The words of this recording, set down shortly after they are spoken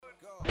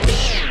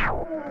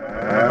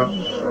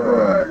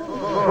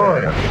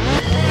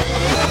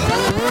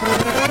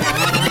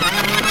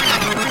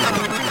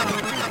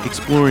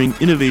Exploring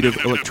innovative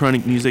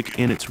electronic music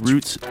and its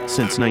roots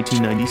since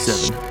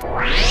 1997.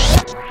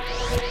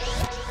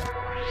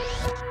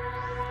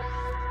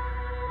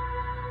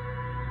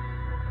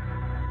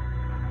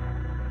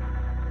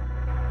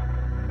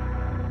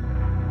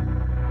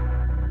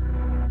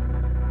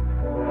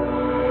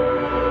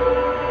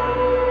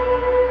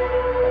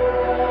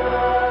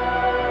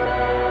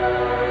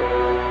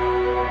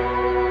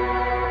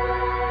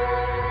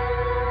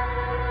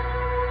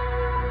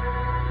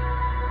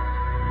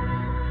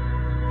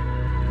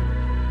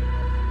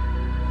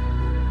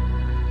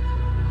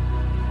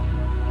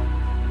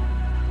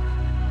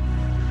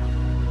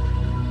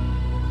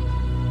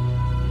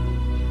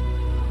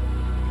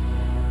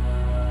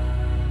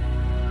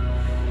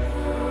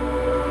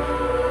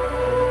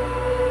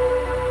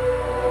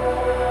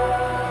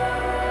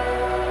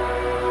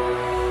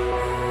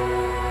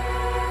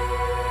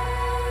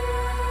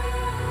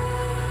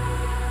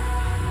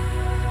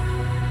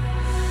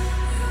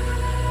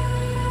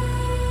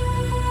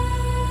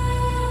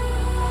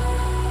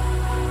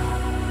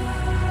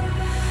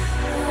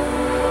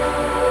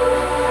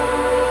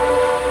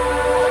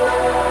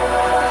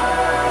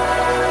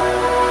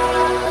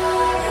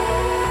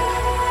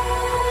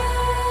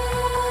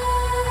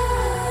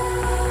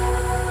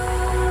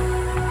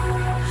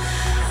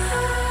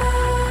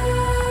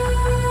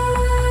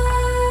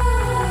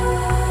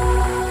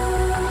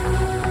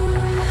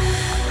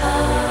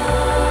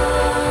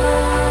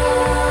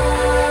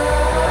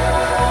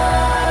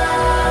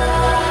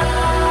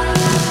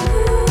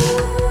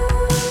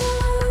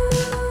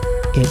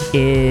 It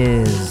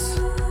is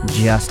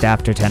just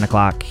after 10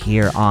 o'clock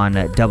here on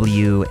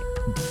WLUW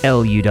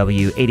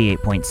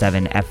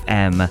 88.7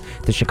 FM,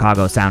 the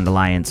Chicago Sound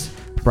Alliance,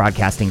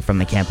 broadcasting from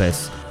the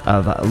campus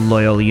of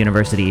Loyola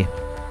University.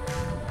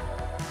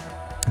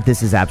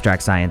 This is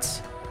Abstract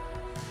Science.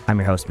 I'm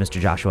your host, Mr.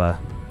 Joshua.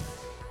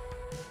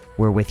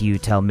 We're with you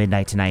till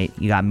midnight tonight.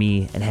 You got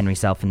me and Henry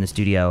Self in the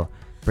studio,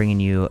 bringing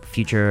you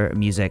future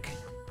music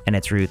and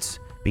its roots,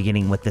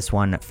 beginning with this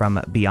one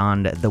from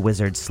Beyond the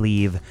Wizard's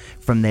Sleeve,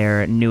 from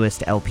their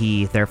newest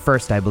LP, their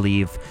first, I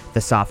believe,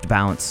 The Soft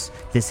Bounce.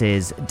 This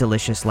is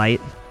Delicious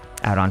Light,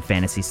 out on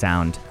Fantasy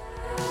Sound.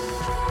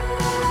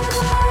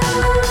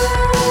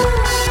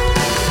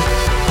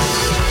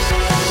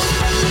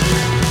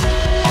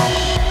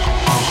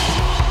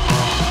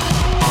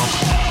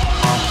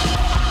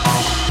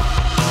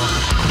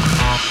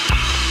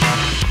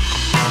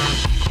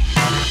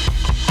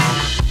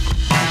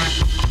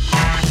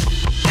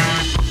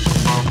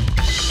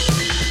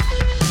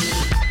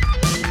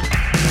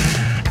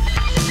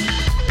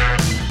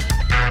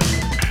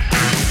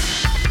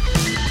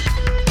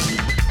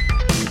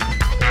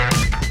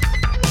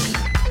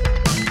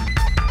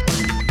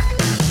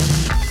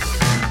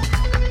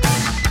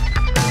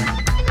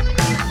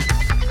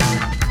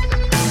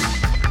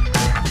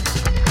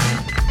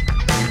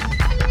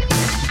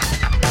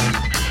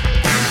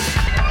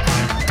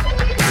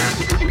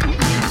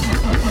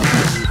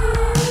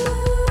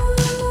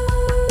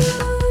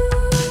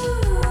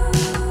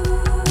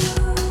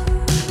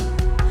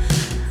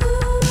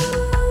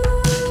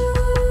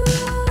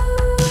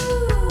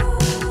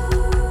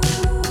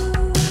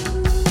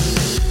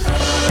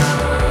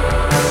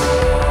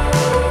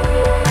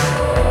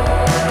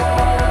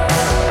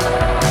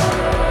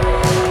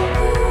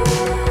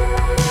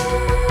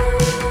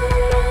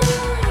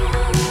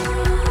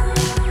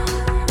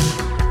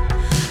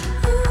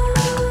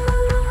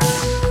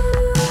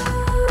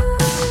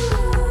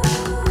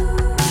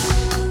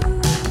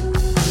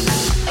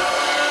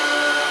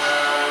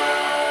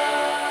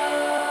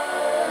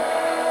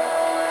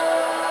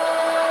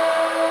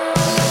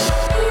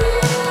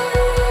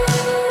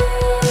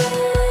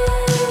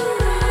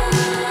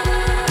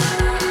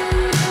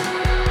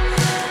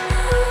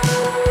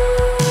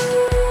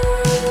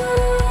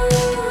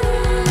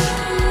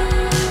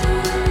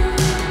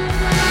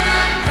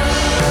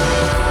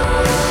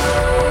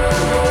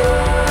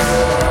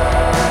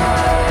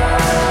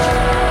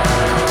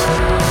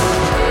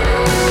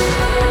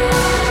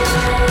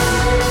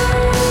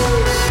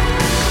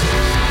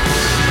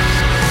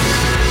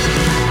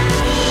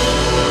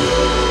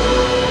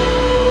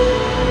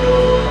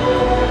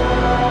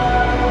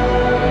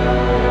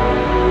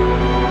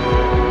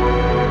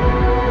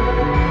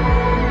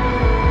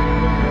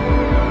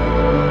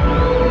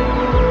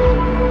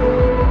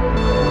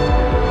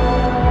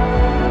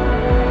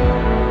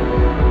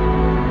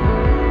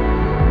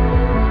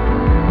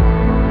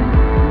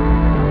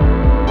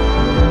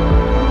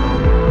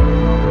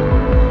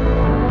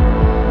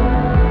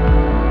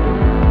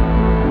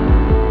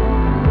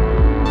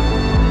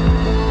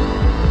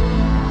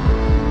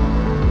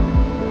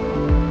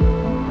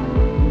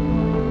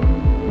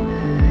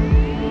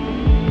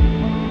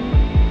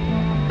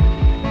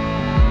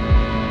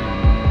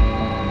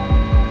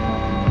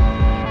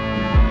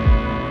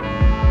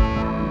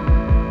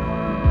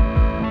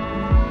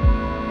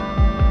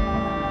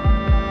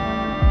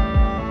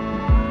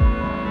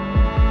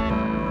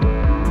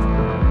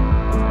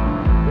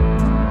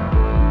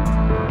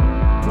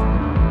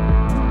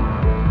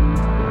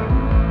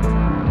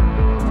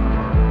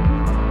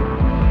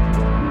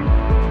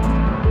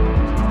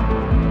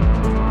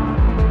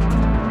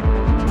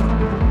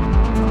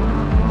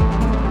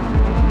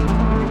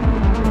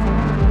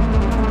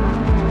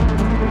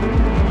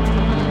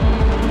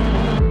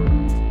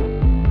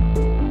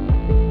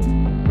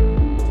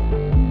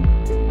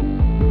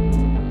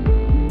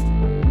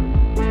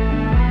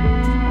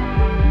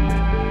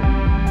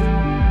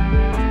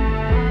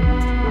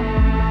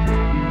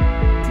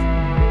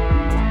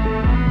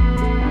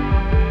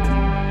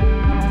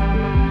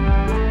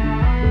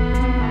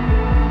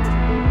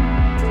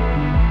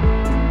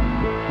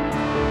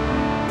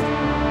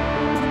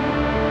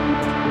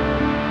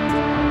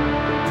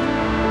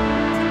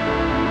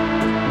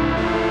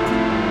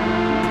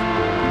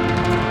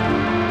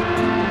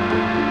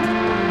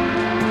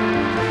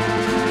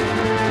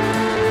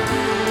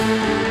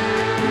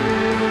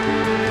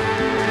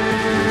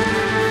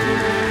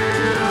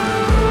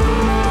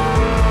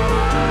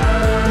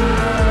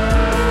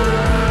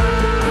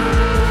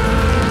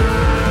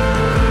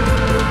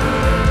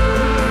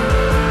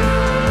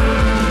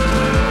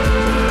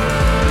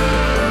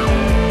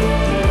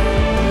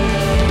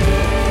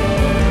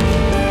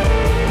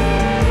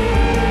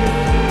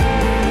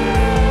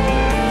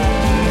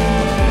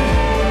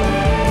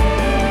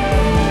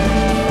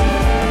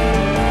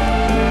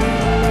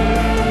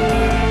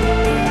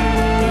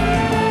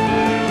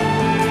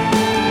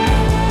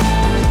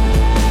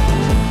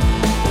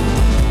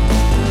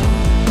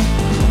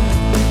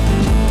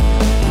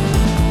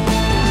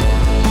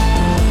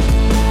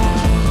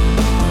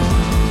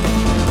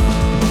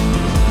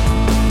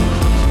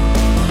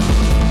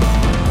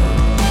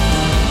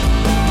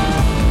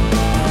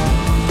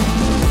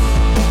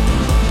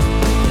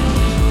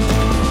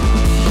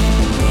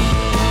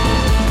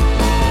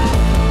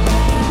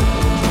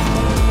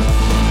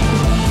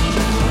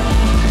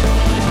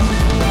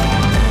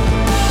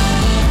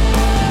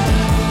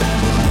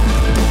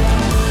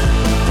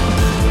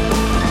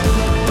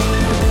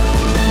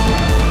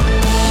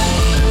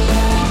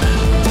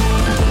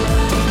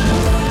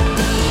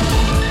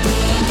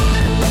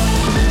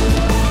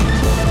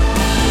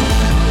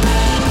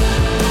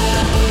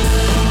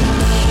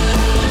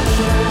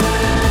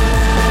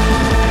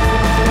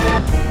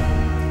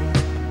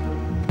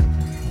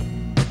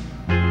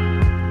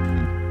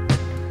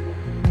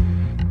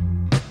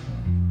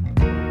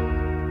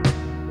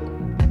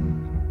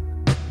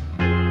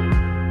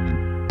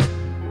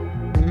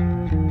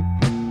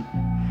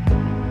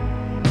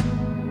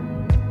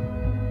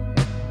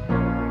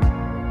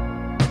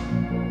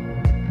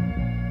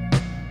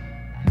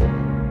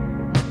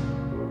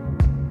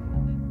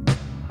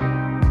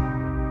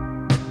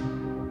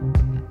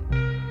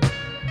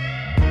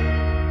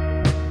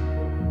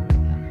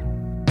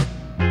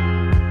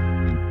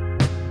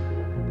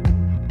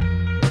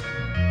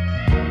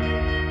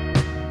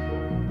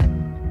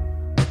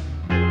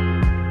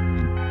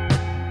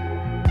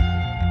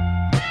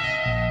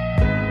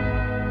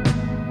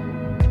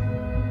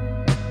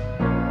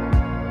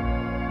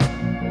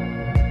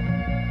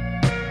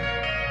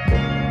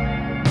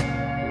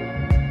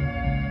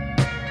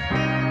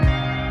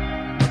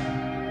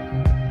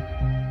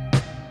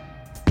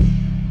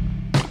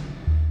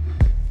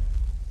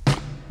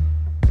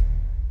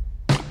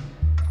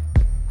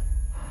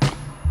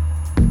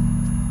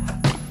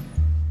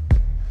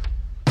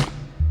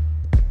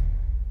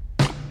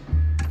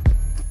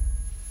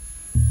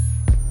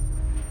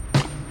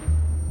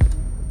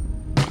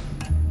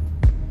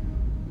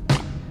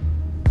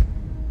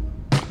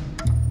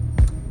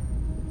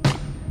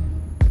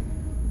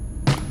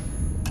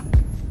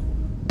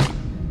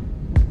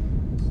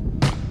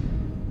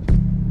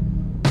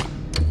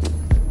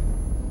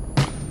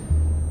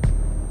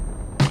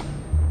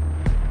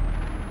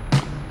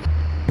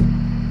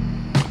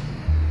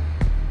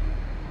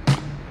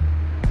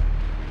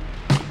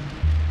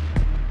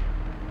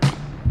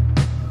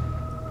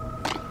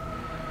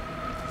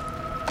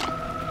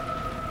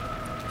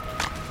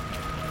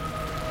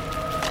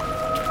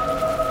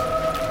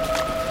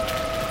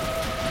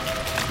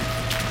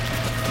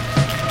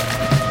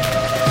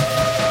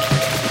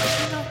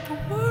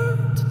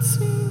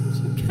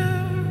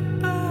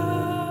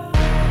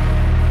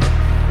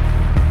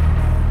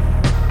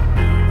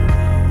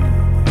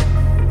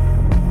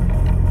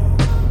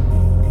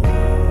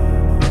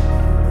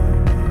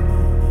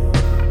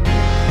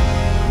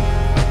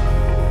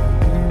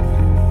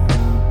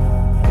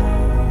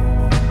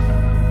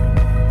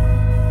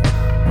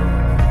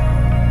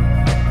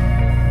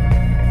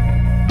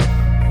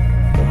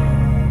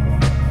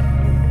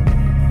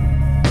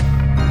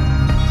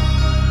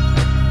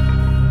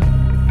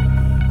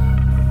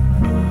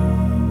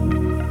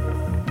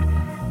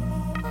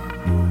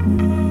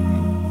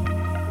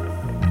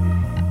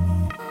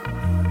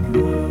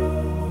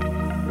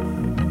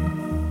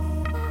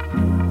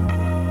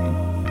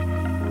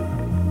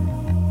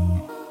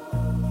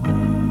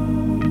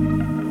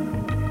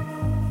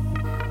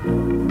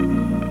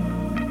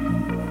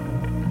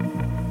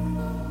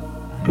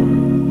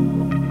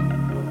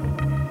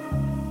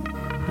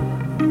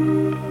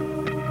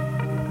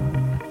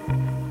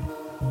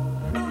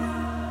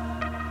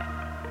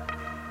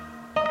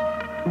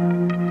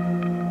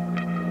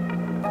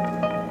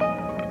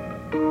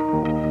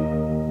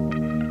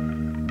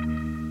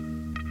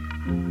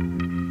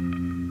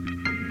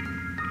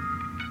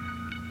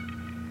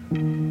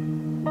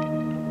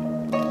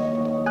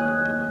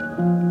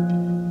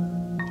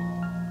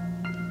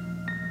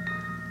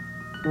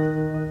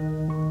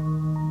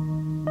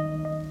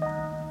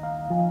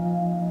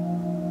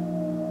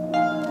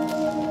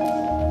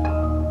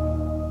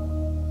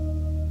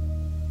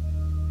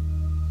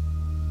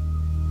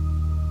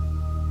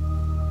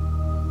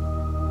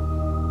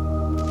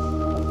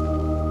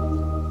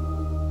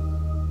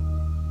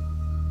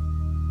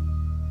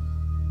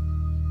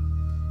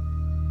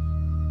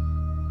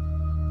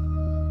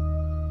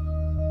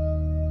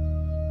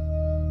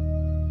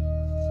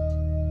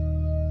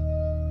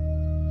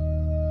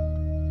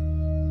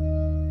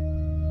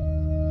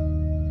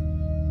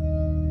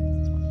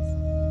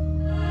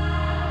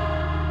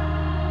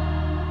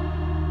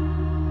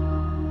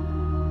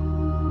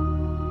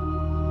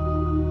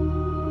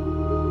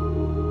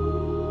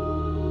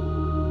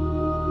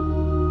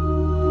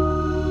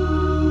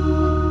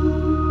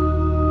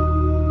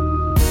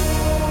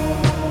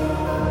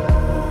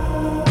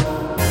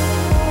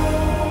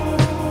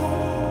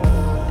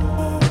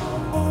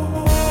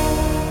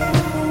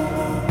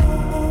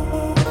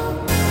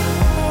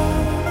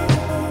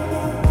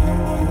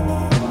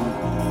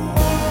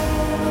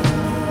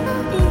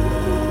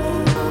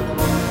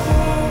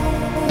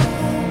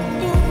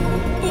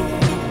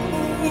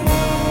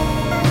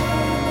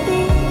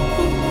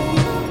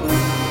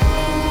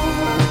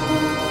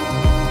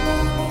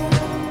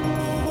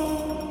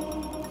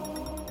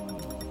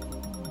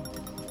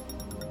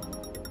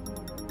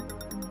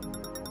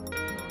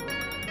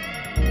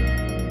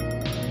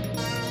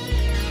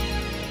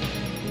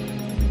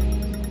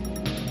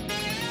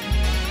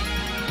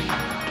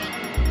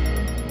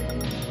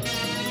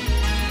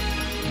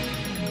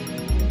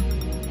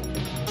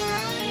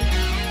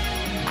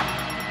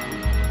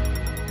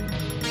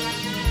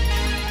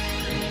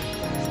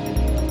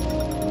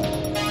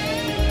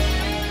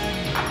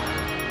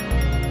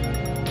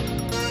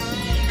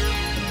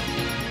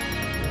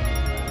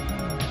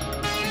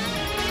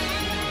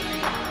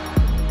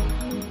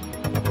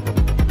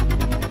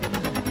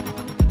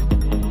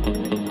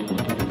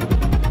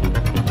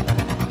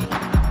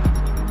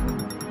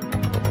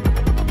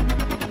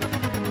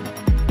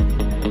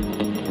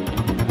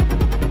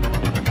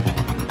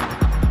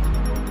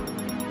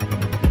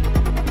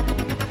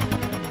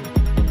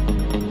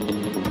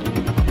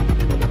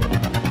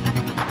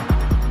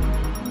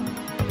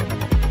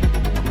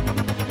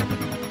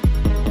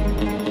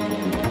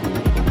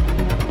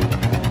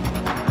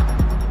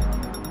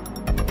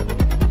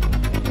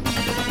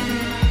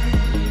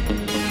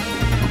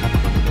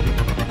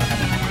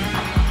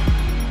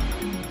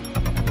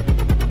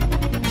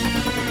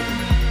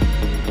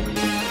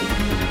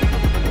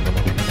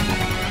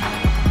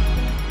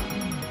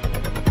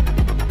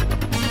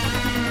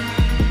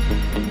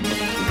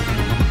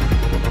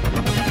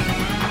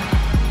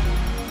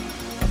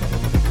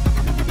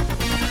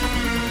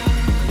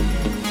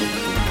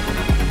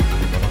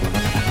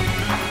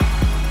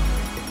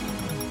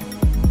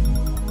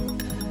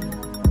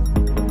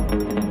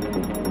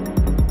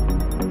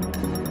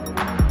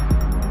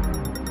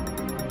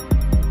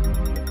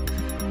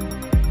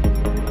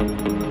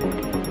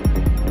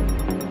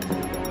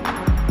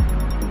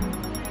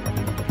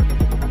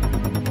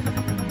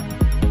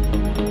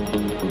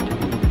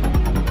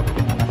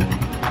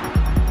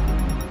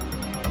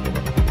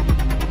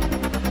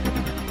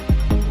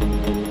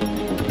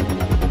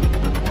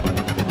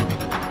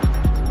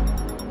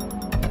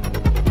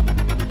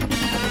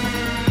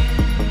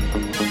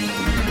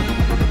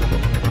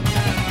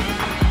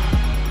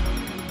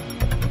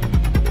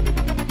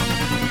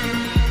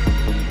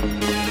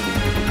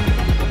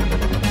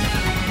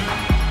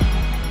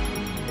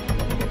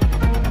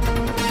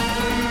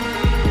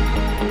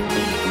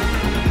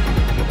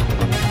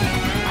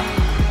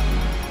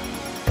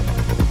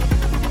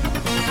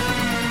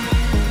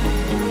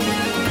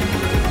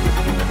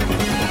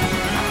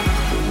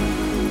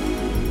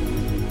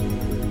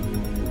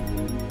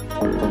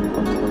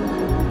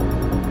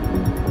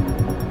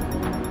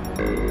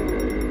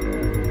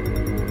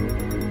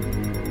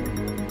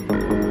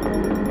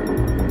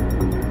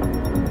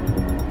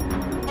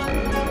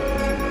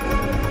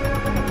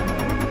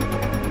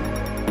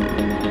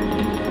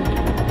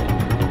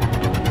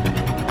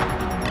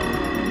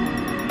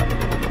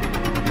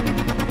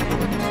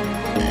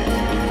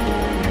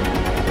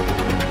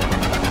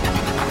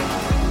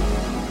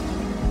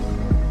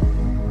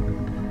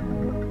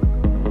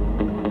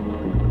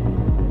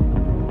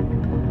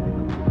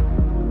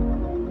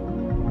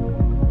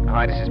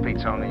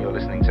 Chung, and you're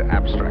listening to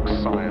Abstract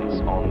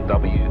Science on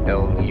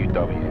WLUW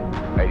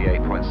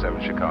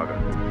 88.7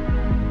 Chicago.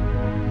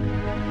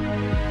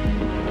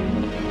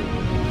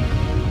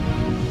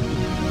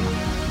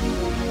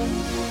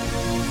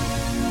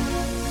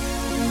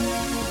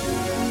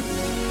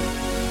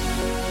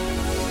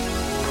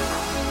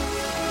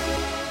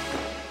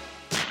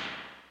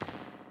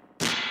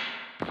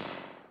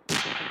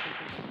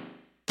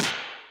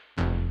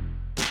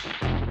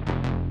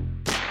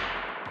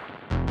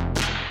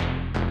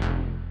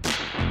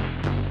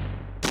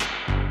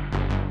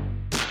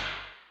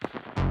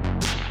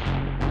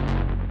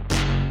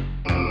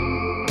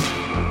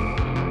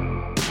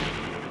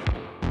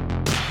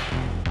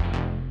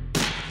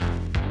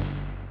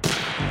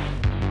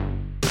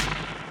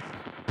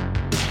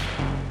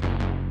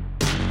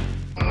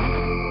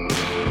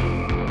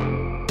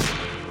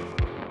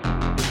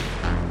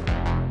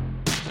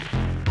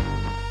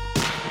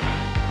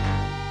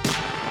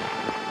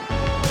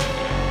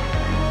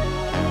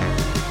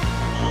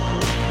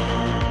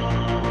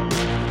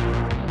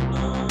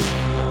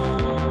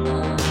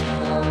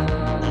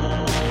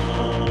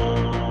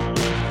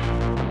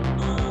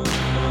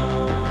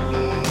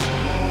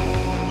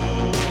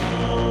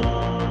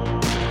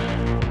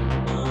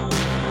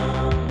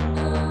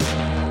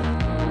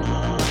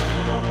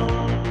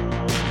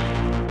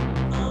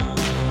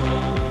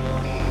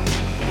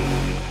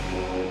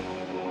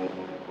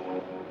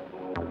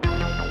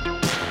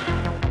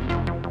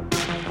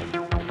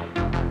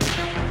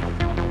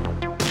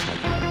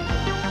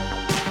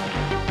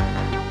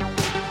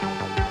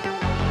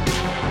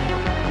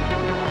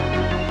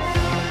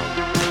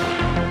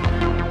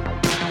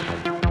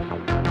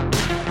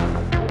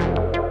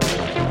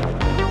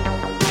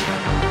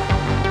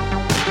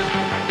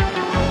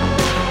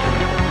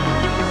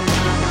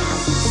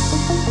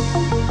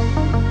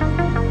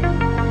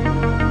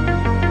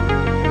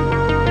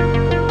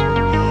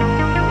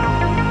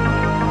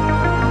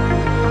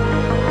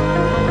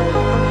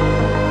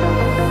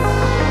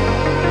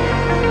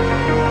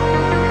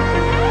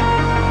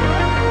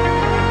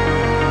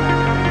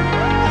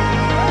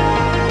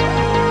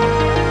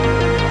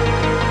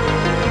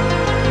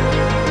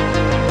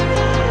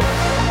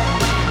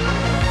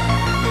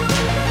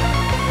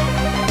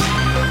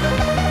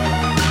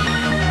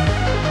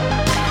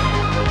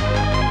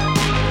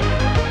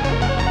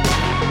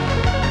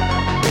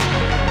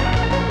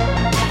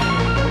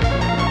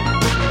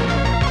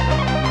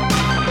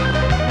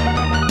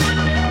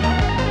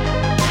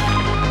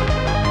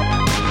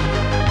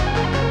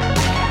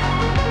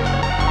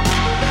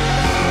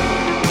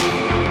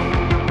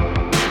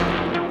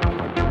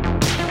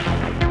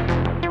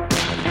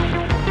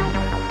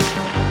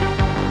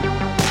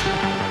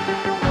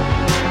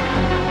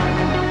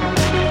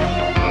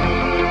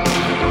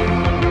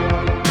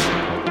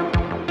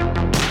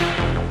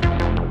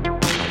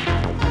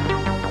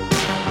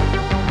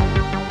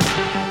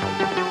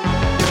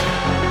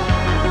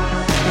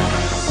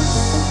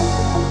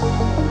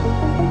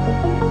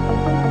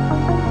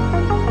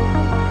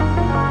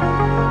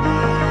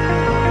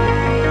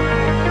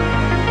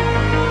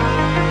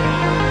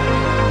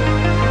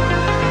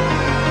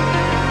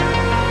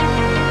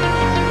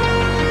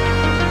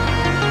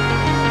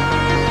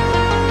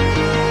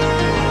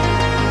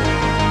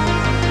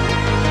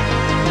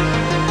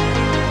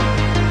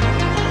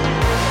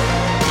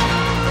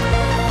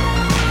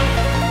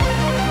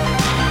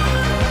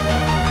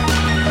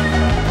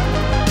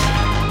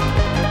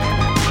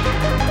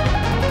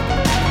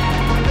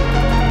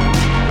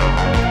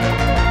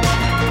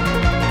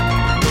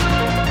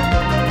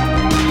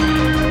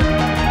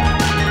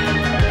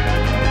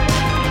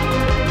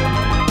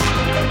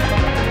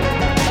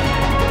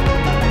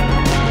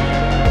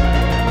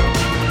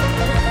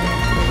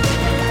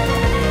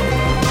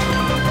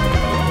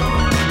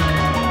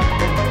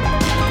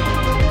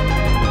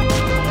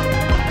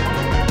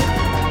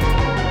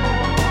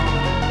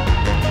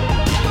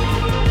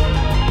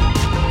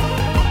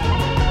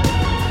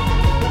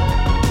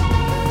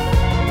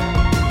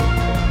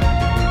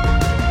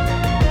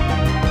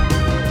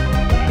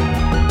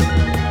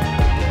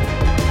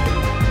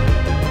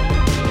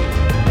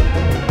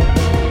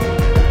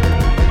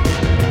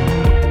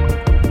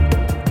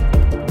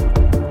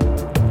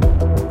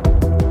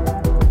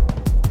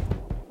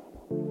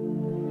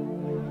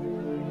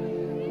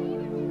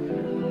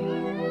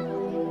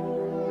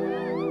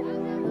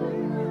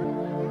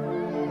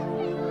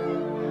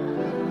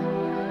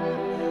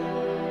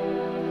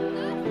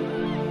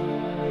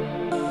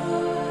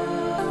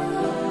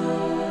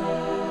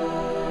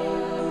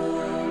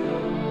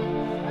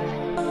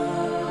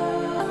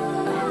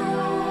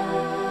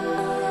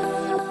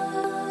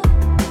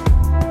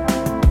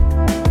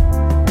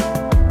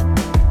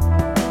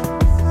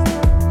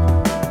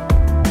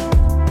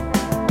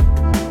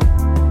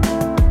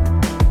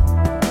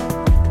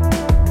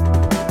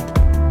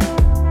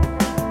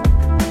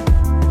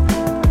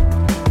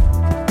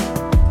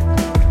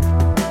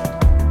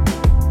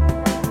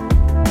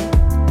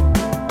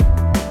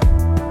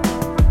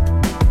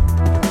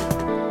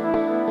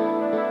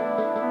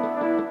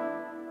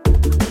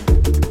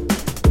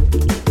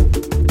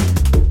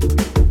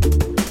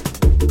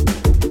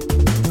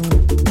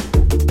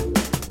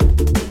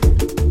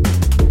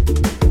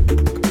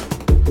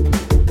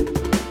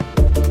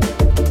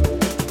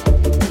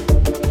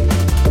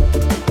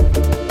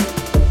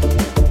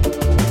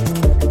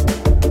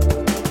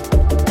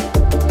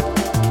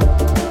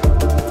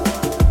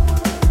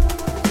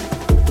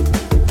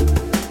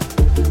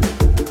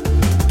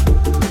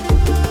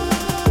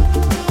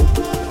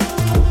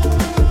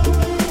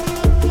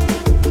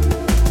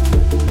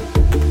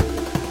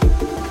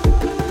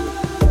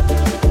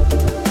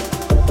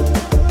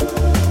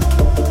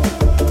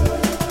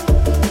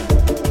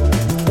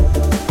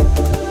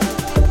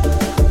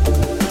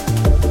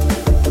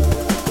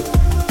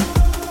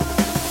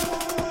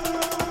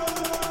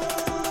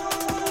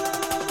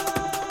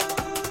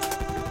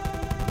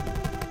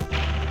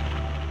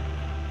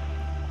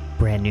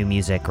 brand new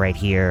music right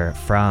here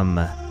from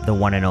the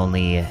one and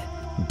only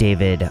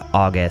David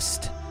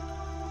August.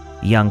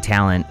 Young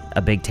talent,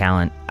 a big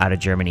talent out of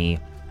Germany.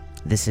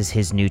 This is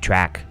his new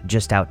track,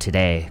 just out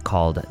today,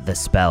 called The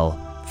Spell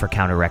for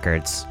Counter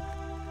Records.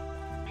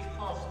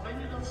 Because when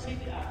you don't see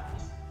the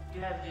artist, you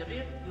have you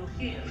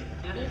hear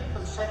the real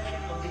conception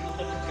of the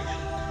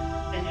interpretation,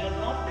 and you're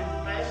not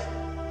impressed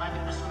by the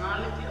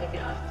personality of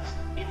the artist.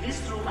 In this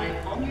room, I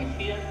only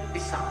hear the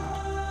sound,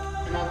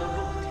 and I don't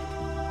look at it.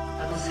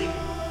 I don't see it.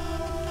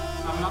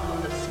 So I'm not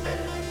under the spell,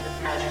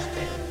 that magic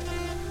spell.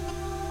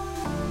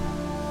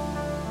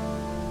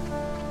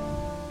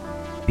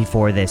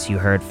 Before this, you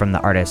heard from the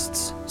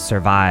artists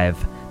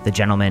Survive, the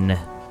gentleman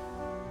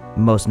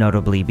most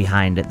notably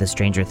behind the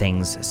Stranger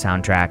Things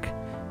soundtrack.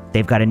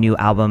 They've got a new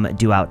album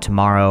due out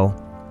tomorrow.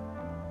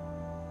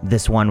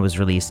 This one was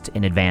released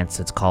in advance.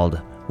 It's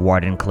called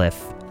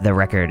Wardenclyffe. The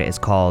record is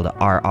called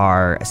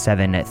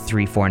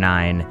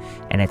RR7349,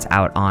 and it's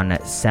out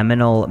on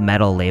seminal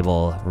metal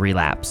label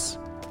Relapse.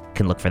 You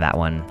can look for that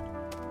one.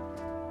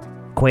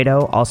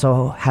 Quato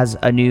also has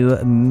a new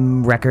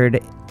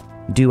record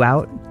due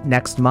out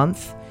next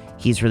month.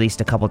 He's released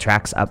a couple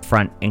tracks up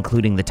front,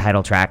 including the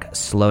title track,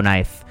 Slow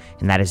Knife,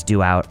 and that is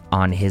due out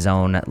on his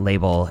own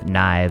label,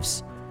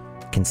 Knives.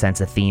 Can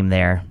sense a theme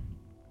there.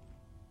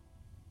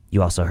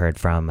 You also heard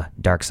from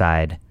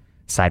Darkside,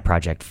 side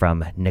project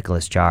from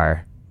Nicholas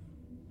Jar.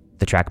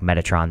 The track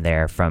Metatron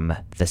there from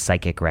the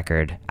Psychic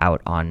record,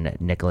 out on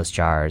Nicholas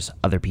Jar's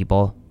Other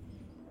People.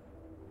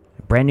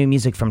 Brand new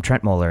music from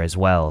Trent Moeller as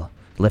well,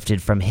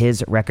 lifted from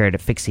his record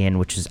Fixian,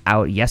 which is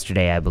out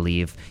yesterday, I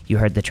believe. You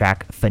heard the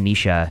track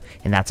Phoenicia,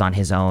 and that's on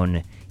his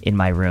own In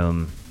My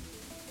Room.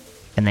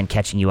 And then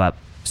catching you up,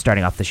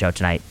 starting off the show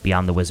tonight,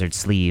 Beyond the Wizard's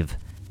Sleeve,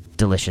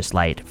 Delicious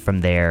Light,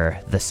 from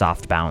there, The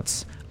Soft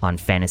Bounce on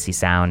Fantasy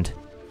Sound.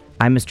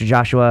 I'm Mr.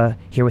 Joshua,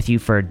 here with you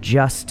for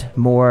just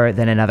more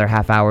than another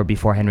half hour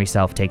before Henry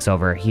Self takes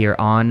over here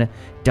on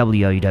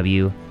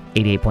WOUW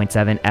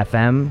 88.7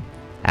 FM,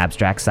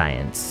 Abstract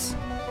Science.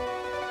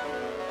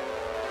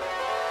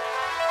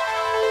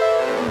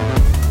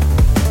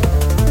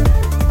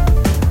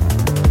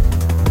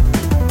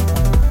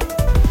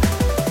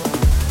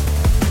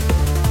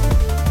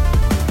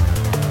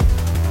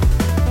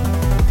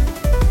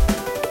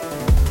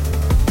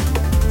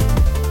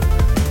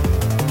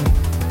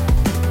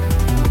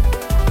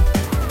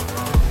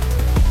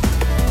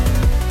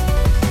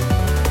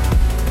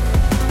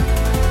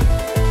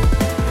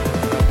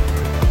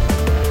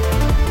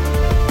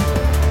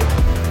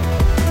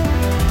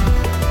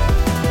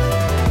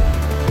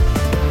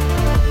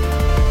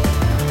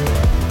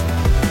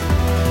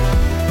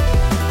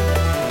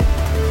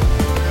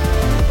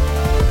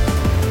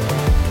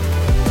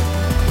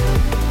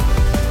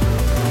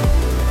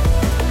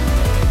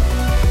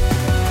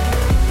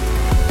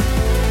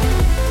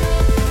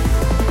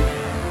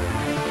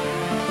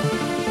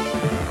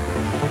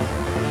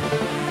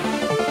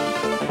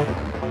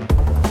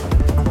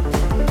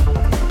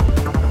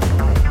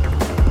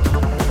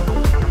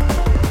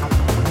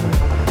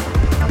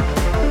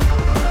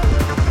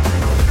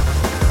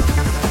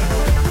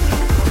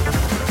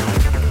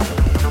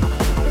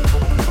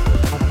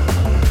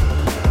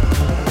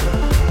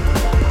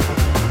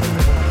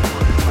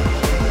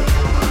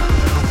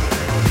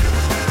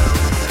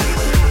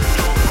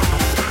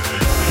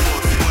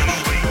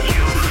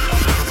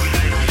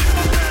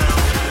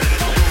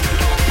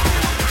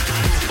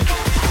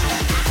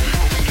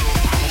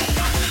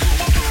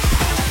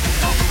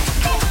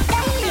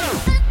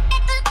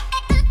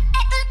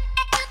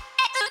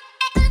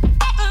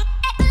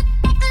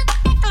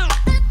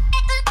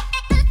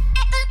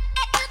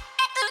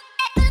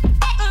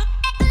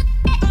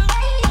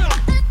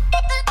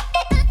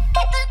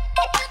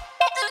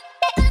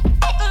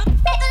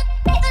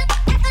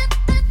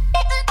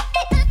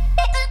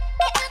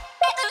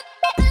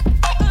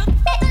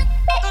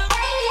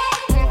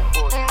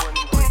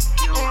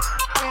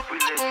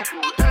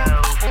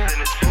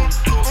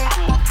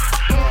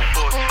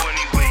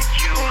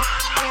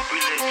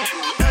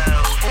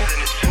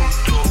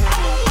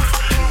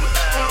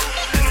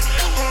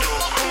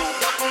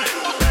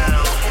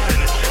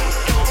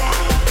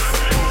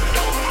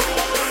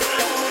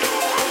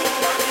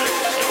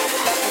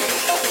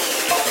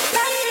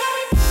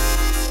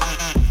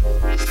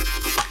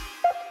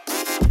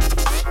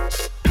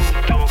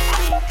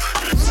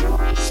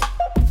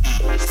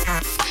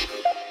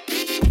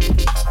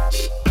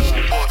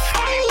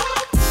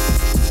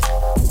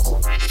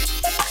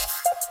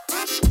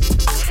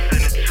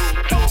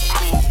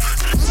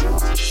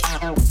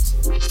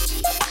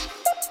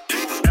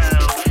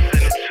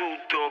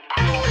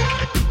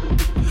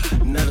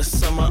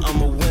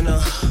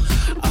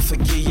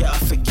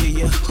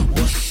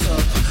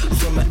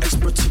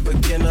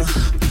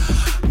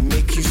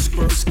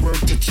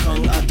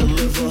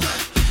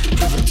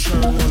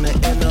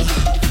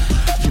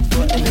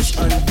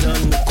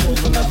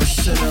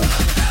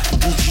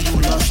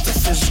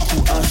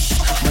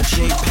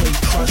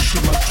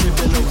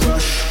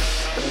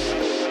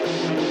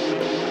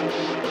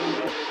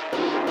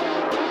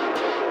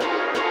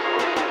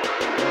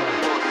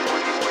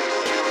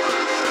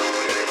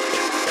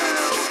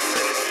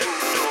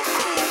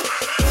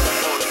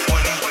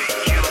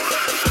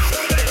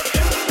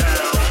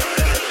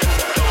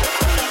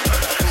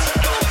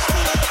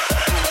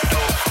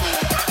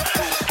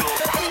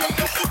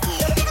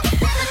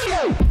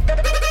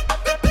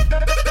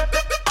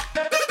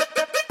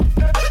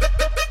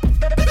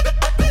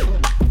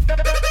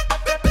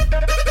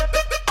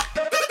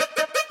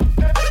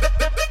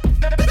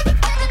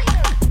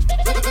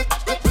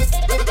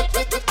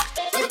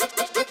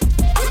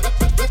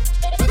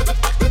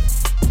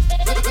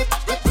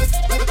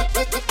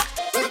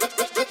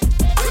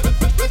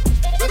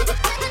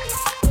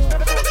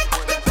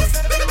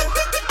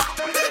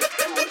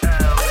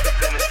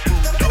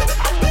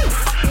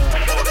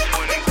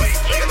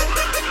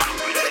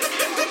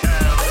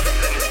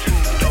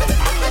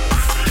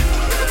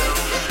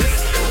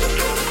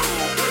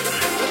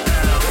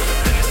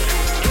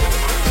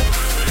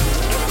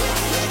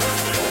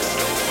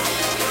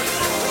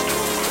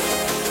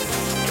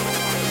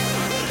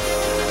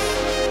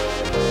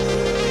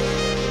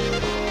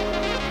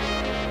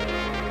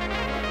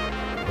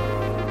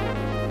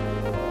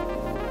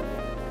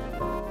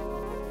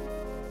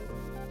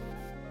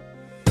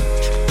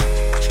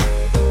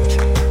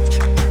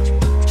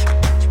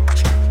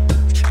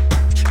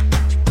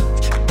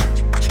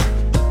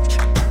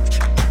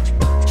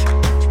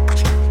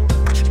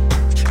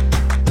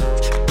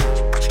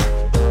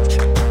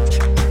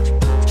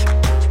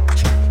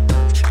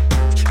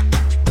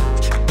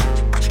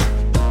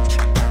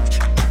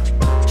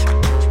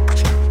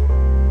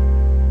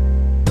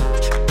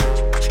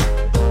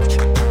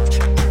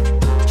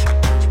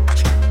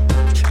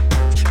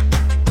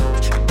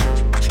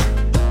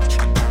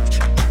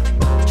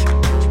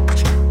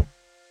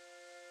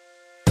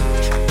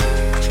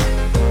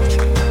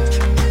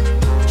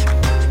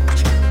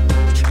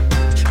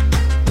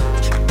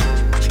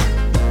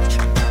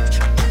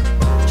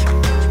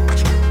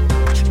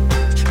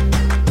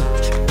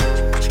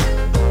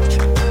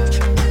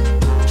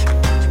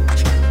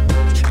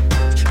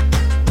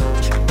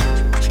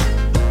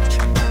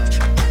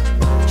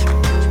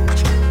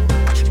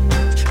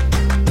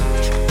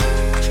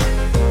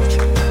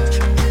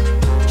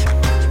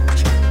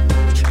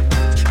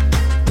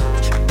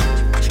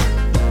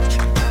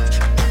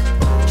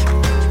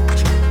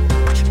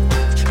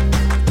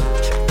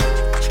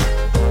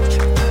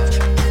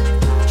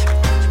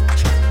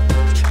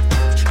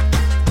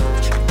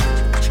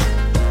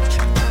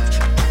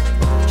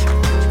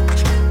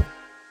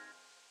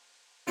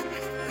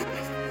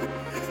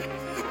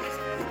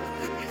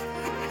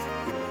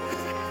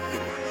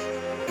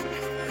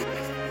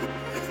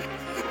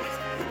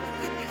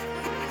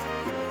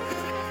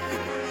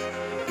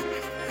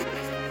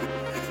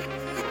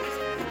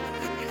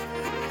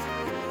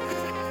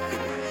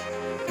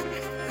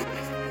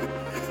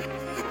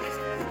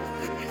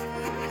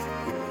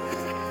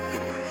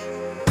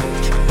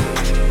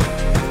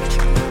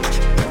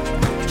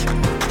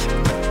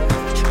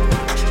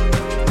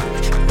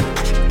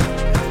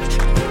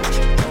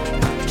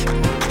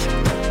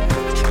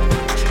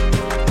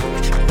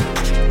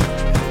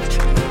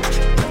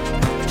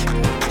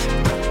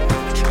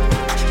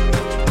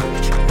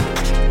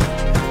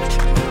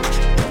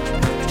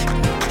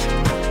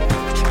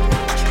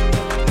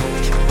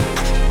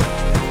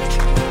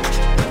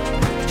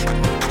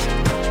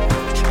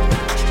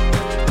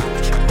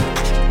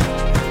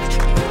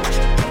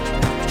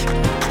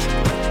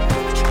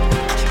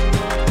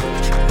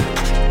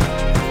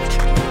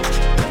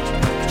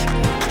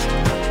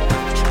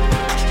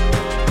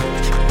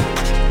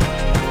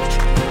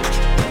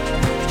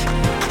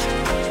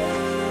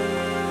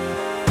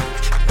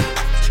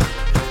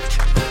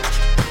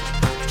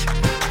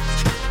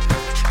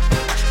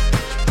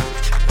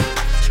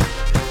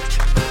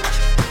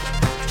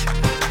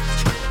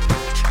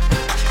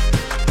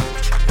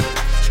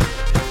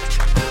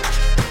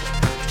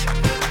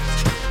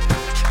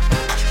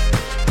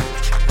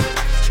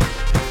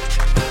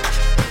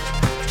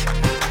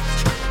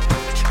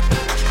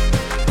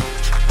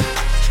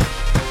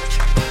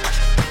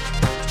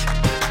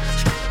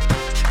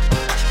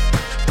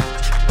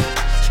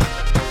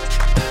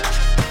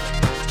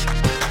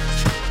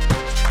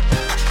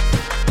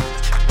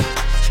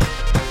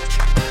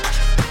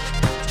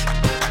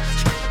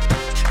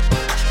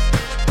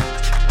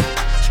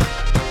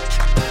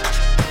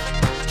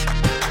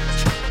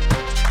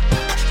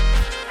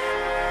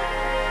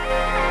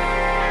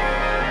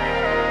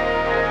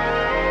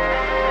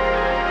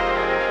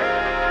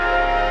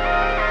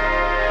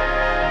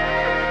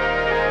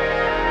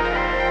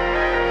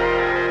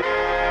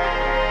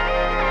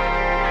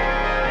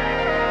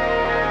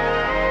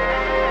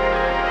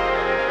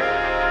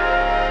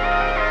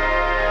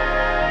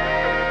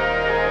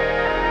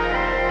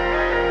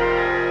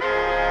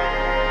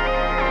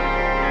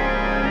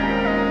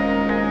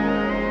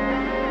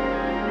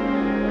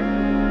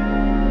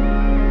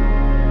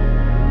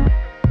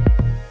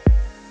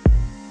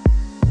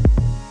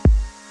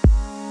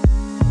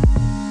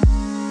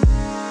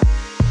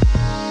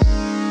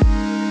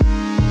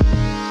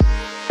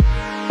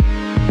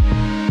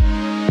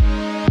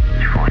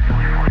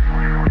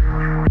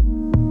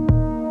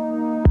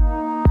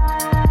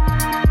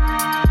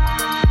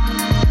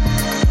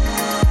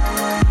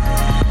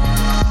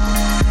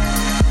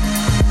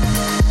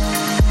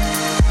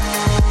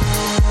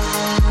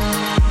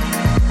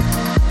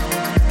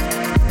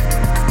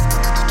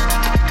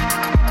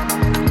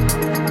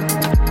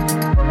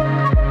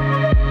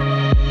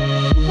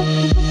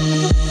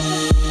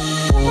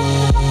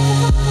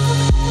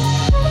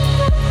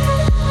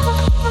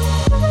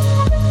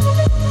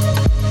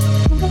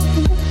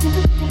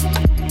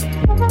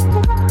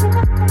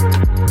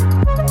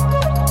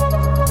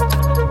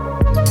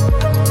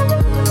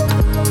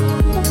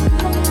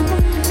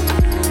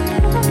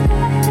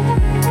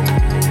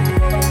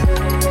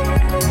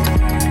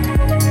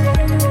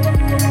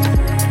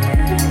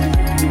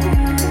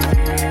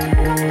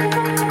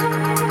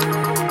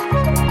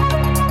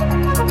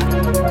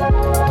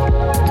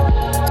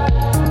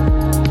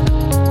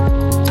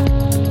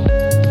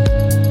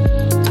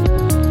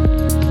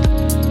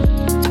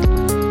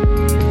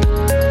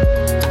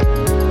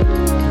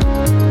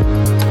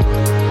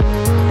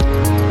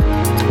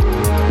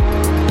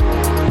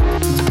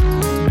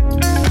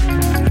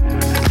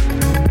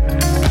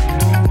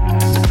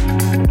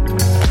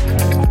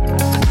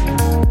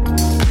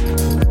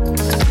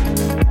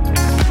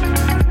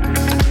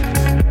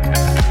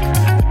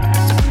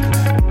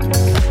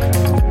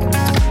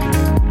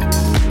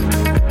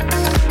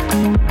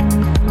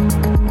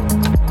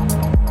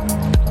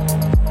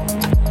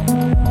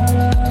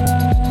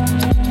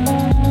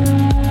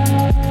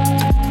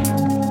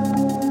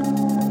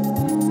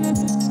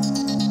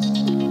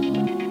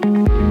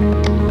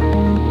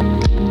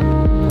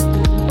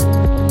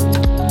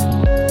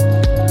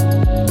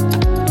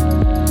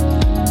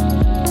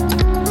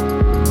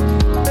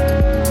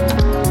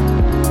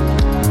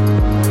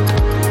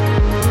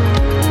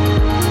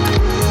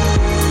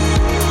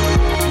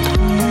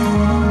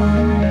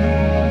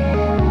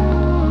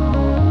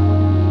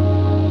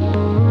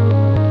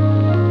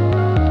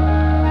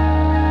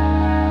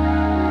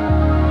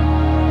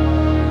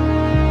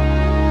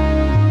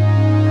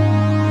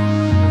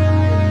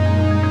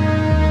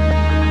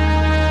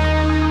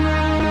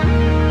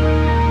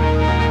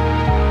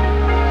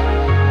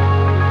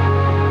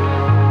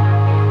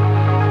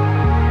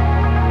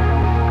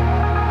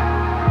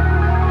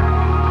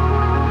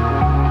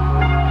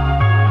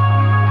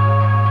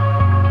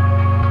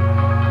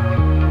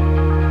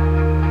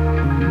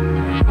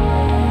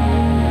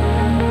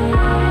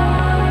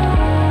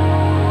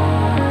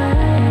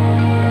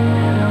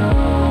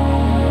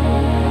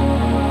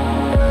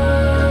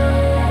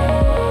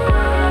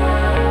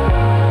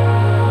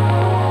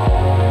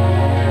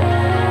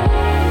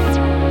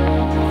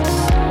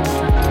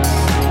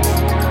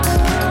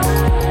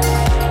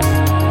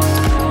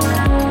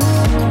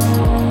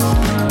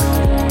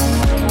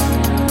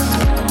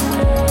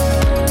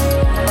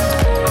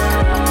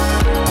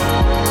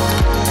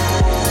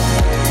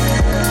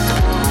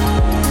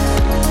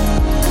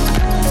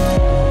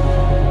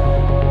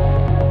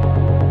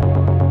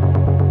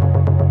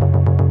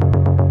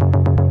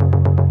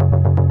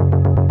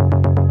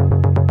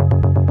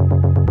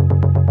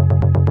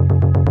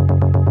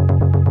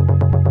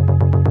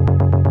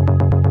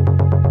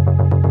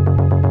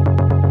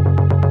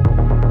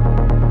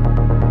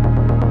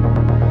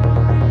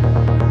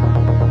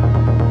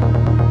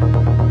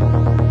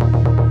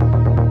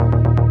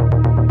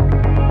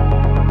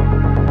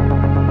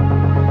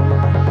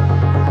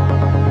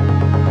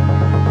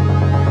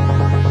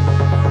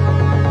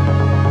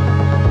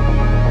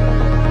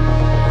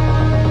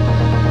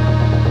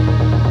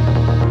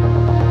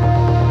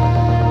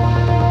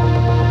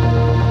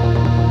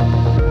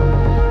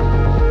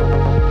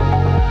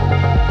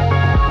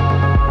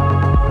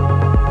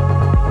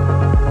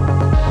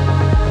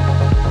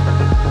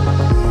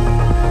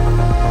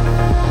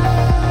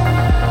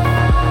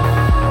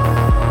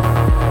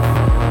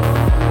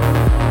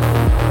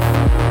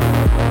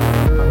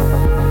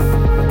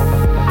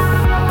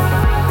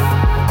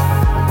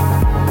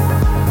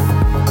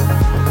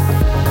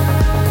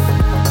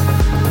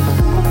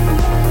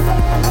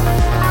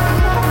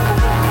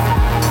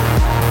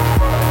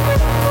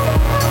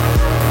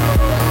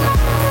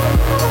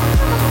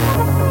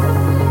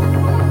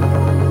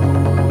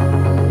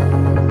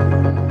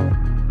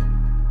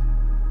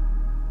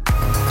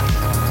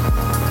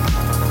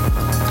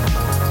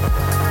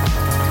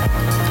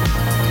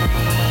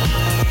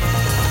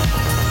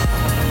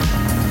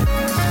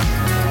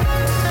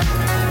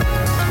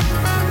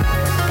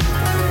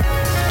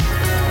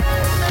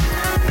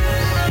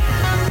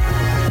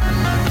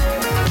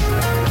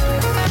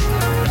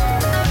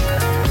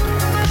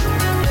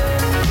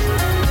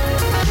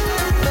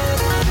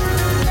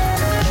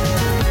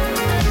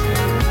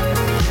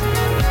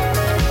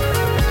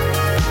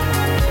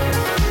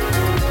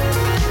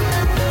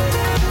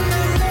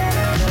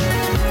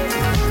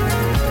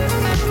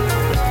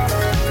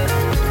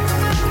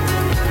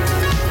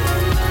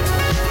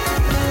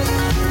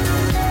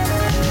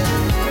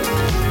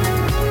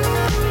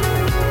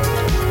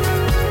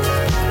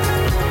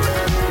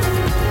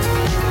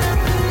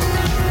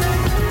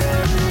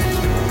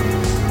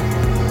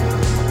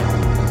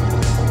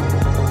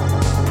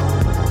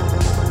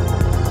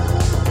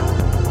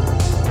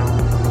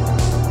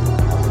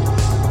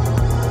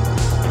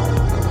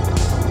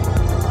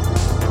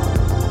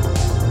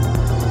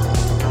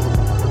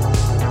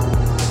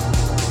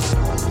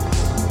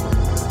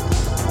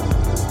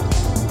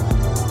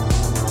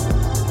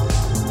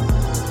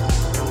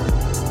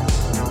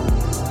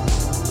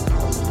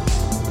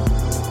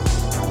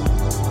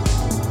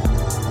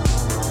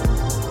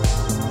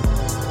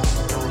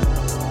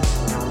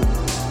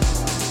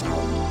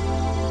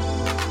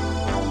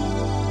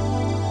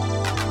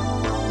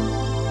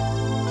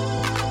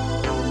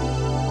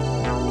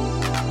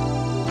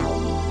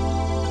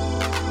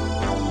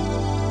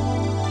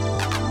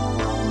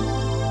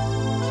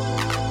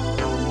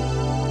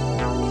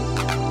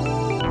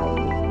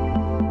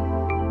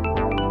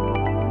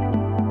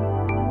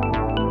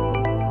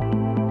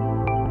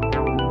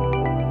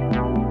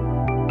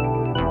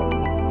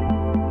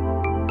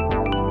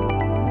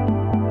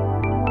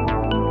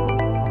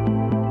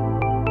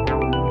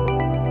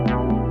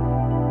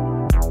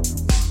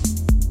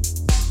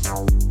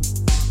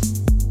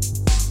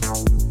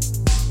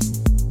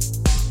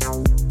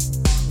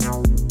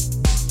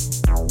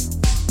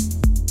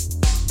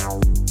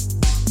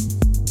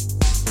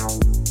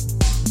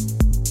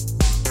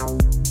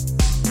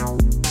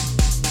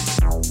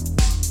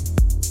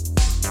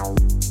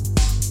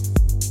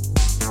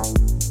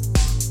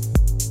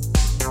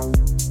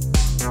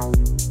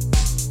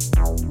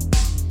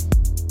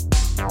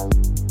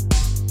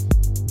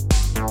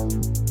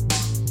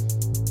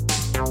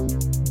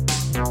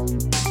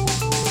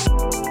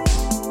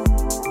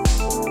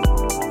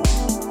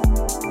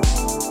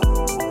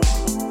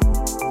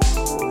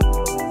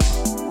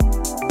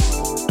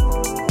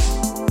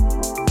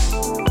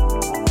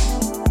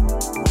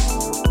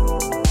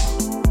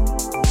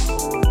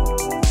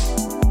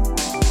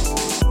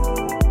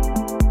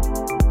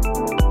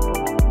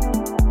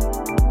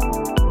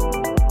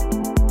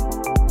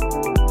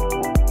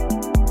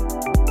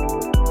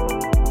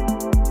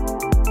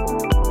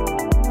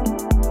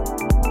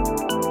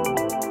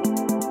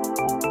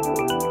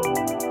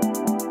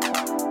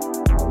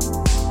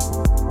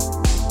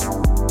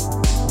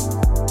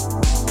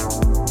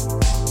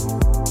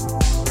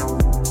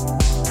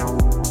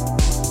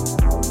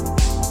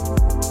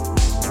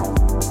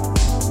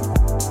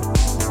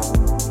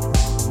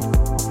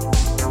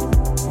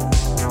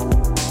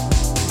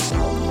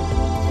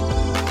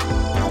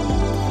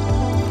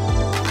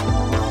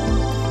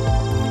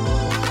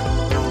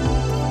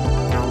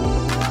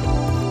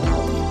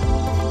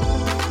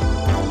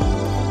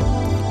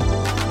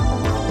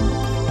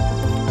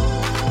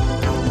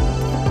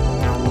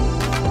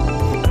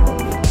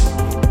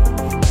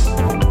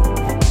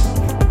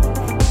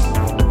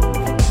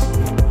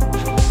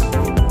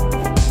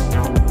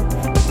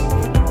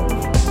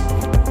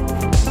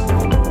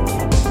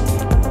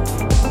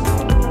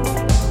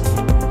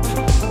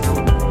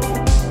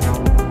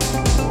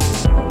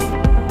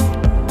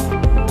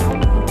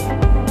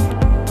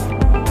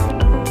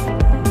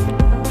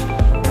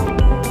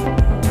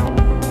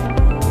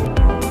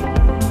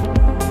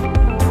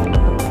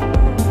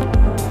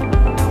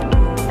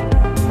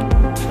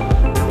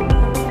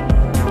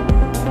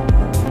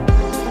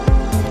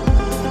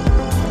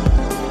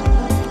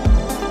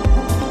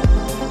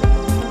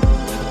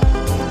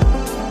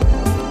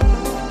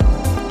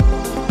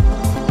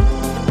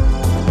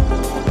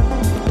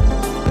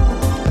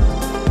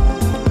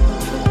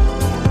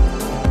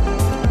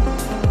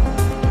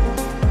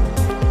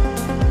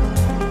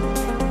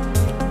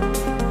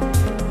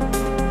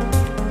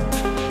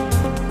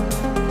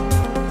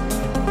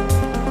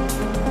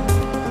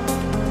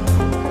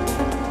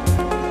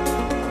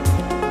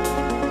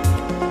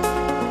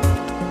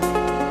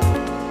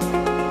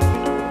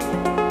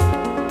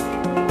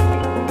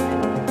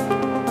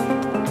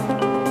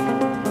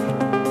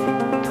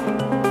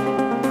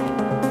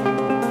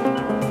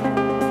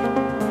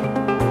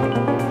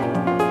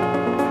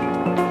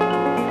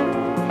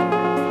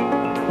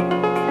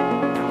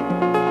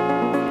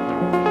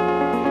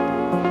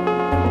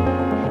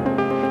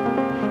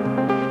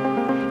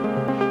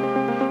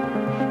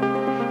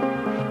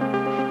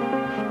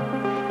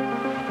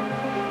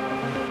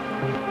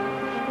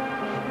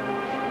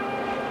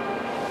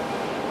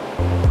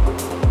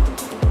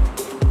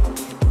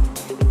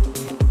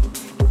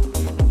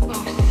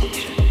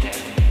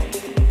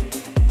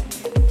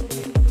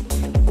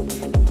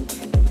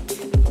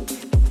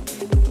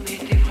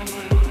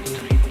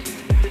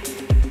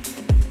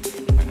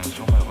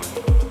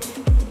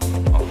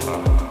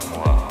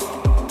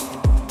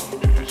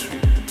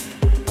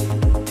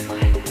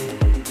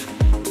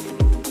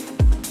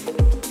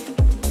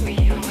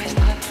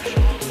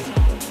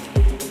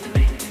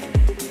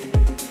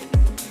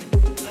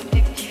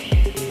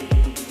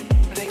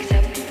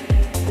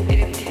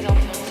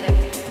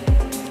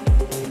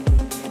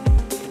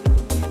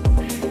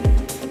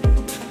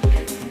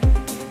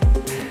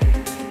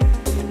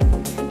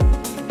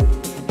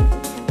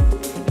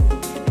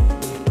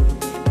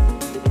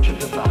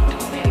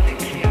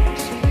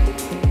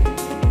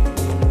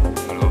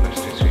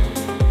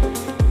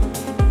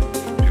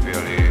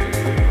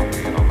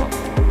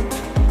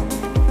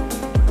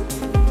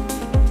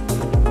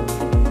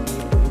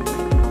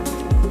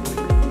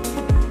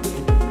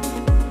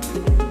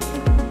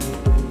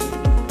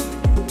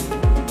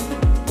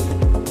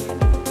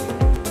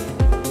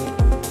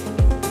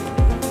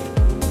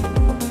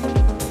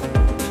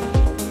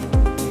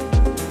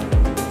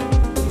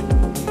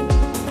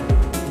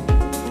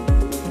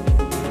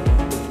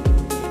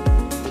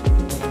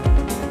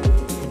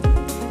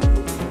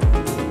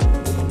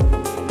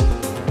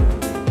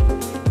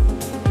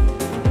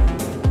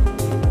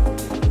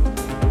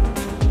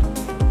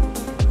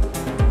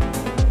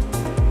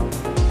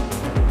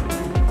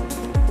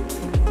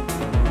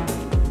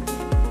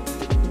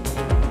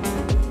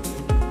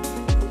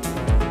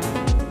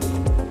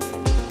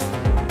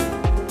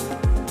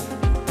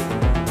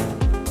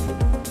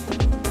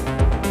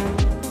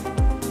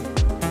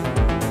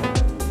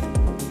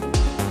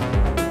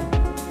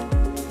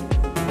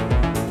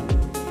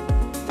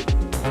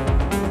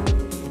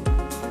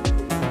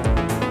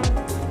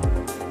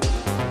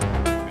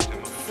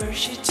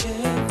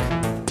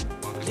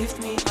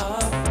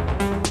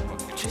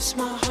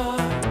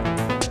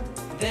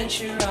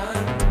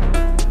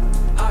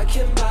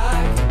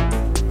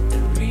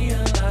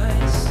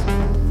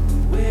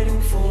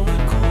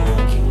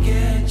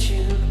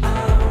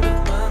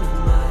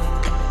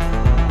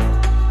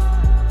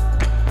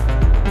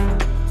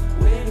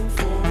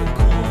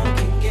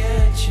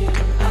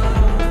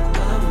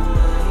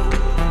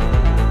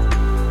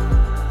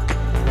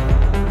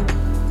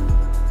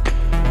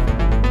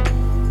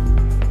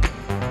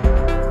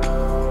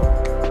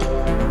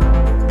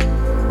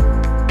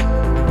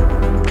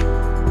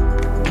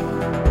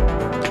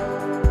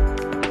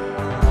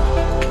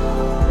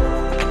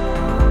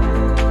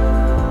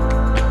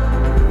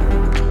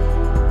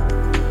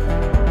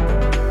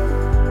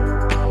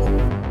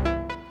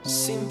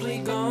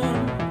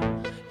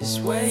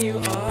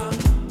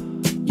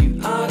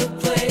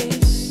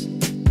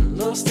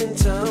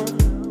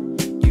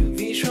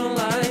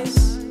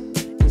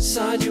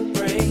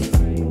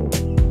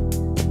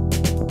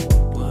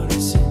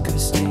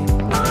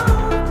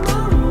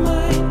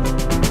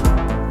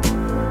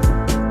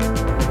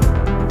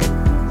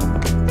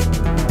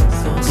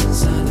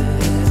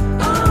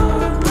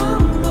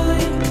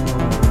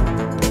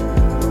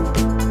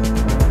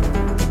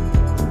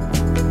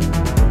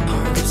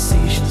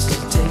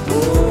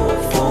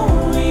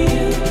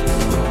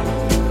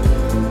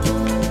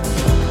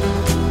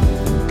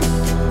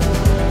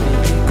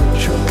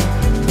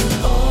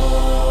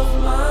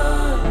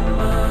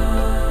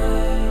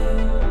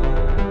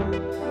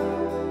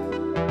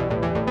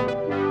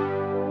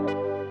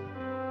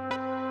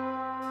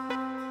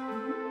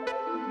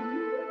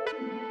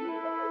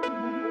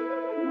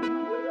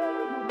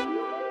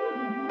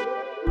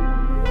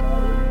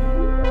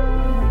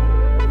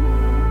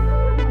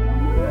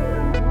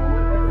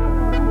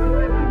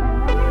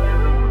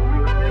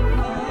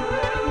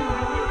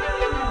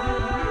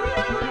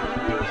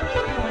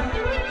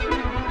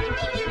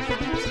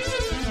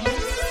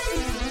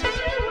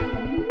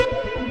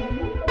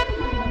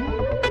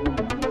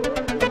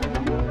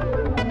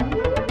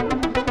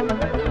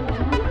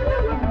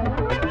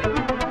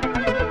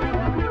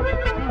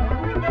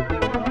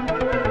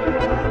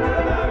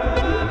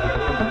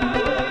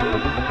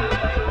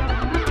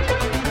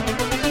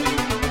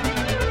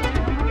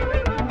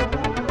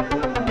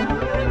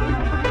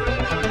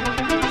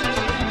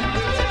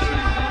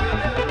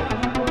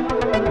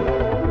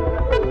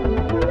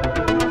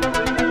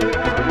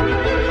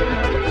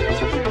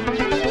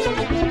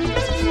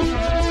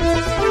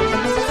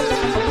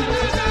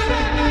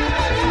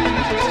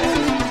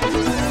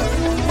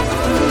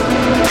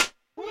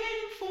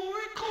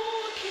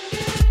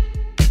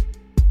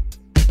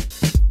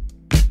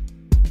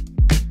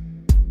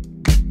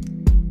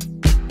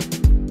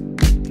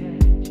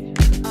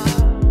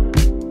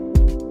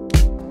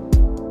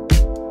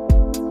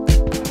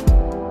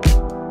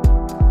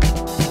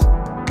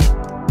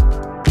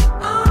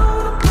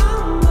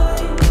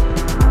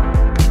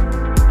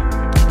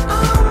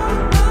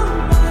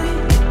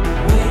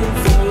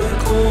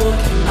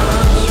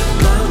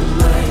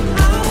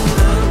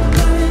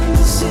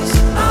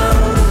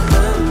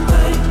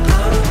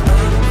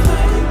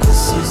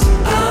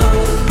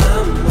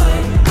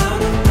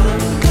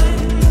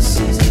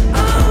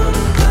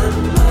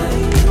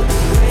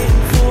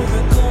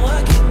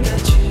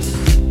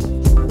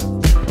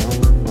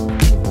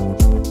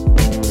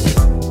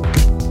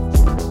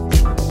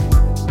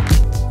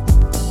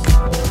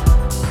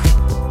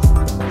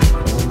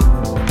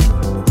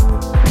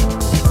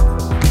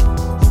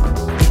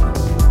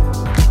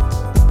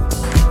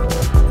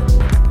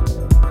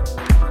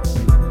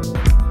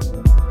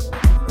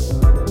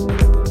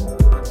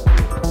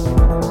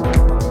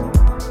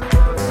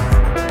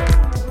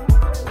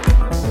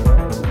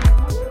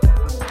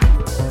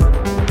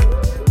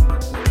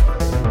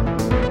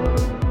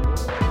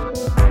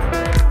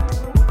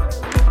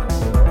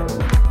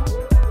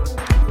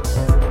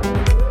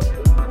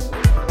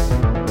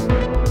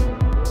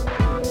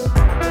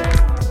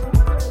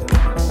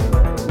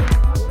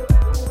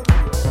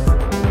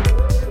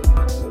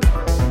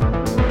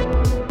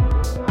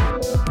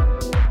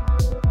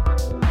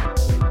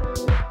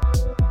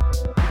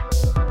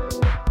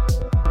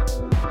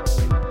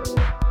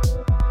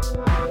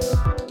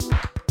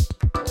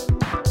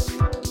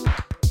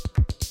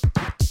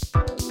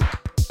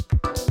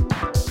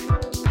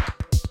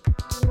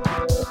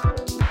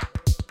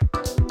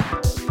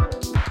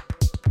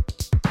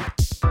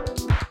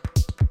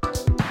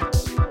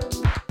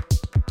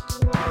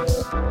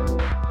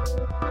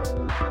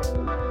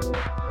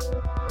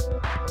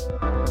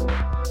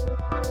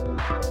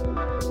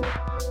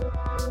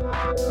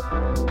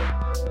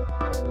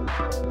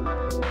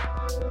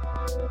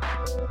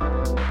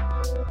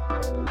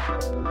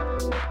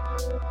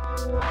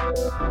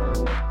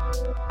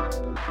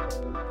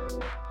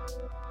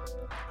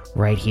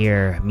 Right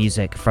here,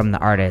 music from the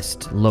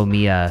artist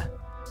Lomia.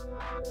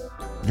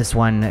 This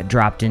one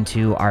dropped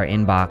into our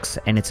inbox,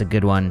 and it's a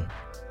good one.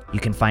 You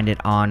can find it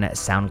on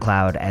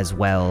SoundCloud as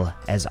well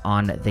as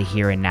on the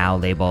Here and Now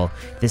label.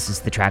 This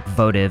is the track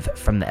Votive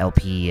from the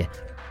LP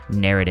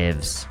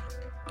Narratives.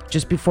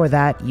 Just before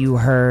that, you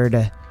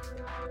heard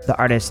the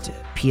artist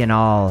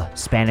Pianal,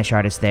 Spanish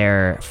artist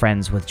there,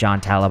 friends with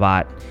John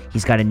Talabat.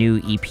 He's got a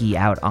new EP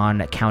out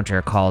on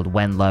Counter called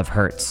When Love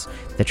Hurts,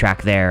 the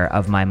track there,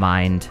 Of My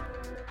Mind.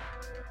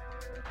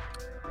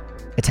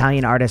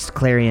 Italian artist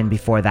Clarion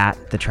before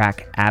that, the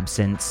track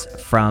Absence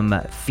from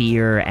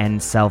Fear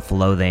and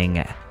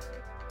Self-Loathing,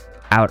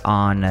 out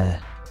on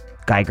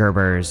Guy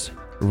Gerber's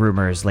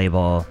Rumors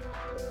label.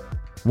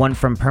 One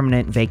from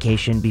Permanent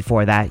Vacation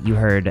before that, you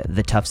heard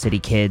the Tough City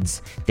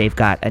Kids. They've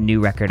got a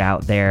new record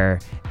out there,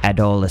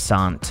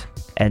 Adolescent,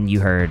 and you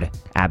heard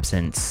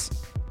Absence.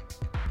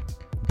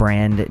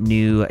 Brand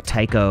new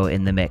Tycho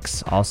in the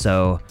mix.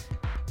 Also,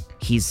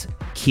 he's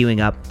queuing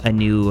up a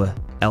new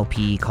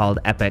LP called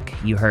Epic.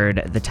 You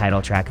heard the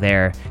title track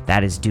there.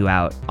 That is due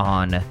out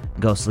on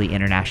Ghostly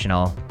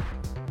International.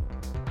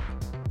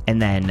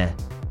 And then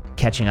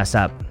catching us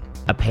up,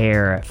 a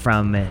pair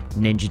from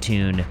Ninja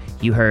Tune.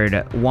 You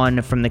heard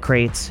one from the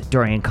crates,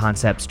 Dorian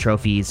Concepts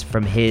Trophies,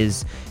 from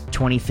his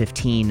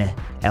 2015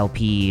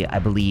 LP, I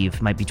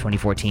believe, might be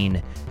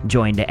 2014,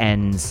 Joined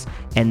Ends,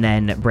 and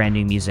then brand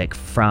new music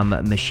from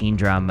Machine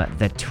Drum,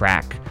 the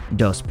track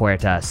Dos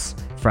Puertas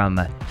from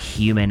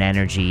Human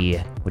Energy,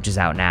 which is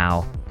out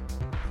now.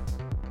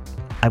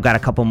 I've got a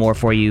couple more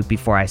for you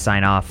before I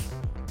sign off.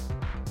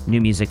 New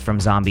music from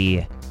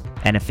Zombie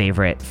and a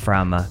favorite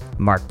from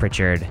Mark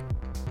Pritchard.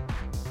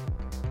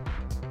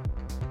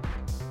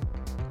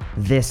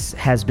 This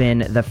has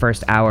been the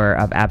first hour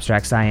of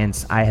Abstract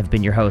Science. I have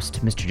been your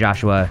host, Mr.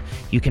 Joshua.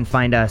 You can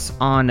find us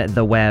on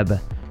the web,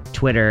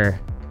 Twitter,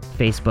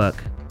 Facebook,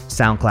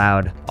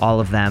 SoundCloud, all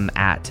of them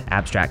at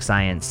Abstract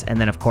Science. And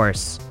then, of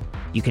course,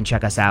 you can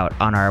check us out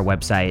on our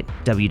website,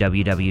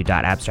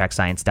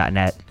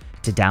 www.abstractscience.net,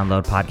 to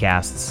download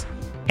podcasts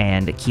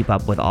and keep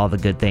up with all the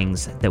good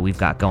things that we've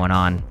got going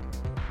on.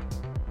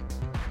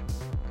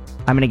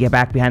 I'm going to get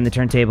back behind the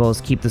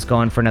turntables, keep this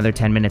going for another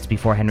 10 minutes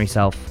before Henry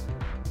Self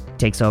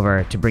takes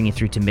over to bring you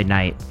through to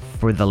midnight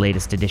for the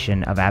latest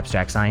edition of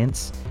Abstract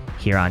Science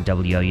here on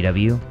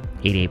WOUW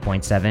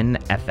 88.7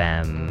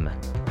 FM.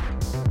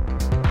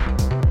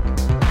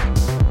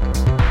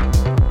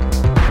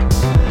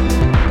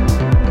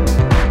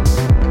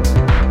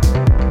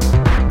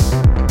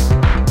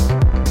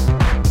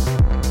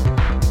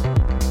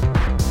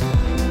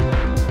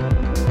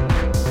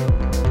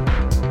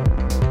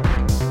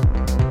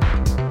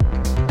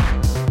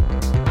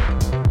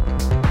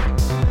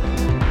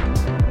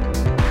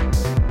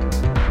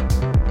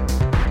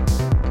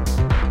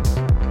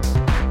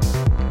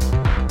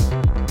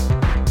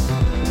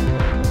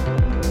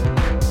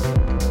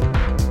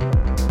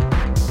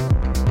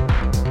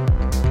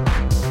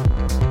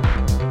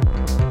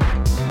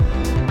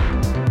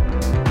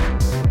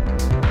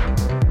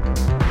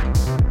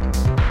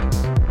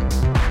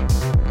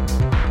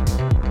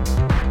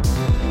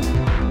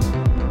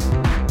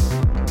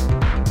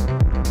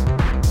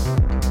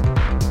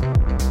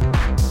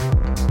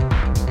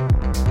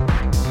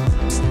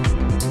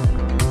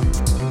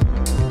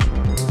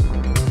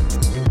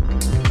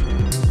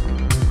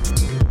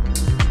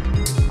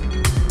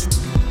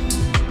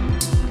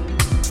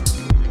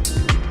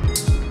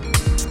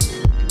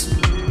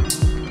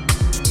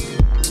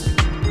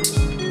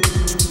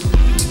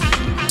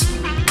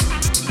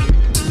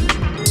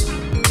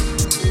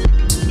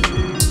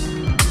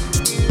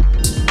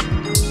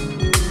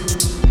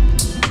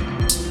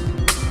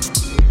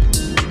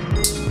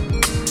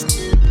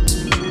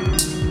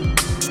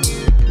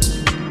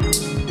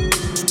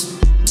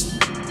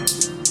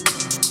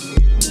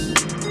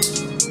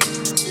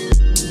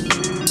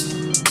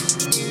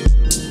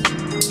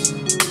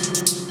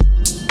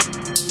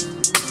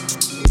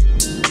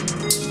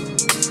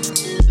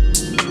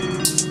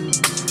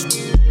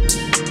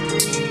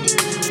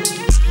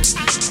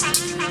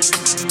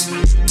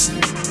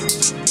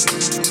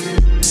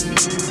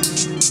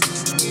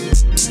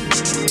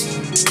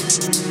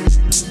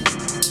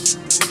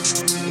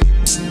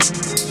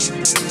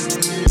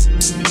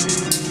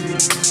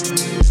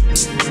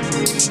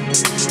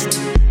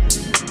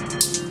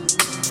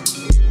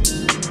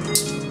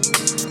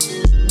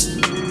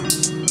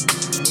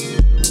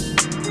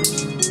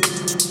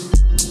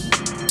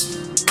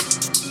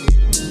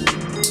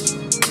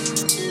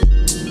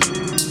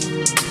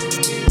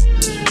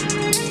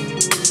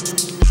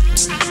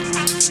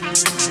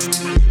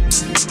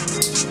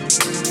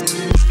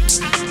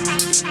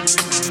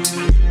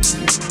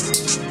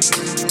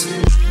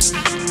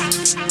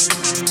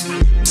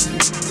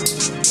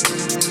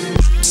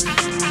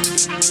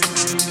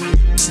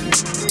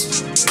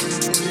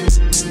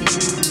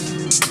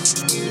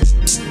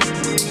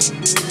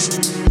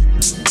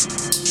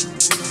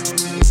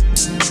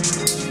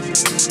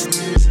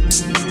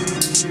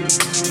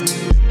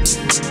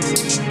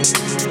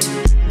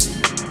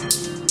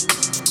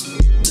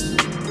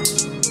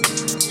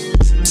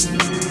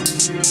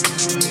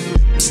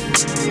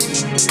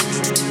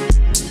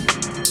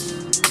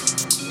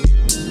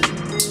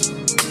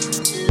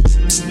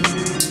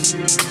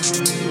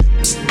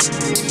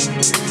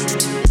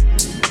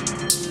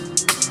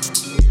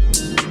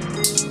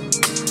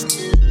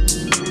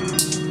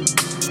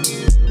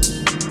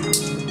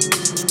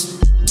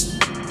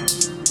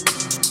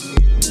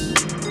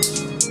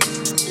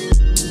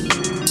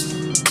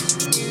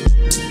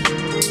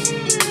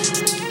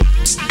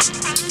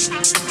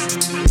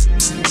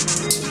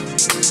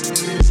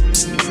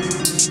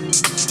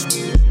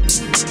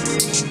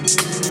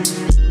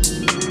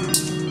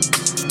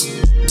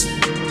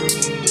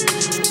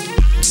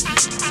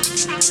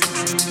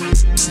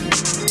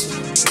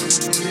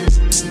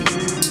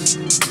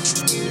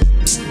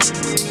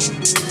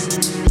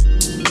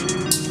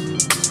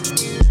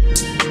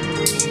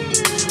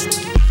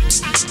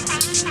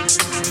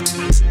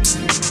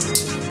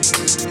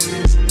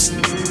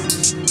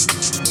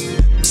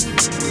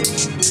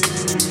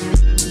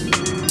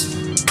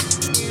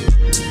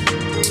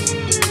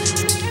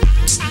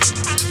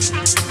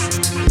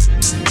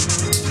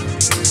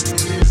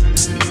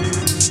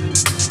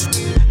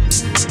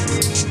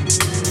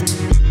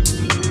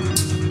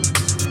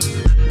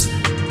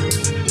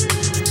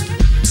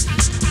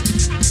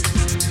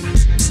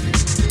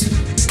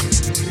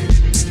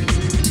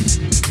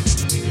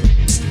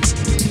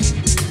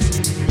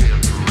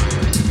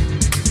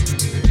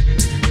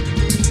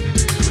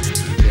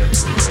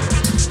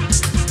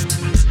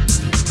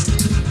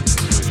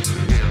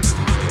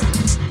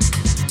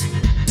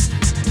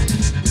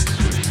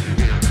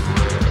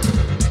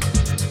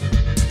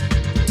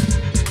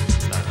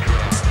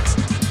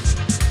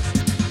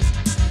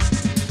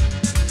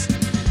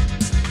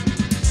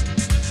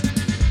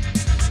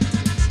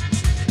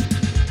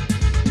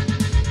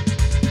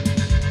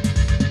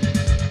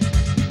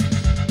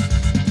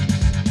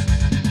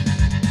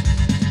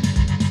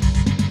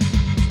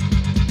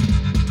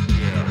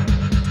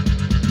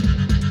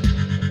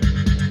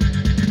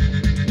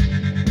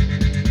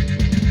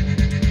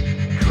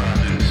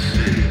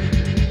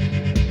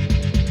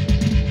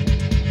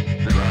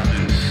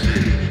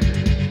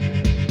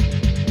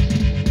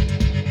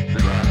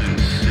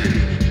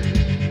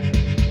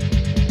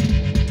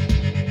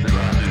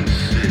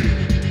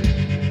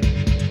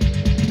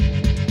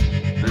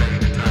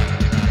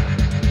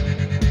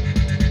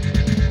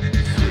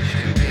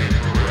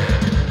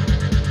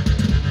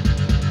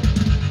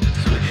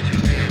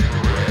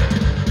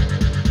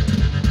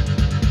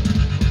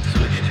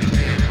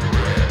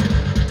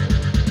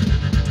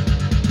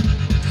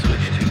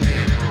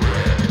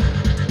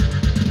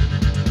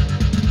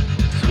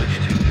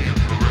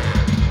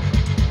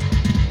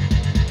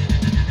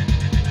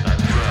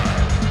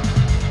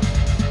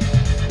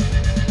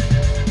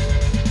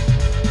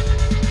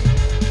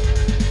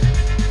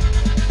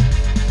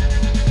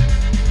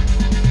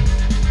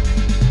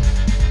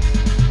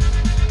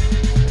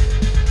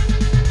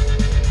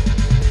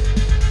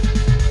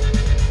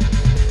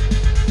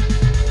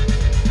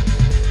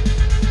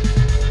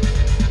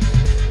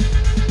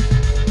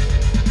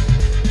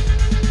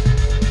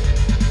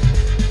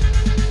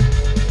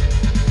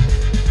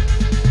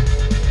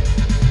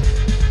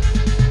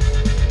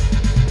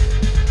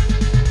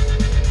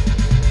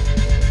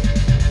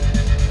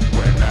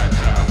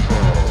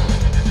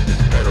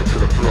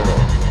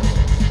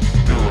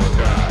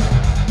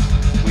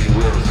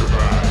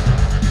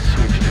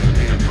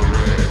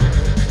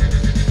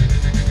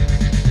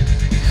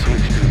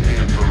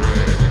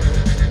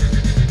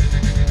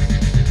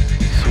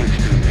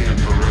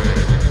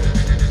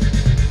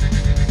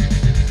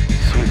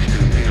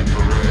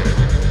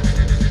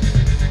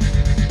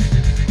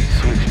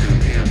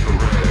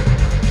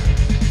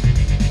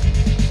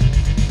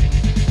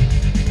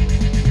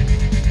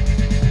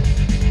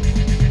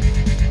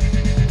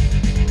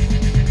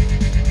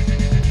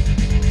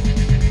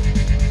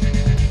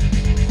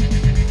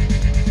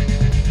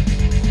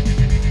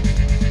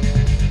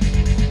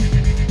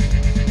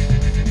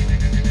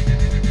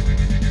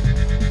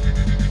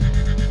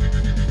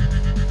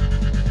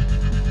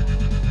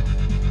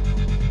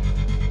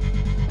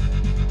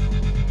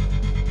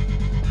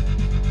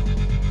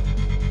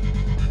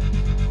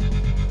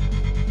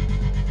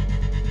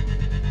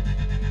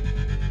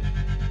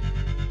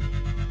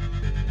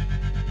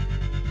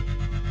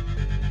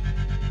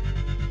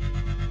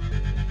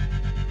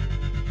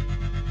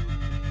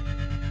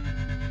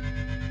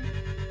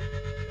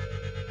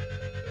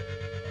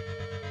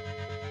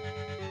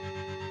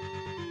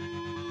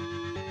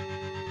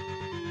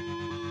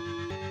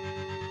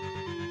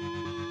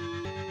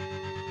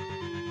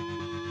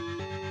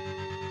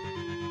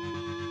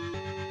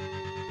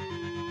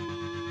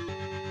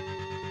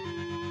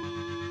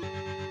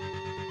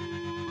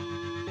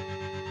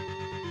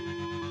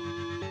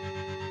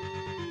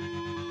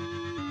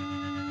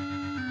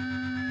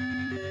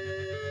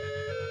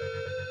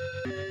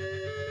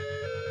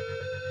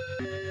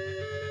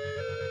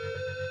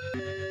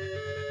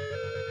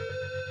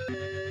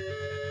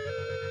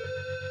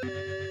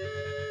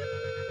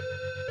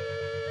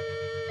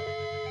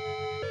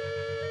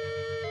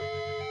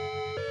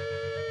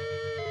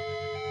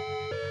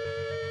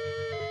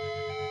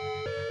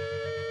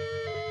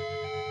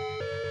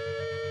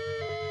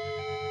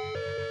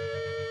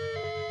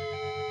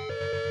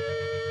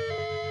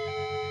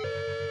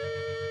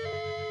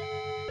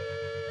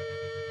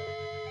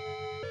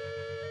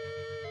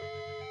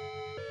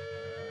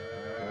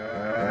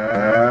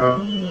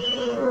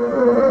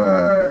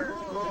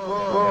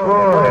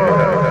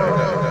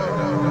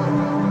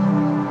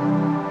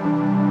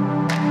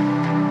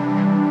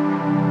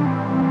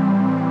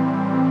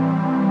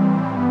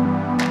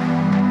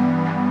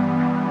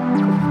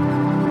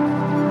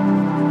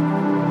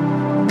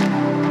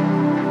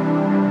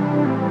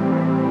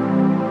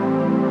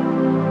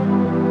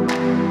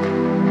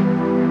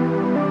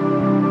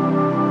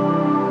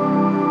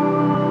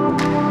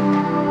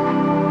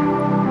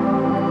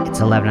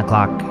 11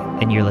 o'clock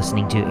and you're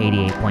listening to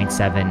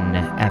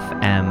 88.7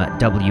 FM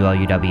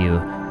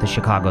WLUW, the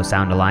Chicago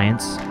Sound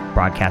Alliance,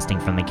 broadcasting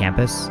from the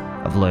campus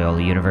of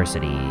Loyola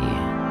University.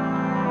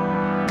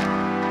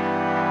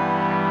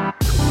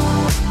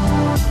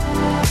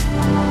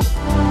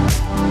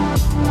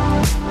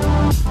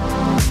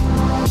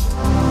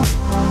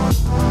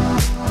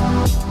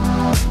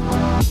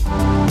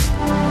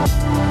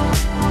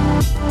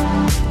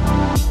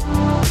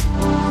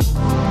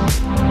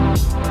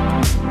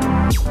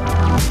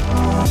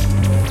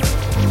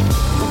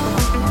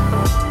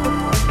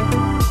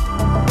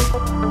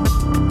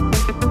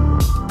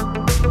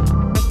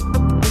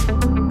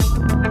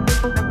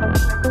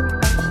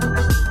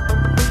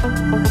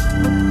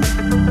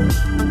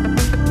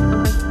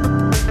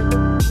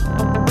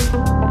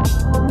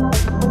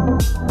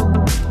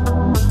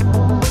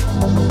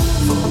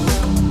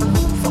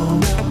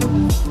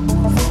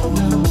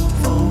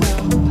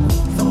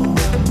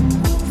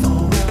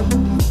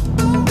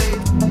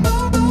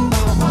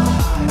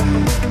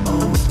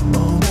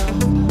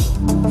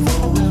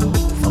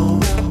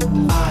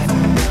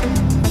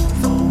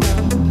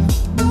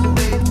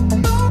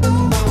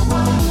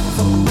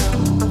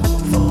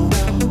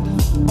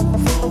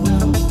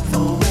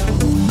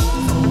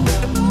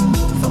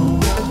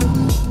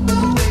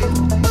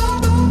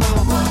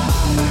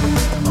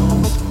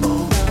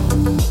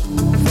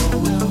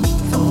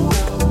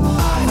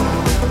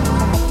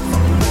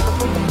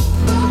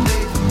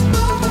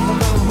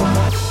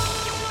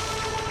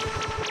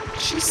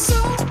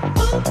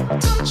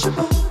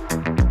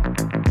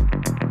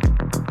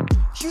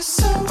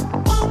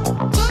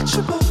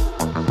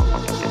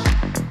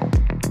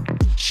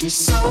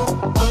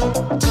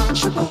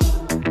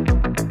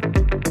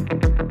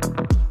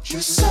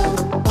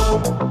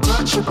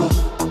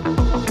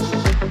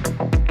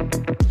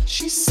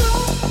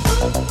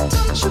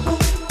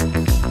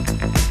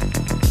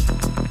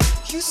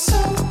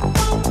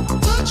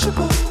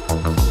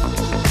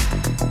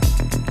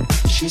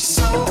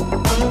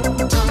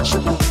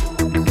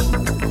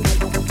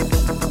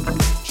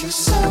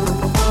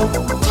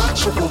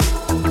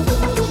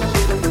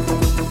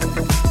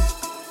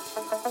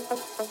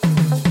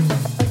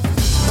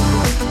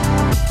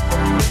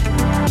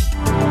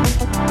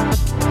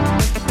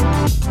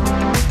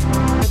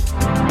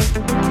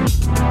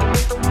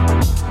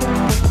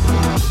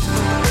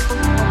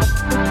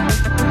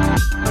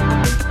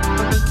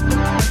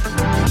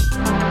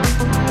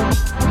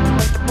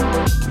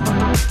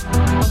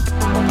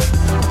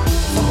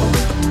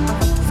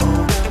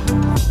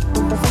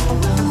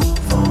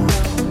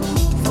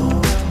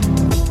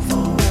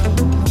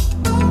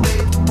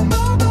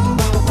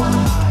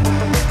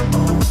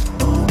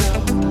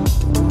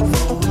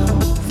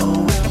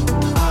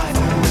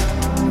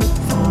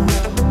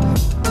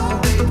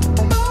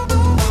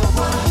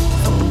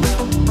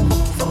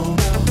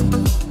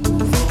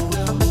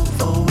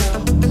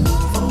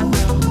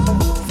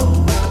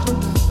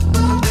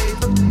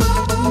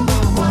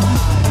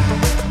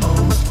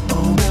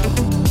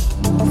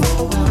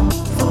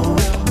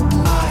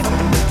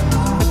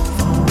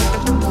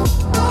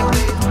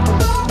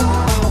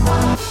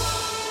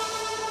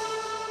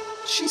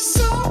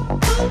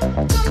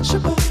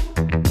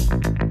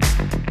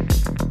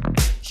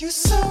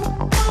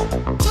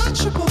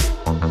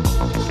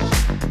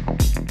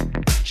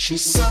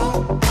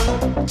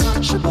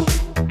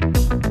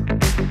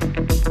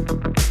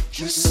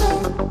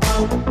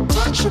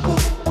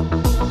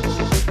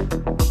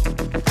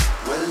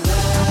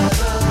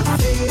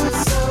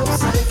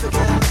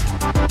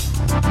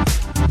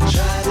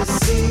 Try to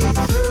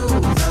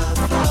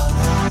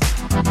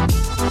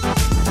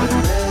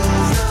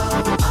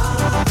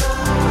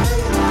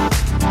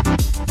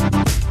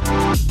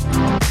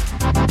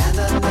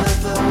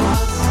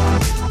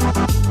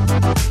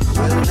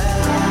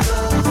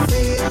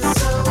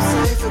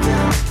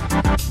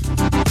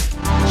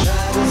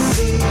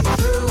see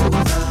through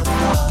the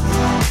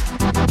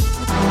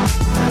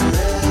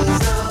flaws.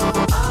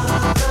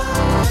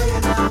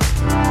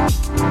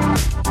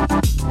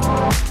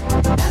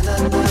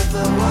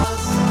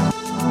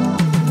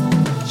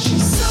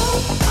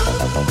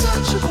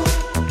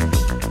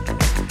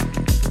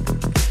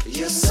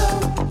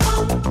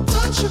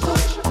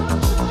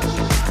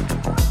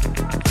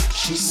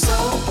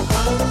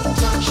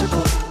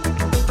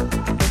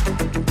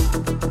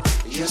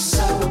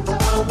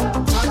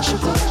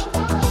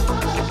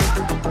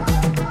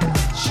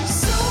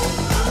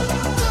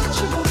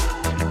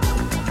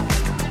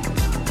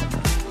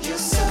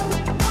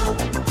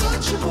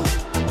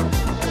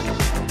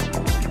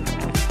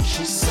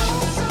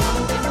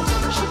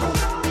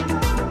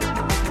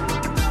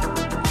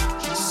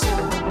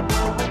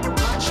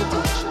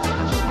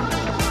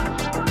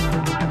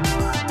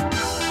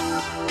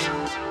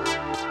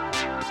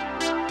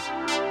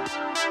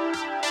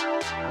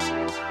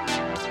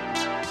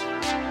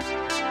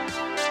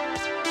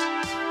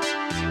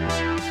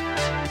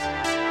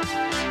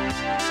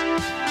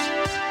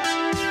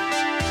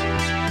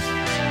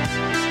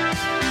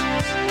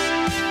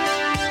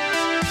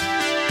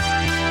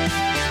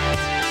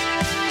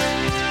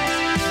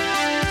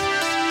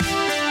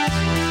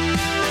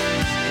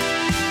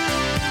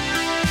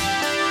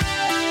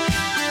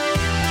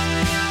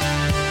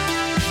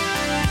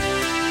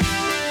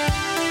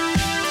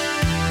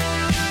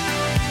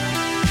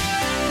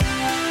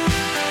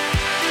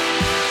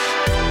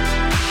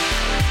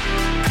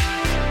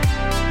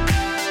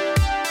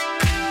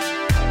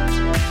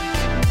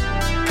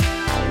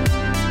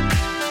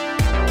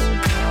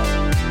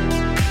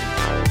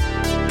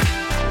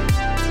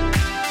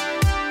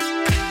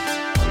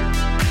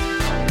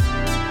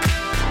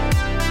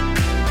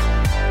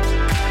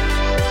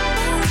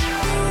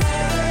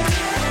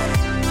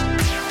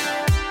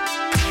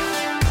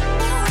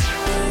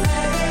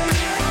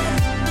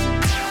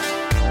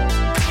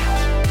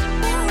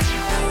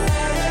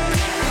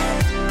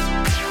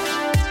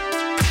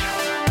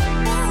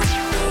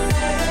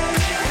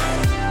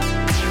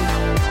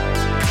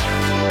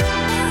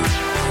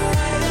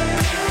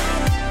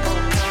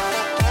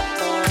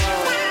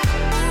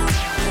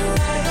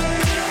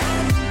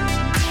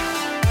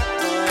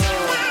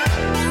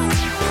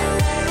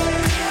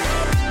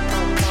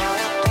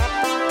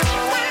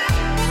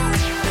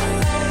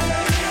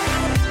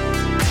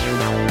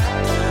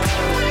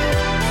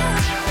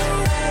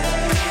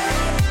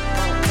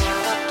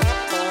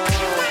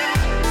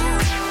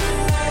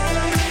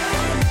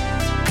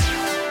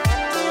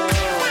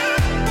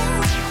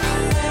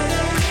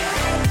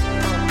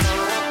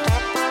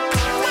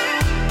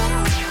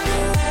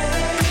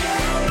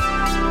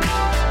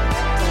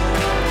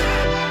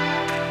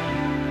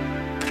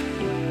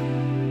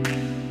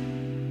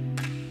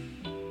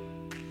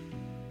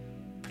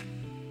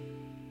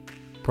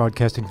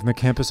 broadcasting from the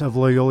campus of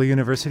Loyola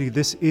University.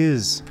 This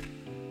is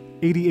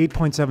 88.7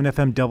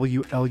 FM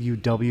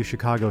WLUW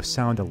Chicago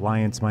Sound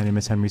Alliance. My name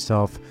is Henry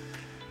Self.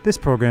 This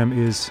program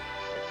is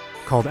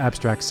called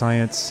Abstract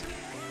Science.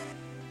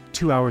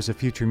 2 hours of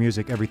future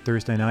music every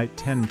Thursday night,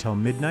 10 until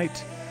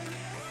midnight.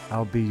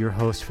 I'll be your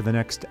host for the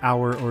next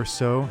hour or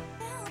so.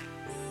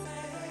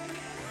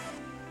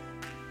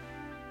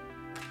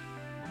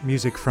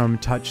 Music from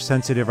Touch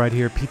Sensitive right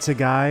here, Pizza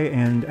Guy,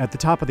 and at the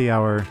top of the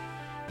hour,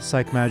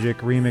 Psych Magic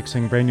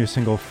remixing brand new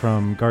single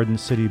from Garden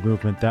City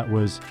Movement. That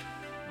was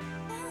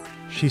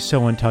She's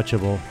So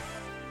Untouchable.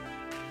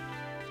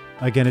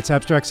 Again, it's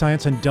Abstract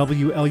Science and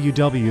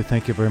WLUW.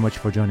 Thank you very much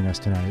for joining us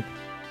tonight.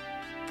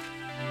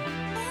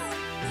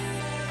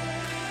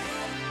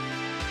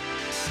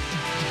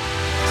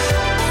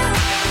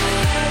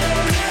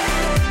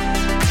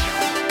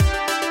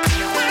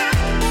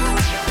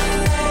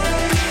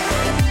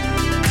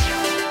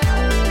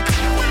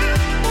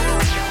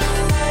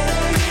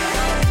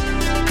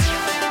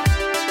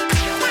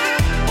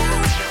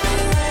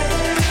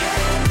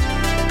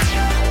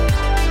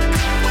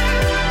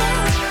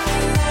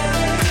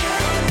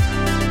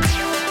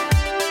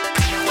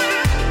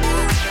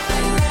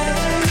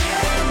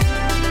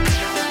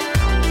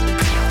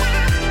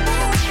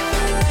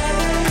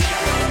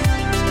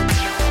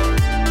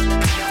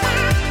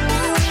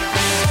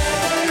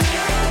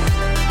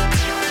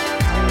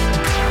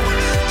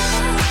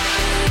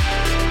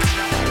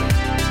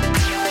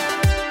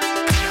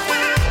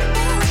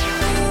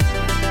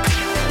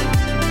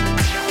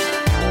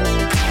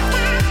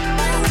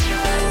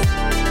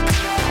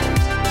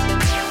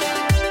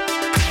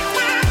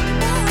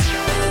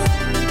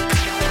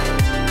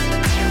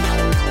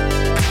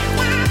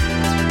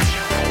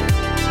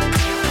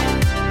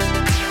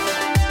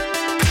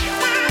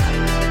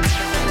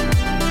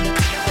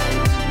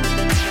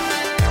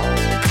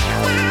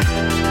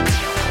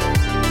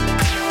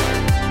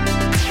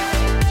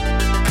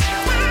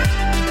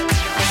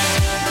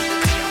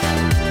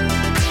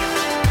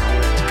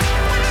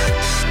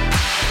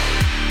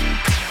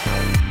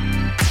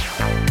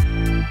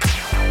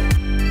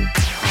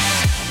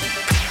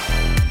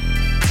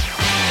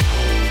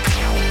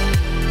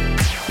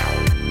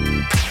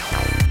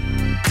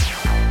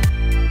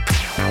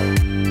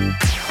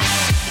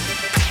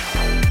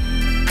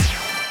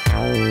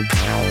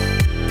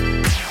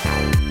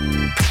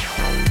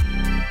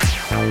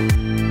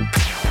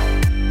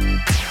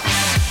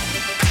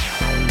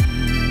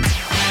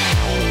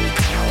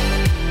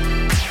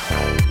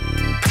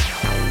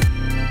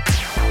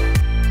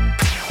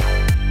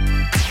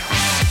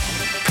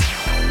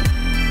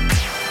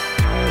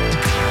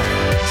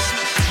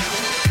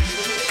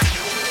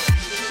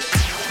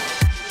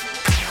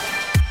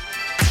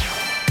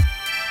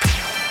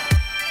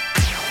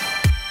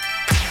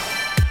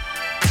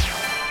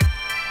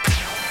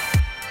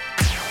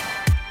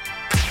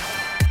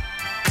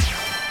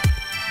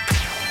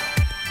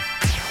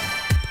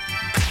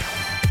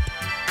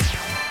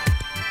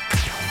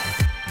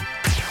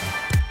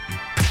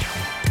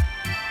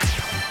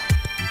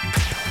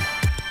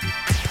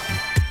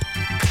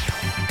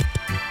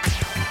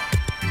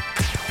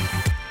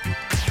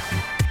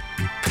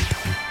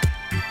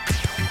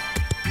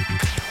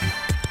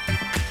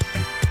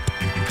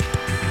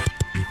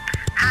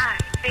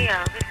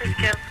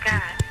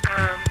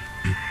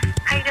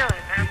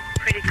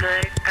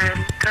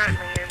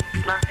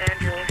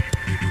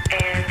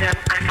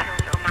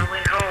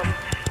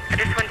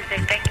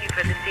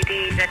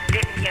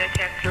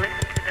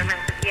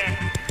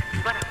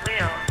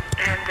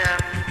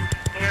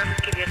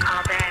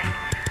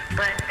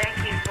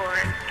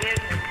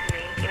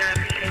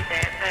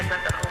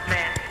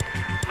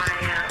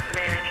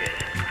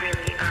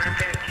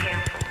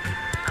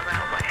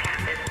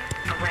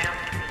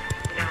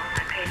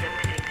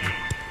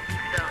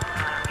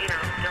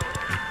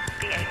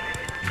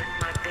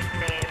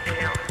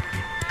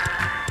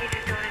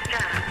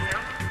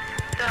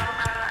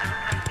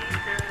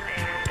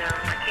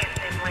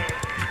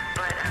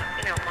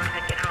 Once I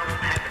get home,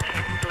 I have a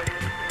chance to listen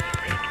to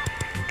music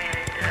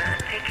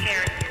and take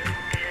care of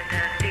you.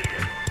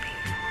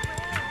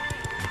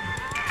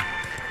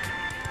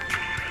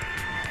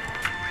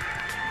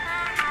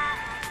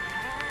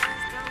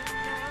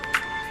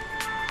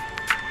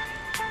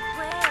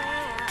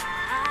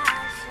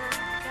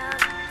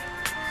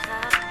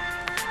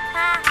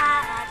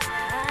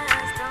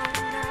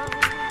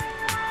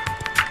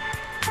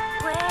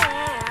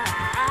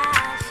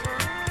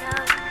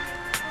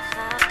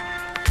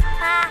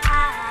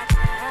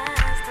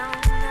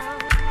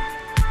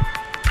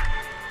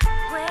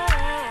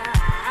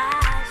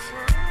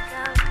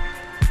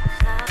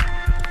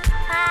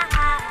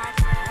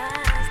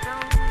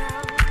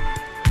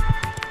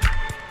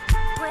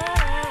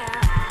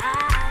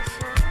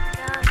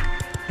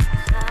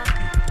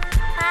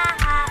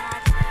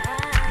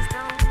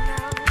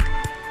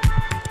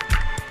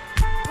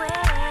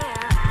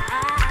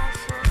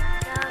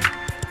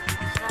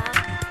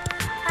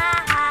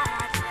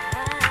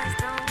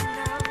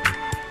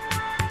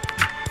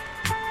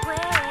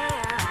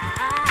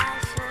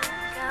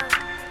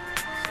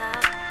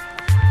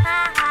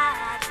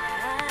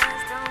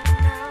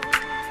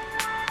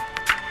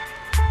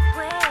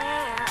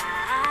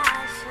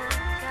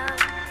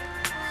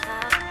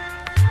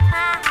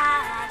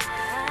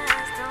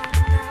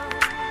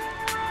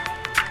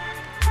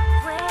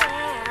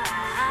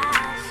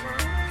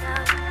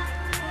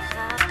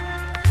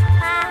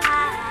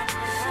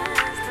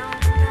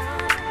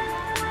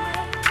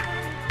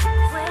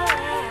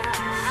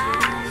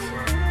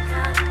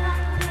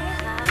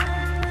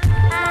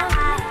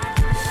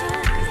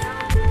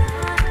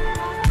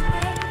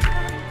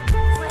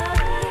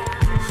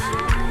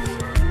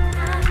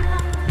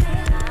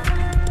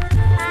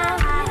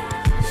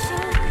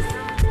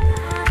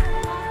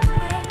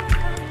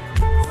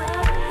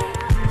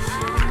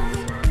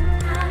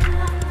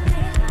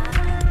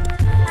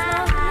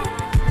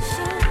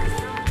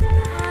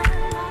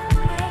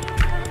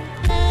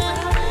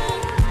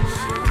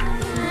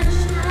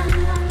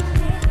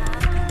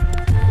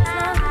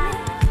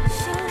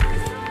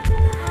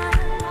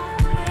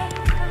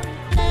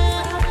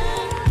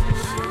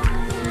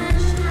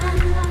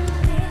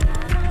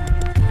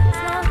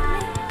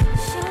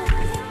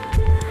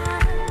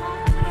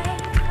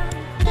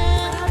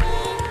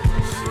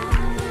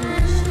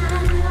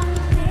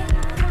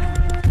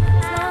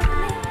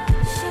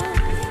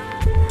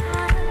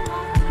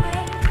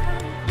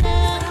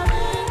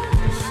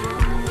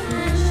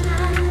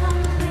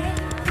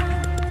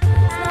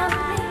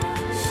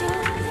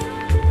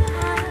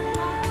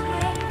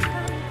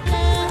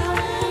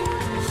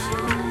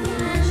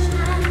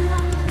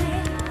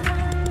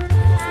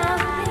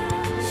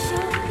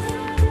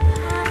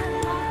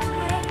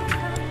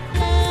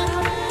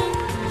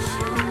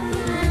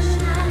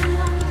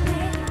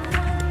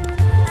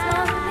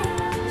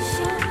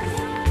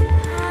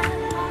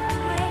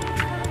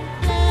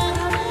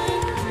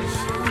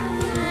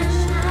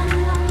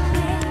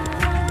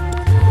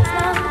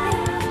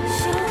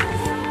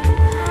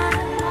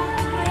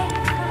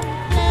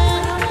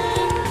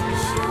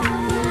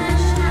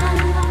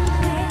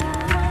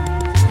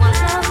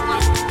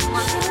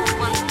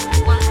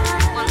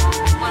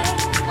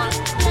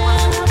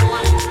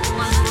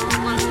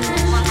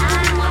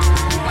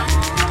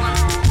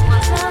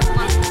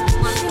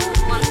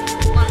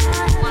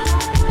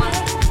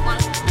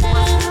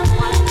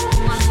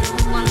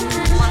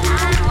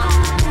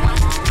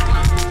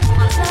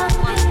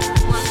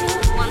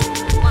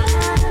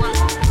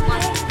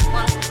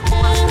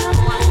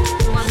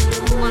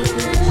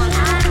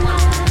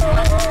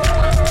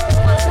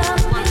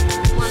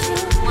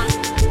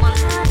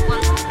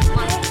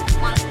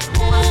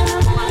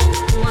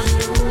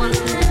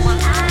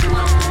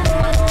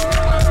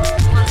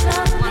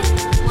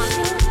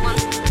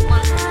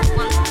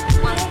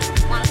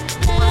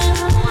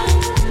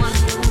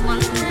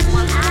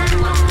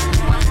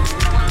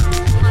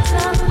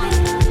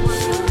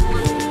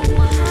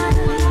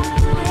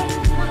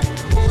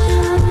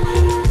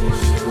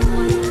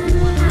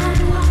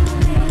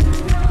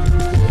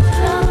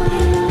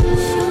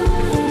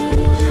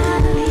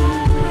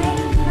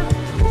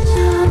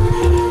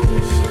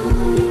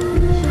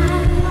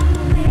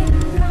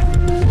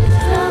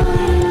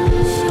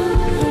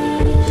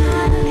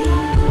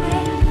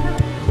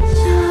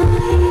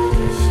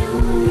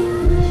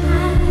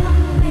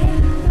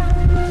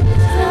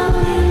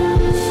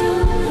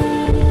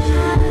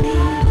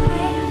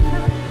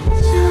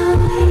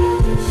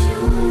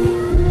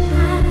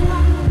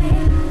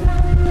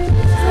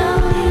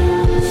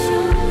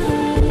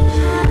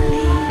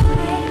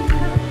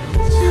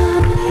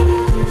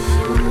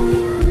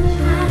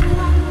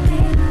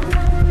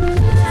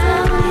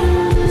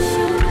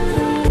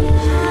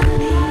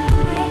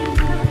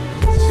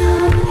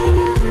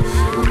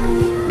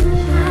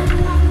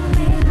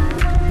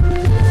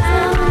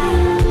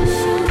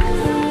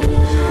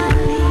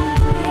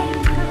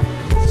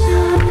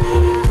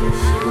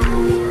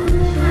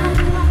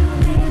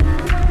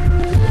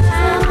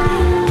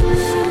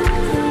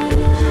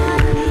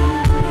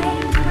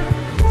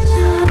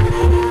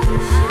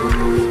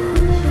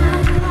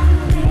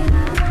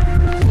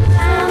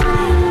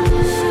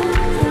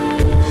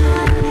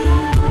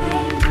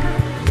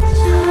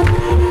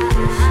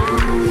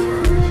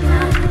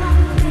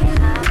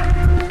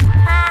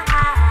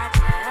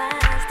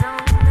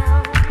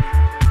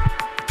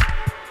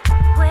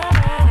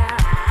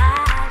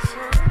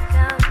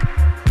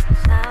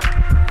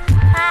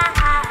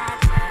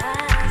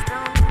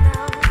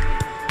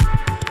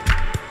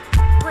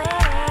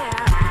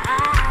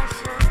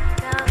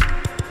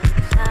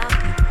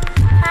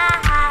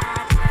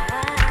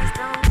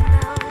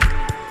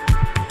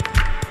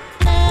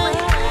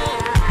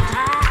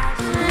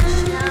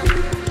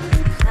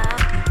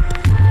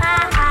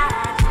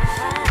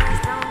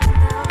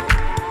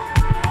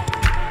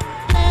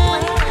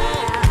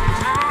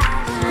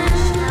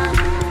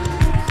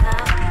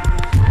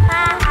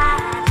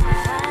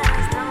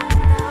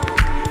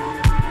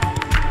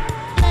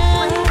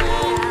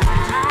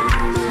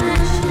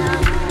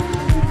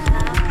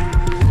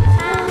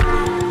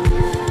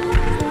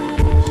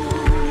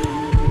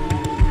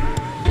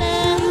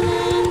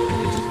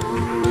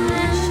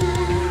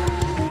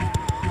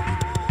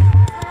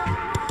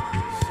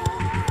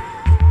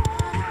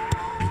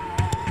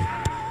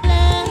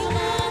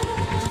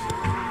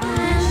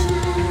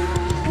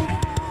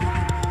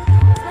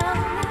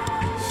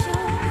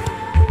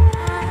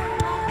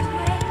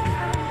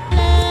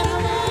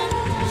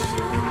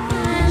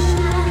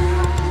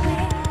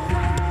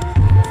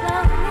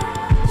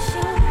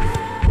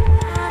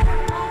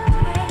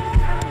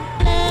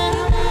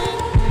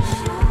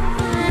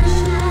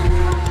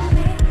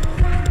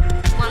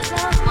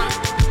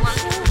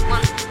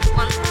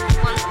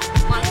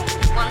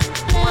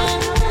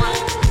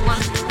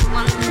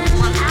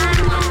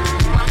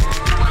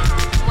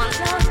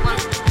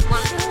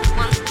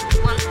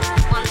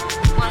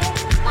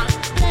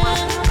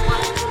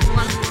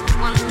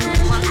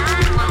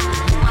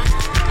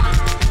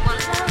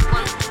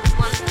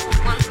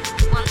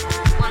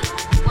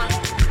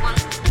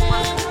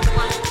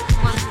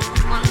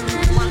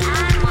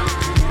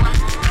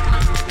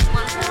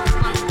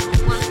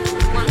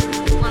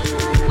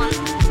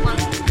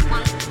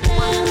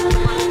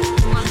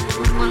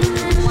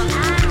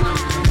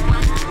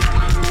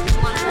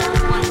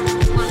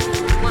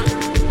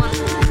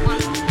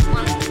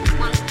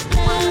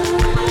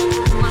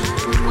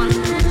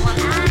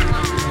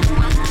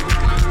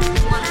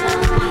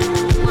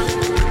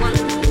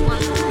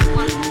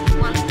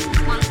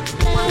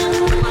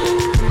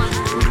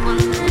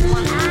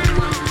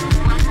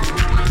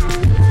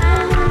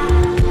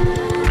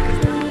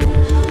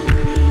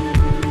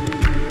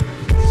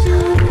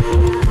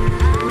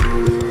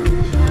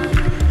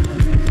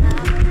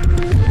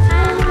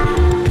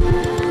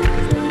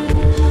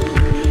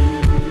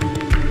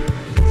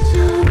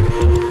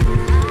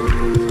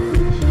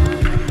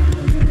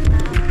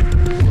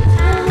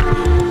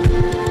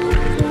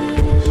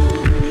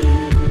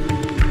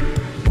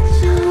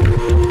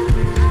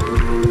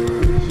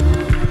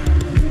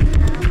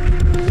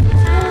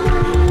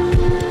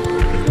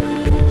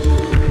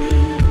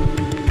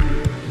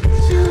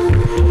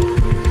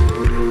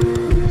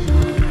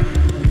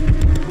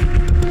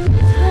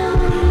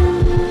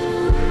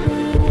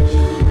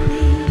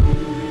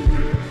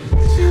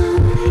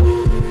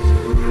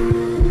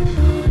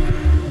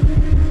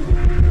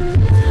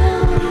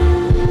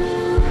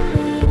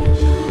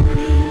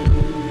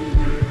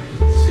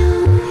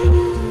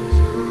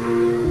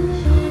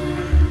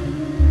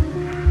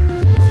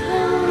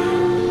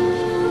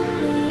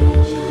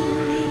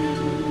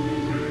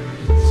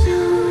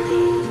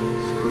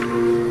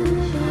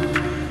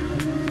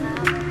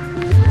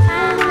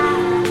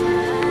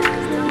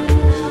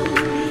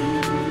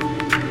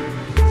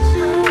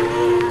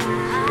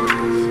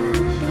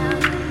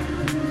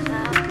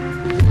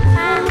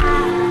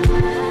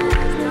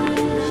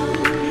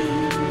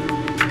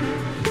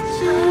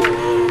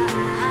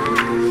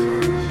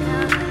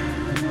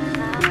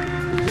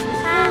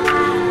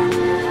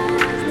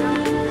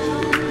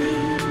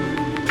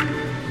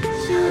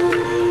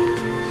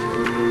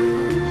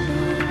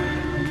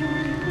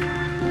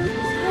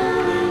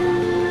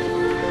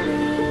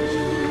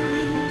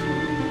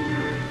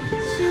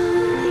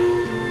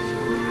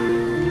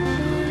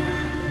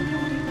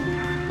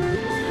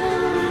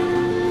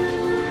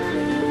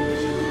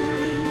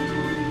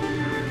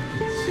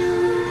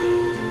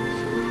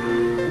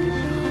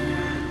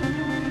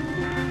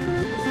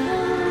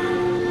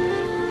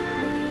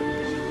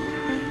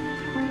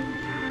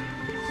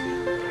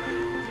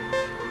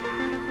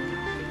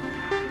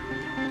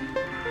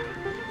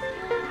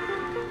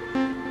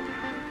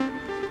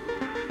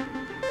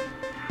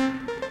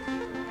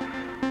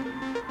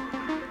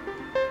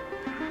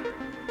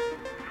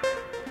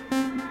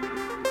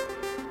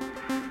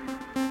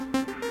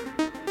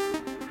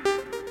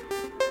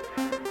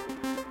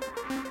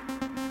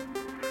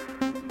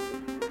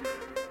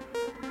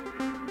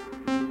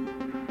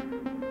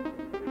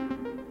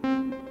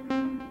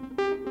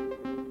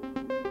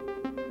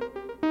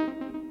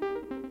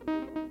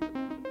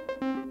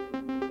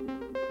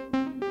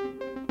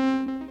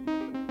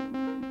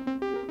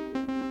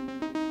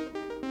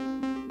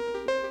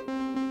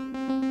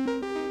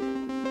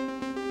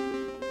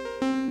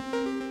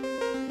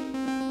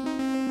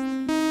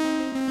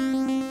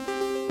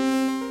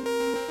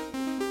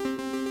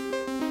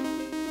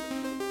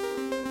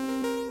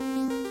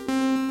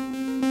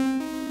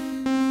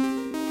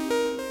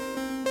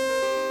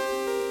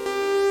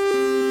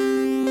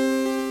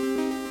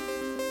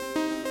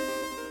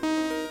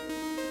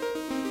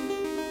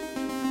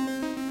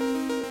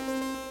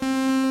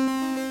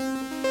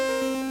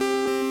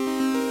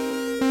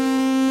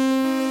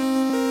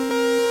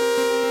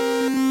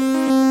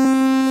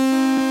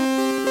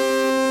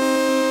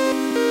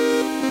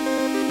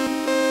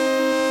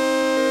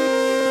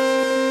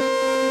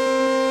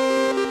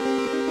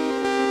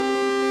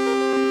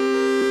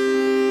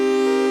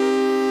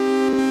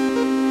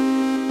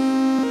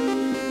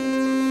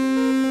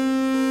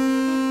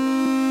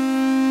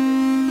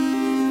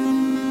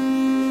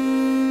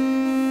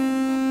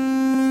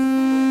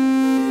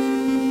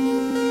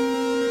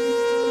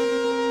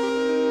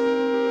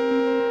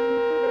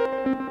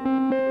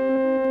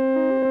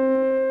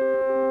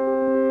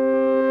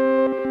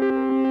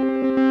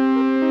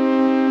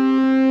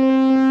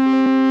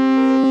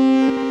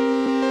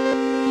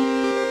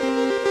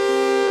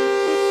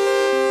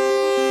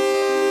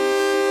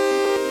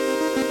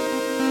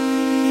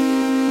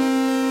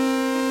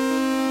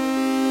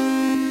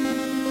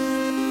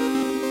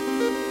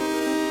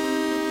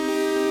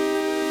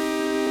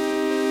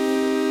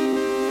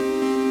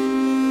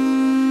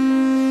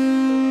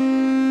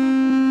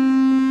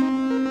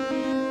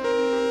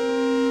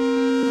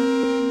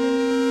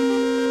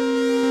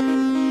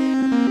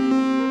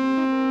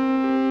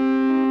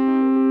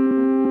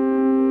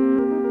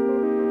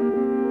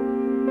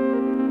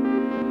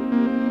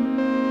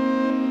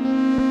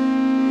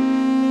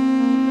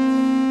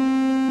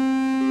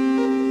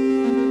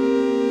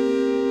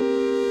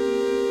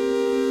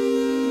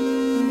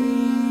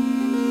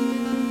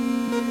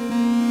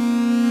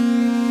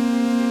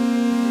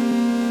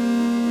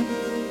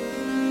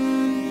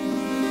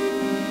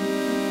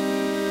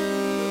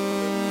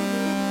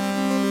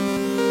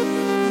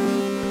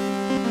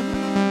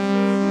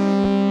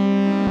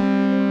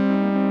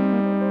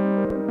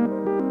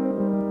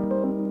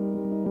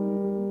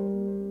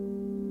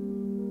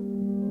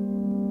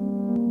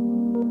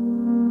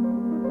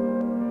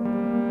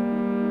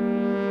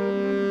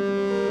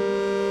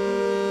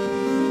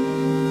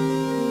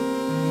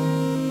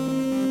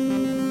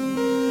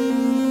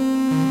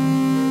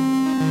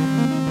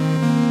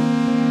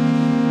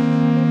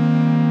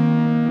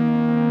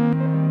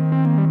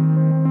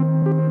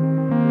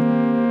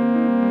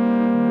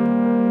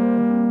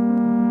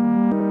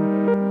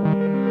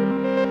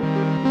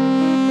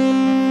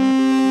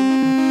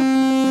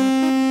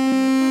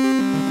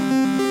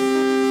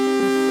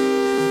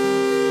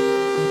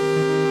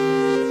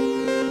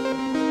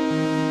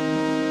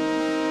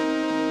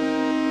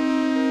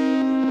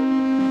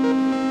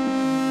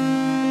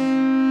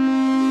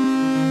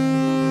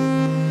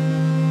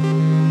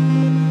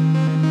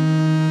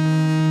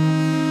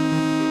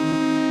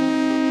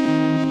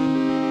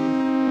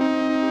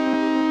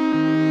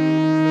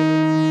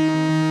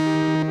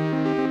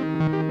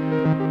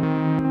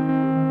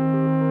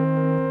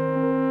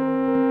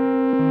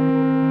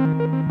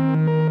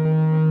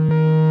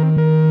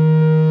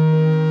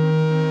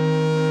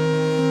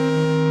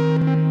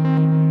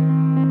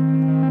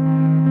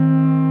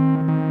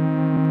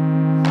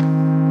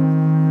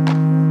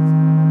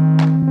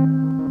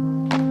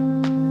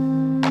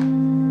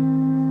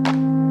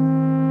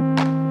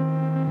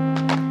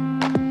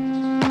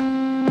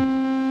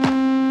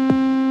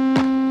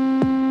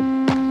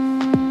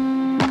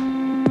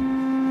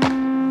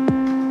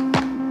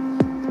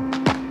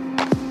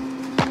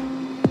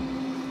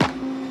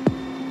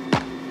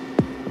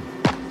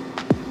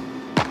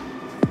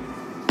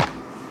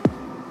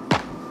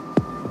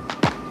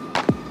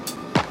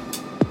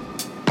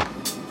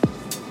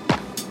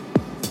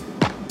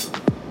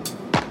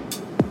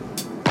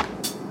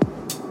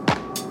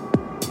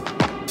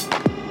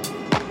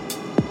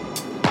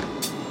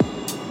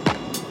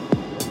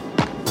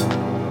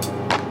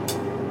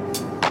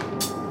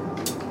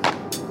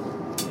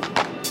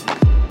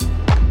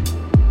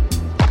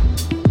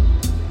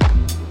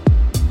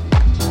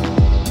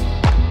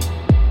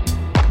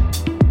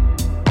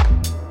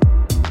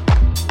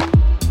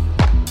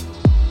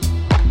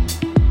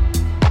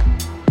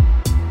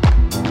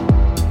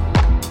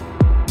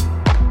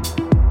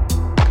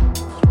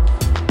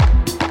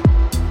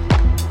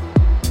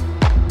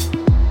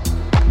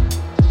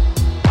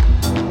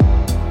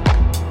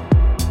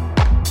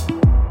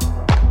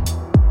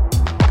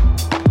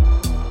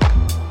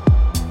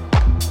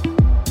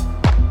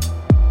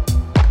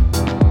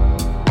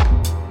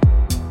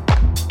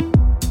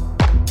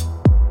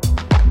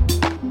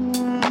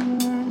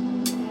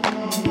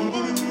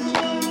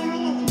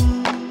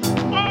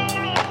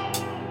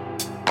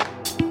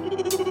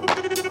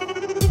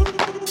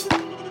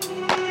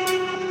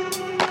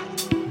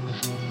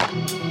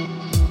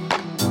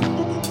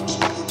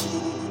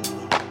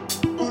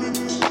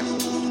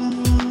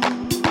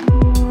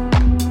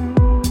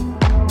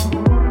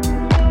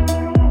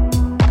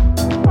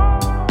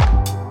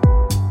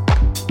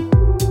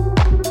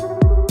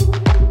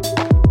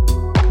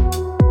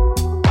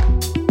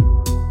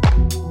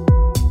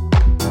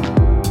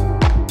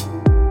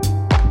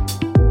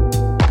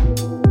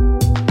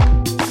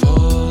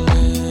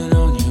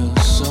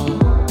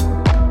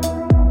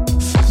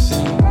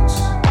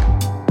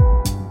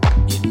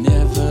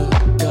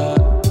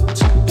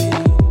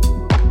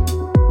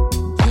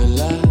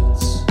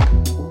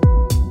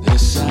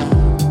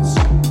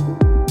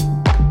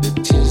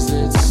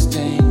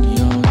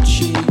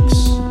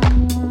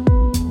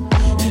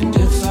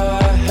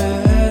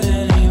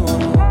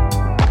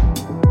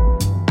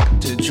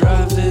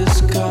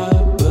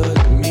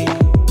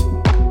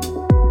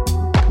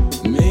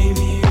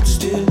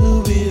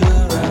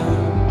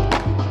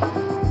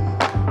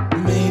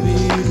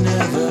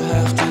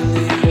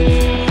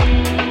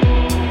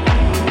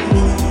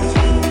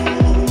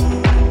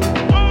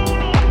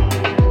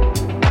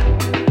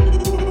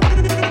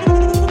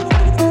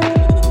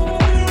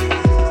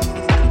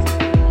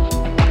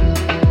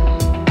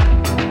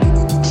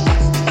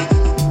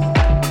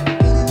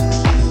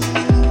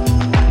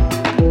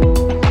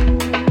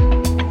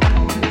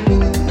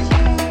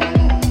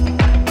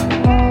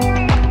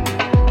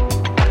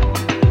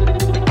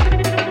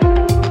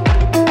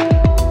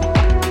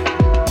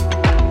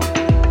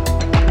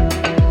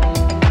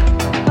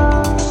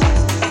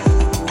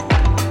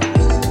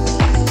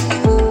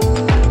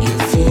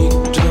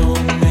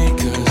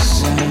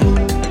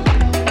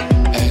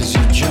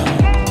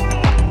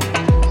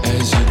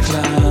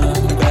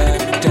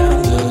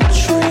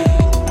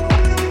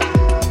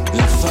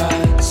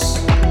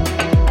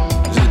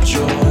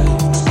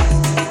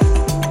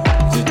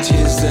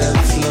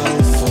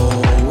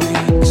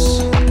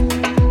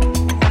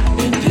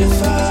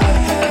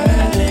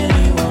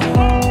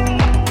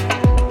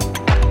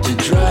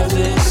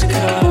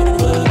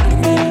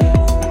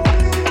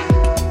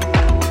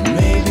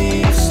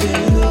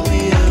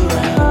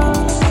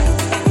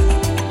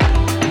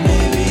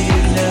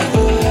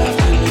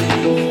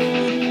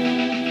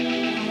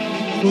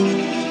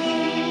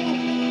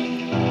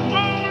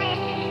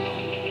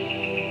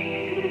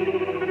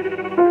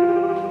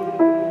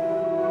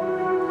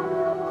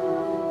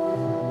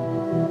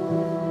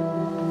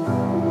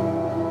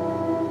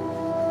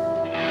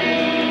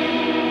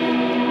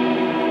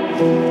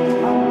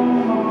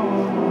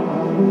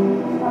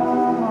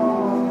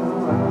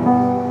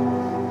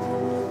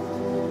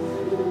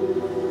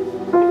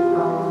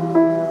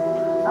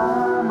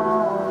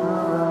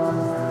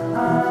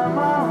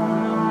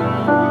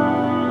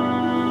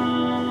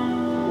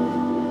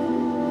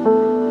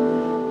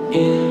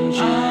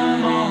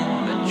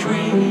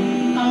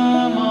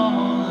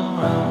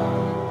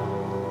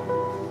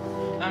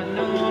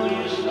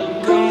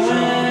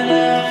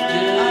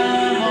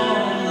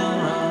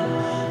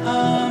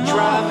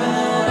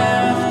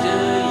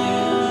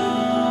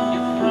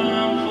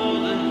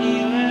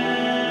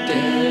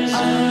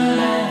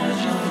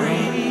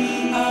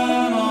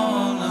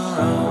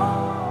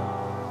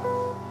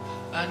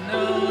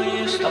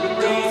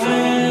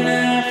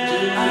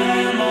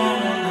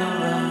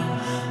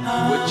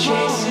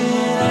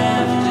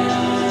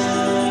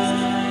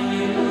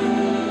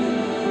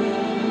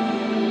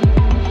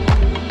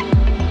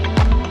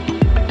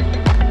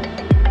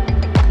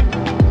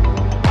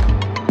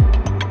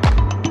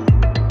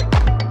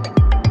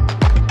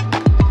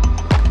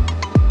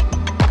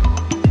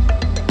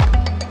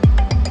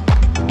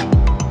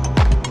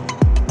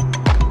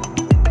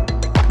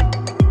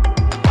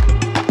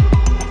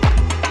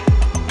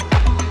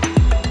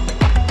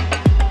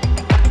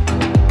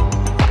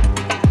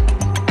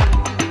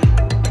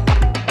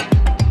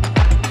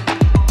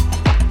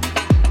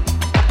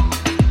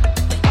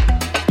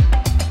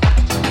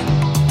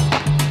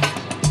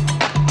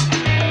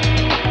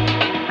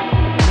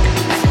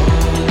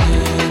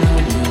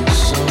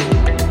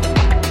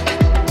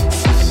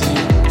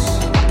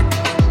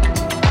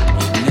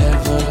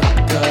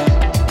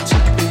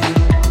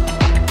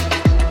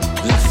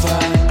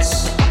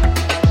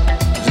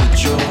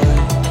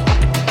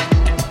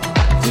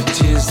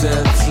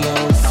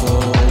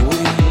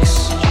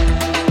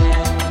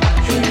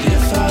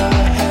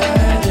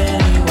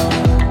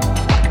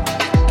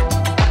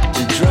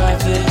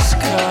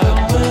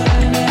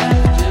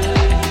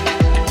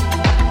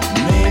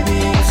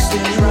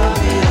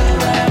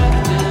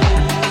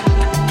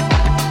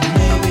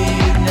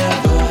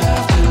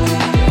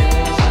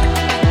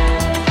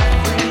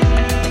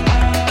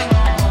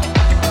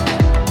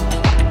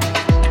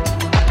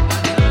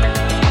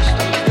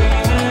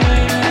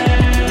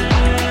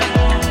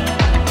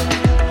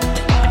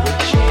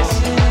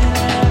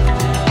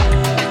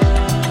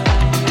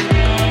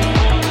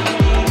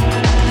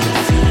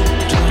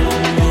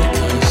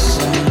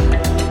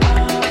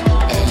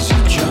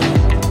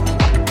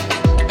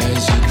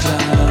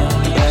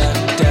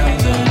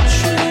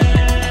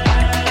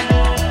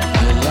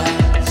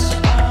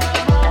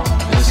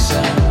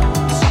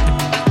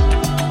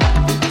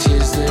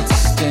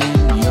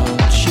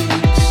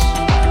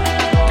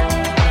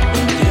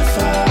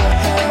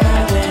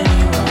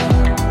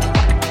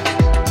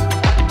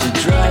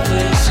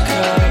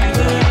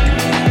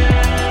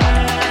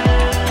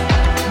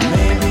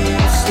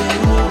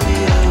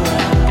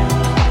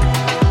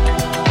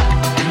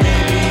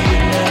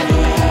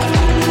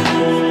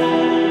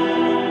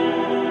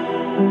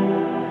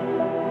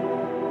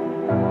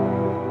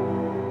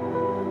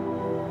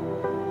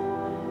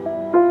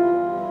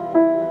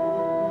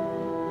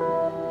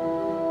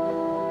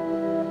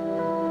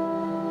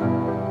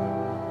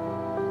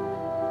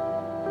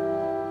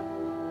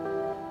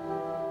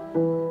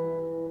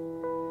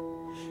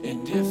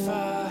 And if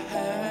I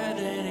had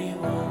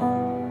anyone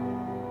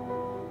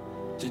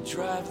to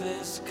drive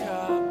this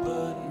car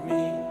but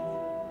me.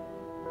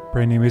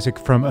 Brand new music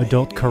from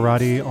Adult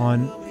Karate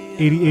on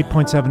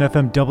 88.7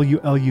 FM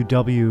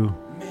WLUW.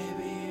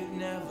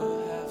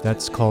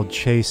 That's called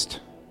Chased.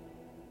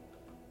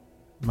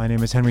 My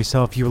name is Henry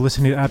Self. You are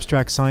listening to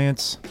Abstract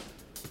Science,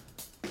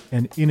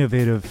 an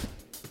innovative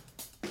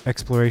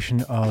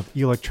exploration of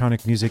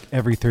electronic music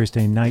every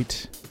Thursday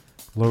night.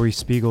 Laurie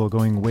Spiegel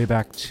going way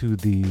back to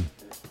the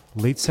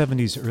late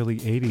 70s, early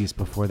 80s,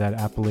 before that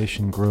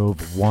Appalachian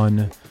Grove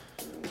 1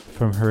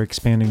 from her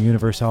Expanding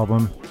Universe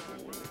album.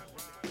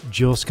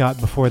 Jill Scott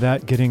before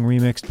that, getting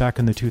remixed back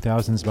in the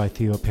 2000s by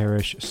Theo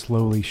Parrish,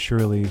 Slowly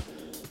Surely.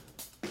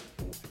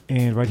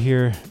 And right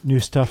here,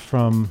 new stuff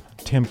from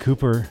Tim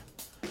Cooper.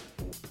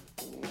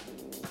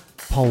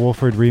 Paul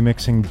Wolford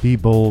remixing Be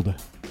Bold.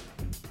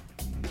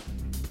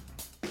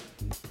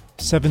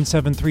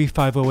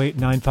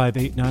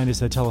 773-508-9589 is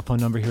the telephone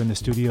number here in the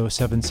studio,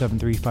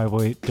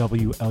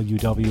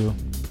 773-508-WLUW.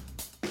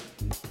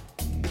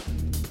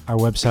 Our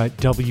website,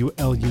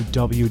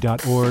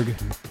 WLUW.org.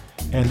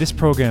 And this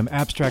program,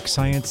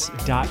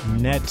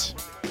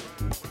 abstractscience.net.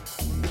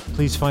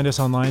 Please find us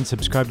online,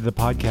 subscribe to the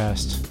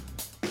podcast.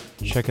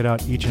 Check it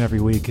out each and every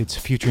week. It's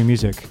Future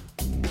Music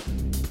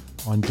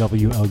on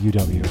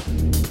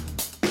WLUW.